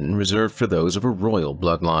position reserved for those of a royal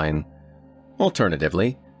bloodline.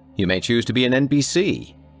 Alternatively, you may choose to be an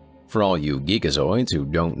NPC. For all you geekazoids who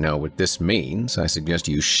don't know what this means, I suggest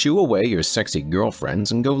you shoo away your sexy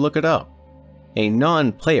girlfriends and go look it up. A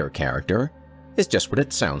non-player character is just what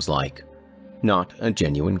it sounds like. Not a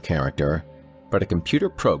genuine character, but a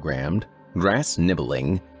computer-programmed,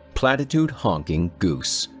 grass-nibbling, platitude-honking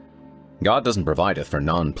goose. God doesn't provideth for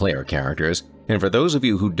non-player characters, and for those of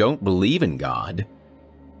you who don't believe in God,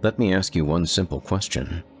 let me ask you one simple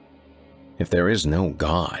question. If there is no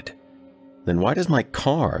God, then why does my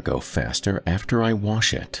car go faster after I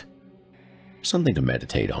wash it? Something to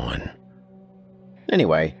meditate on.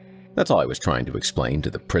 Anyway, that's all I was trying to explain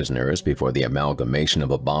to the prisoners before the amalgamation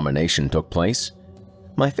of abomination took place.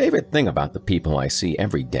 My favorite thing about the people I see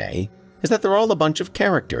every day is that they're all a bunch of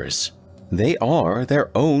characters. They are their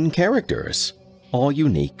own characters, all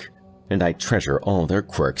unique, and I treasure all their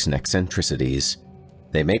quirks and eccentricities.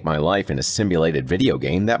 They make my life in a simulated video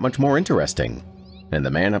game that much more interesting. And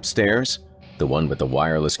the man upstairs, the one with the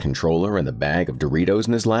wireless controller and the bag of Doritos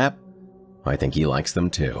in his lap, I think he likes them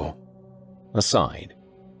too. Aside.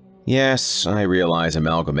 Yes, I realize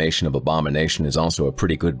Amalgamation of Abomination is also a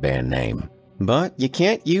pretty good band name. But you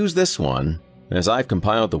can't use this one, as I've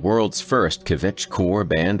compiled the world's first Kvetch core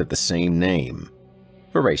band of the same name.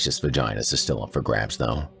 Voracious Vaginas is still up for grabs,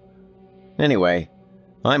 though. Anyway,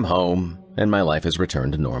 I'm home, and my life has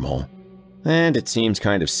returned to normal. And it seems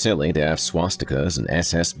kind of silly to have swastikas and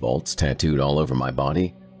SS bolts tattooed all over my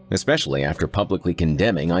body, especially after publicly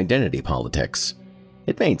condemning identity politics.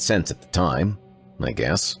 It made sense at the time, I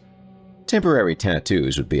guess. Temporary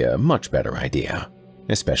tattoos would be a much better idea,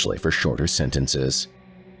 especially for shorter sentences.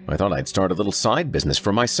 I thought I'd start a little side business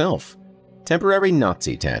for myself. Temporary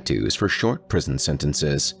Nazi tattoos for short prison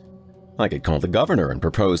sentences. I could call the governor and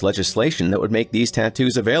propose legislation that would make these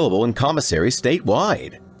tattoos available in commissaries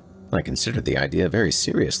statewide. I considered the idea very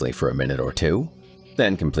seriously for a minute or two,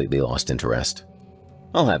 then completely lost interest.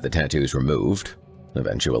 I'll have the tattoos removed,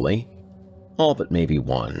 eventually. All but maybe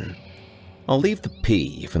one. I'll leave the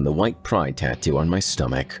P from the white pride tattoo on my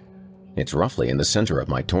stomach. It's roughly in the center of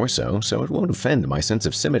my torso, so it won't offend my sense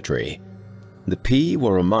of symmetry. The P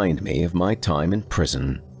will remind me of my time in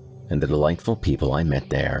prison and the delightful people I met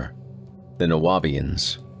there. The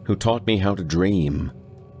Nawabians, who taught me how to dream.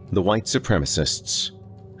 The white supremacists,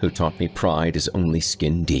 who taught me pride is only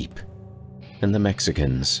skin deep. And the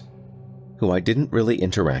Mexicans, who I didn't really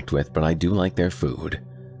interact with, but I do like their food.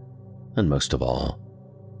 And most of all,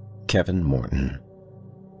 Kevin Morton,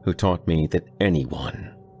 who taught me that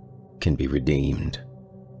anyone can be redeemed.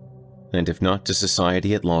 And if not to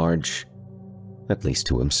society at large, at least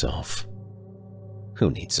to himself. Who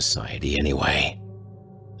needs society anyway?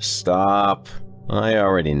 Stop. I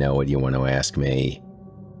already know what you want to ask me.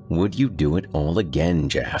 Would you do it all again,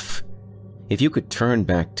 Geoff? If you could turn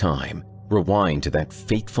back time, rewind to that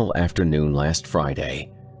fateful afternoon last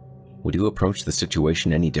Friday, would you approach the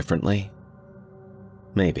situation any differently?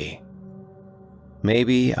 Maybe.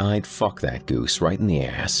 Maybe I'd fuck that goose right in the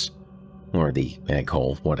ass. Or the egg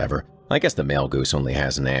hole, whatever. I guess the male goose only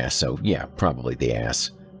has an ass, so yeah, probably the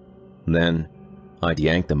ass. Then, I'd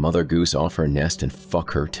yank the mother goose off her nest and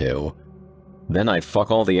fuck her too. Then I'd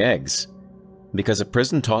fuck all the eggs. Because a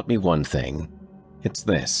prison taught me one thing. It's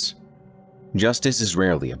this. Justice is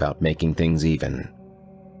rarely about making things even.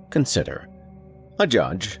 Consider. A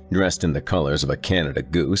judge, dressed in the colors of a Canada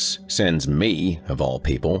goose, sends me, of all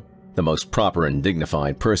people, the most proper and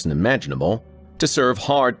dignified person imaginable, to serve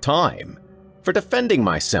hard time for defending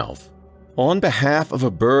myself on behalf of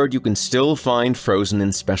a bird you can still find frozen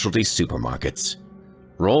in specialty supermarkets.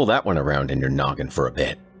 Roll that one around in your noggin for a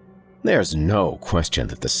bit. There's no question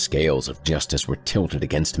that the scales of justice were tilted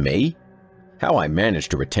against me. How I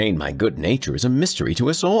managed to retain my good nature is a mystery to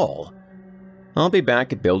us all. I'll be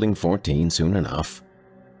back at Building 14 soon enough.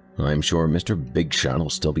 I'm sure Mr. Big Shot will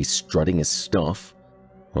still be strutting his stuff,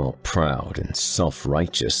 all proud and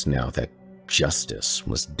self-righteous now that justice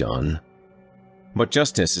was done. But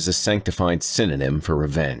justice is a sanctified synonym for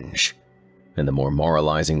revenge, and the more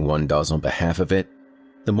moralizing one does on behalf of it,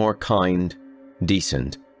 the more kind,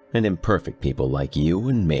 decent, and imperfect people like you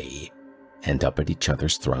and me end up at each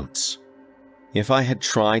other's throats. If I had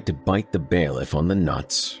tried to bite the bailiff on the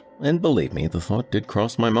nuts, and believe me, the thought did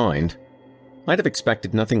cross my mind, I'd have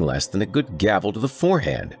expected nothing less than a good gavel to the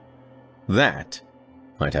forehead. That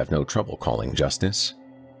I'd have no trouble calling justice.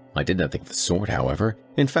 I did nothing of the sort, however.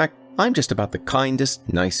 In fact, I'm just about the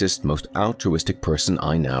kindest, nicest, most altruistic person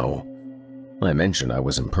I know. I mentioned I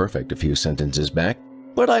was imperfect a few sentences back,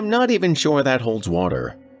 but I'm not even sure that holds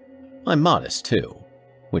water. I'm modest, too,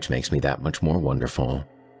 which makes me that much more wonderful.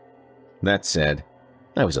 That said,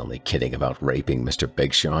 I was only kidding about raping Mr.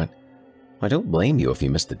 Big Shot. I don't blame you if you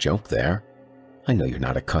missed the joke there. I know you're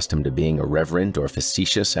not accustomed to being irreverent or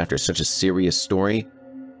facetious after such a serious story,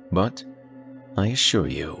 but I assure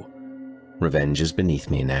you, revenge is beneath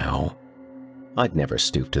me now. I'd never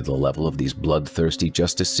stoop to the level of these bloodthirsty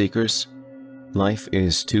justice seekers. Life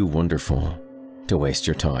is too wonderful to waste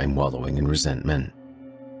your time wallowing in resentment.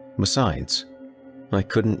 Besides, I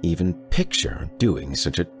couldn't even picture doing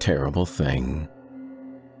such a terrible thing.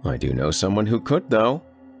 I do know someone who could, though,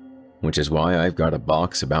 which is why I've got a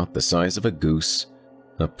box about the size of a goose,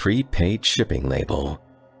 a prepaid shipping label,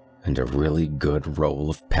 and a really good roll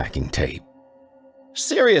of packing tape.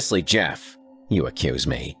 Seriously, Geoff, you accuse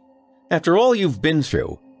me. After all you've been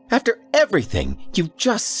through, after everything you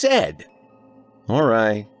just said. All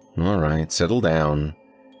right, settle down.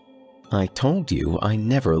 I told you I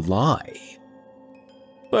never lie.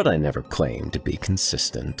 But I never claimed to be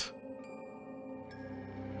consistent.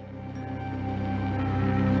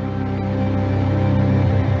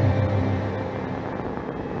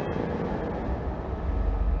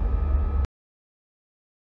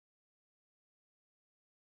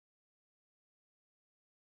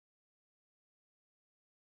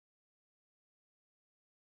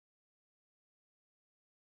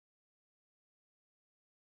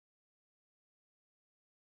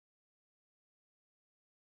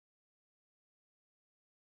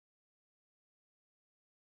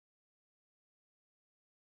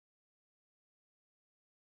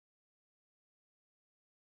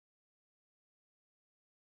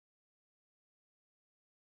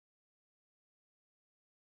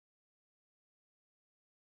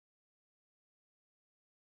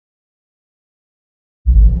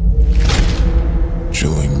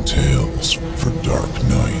 Tales for Dark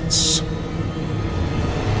Nights.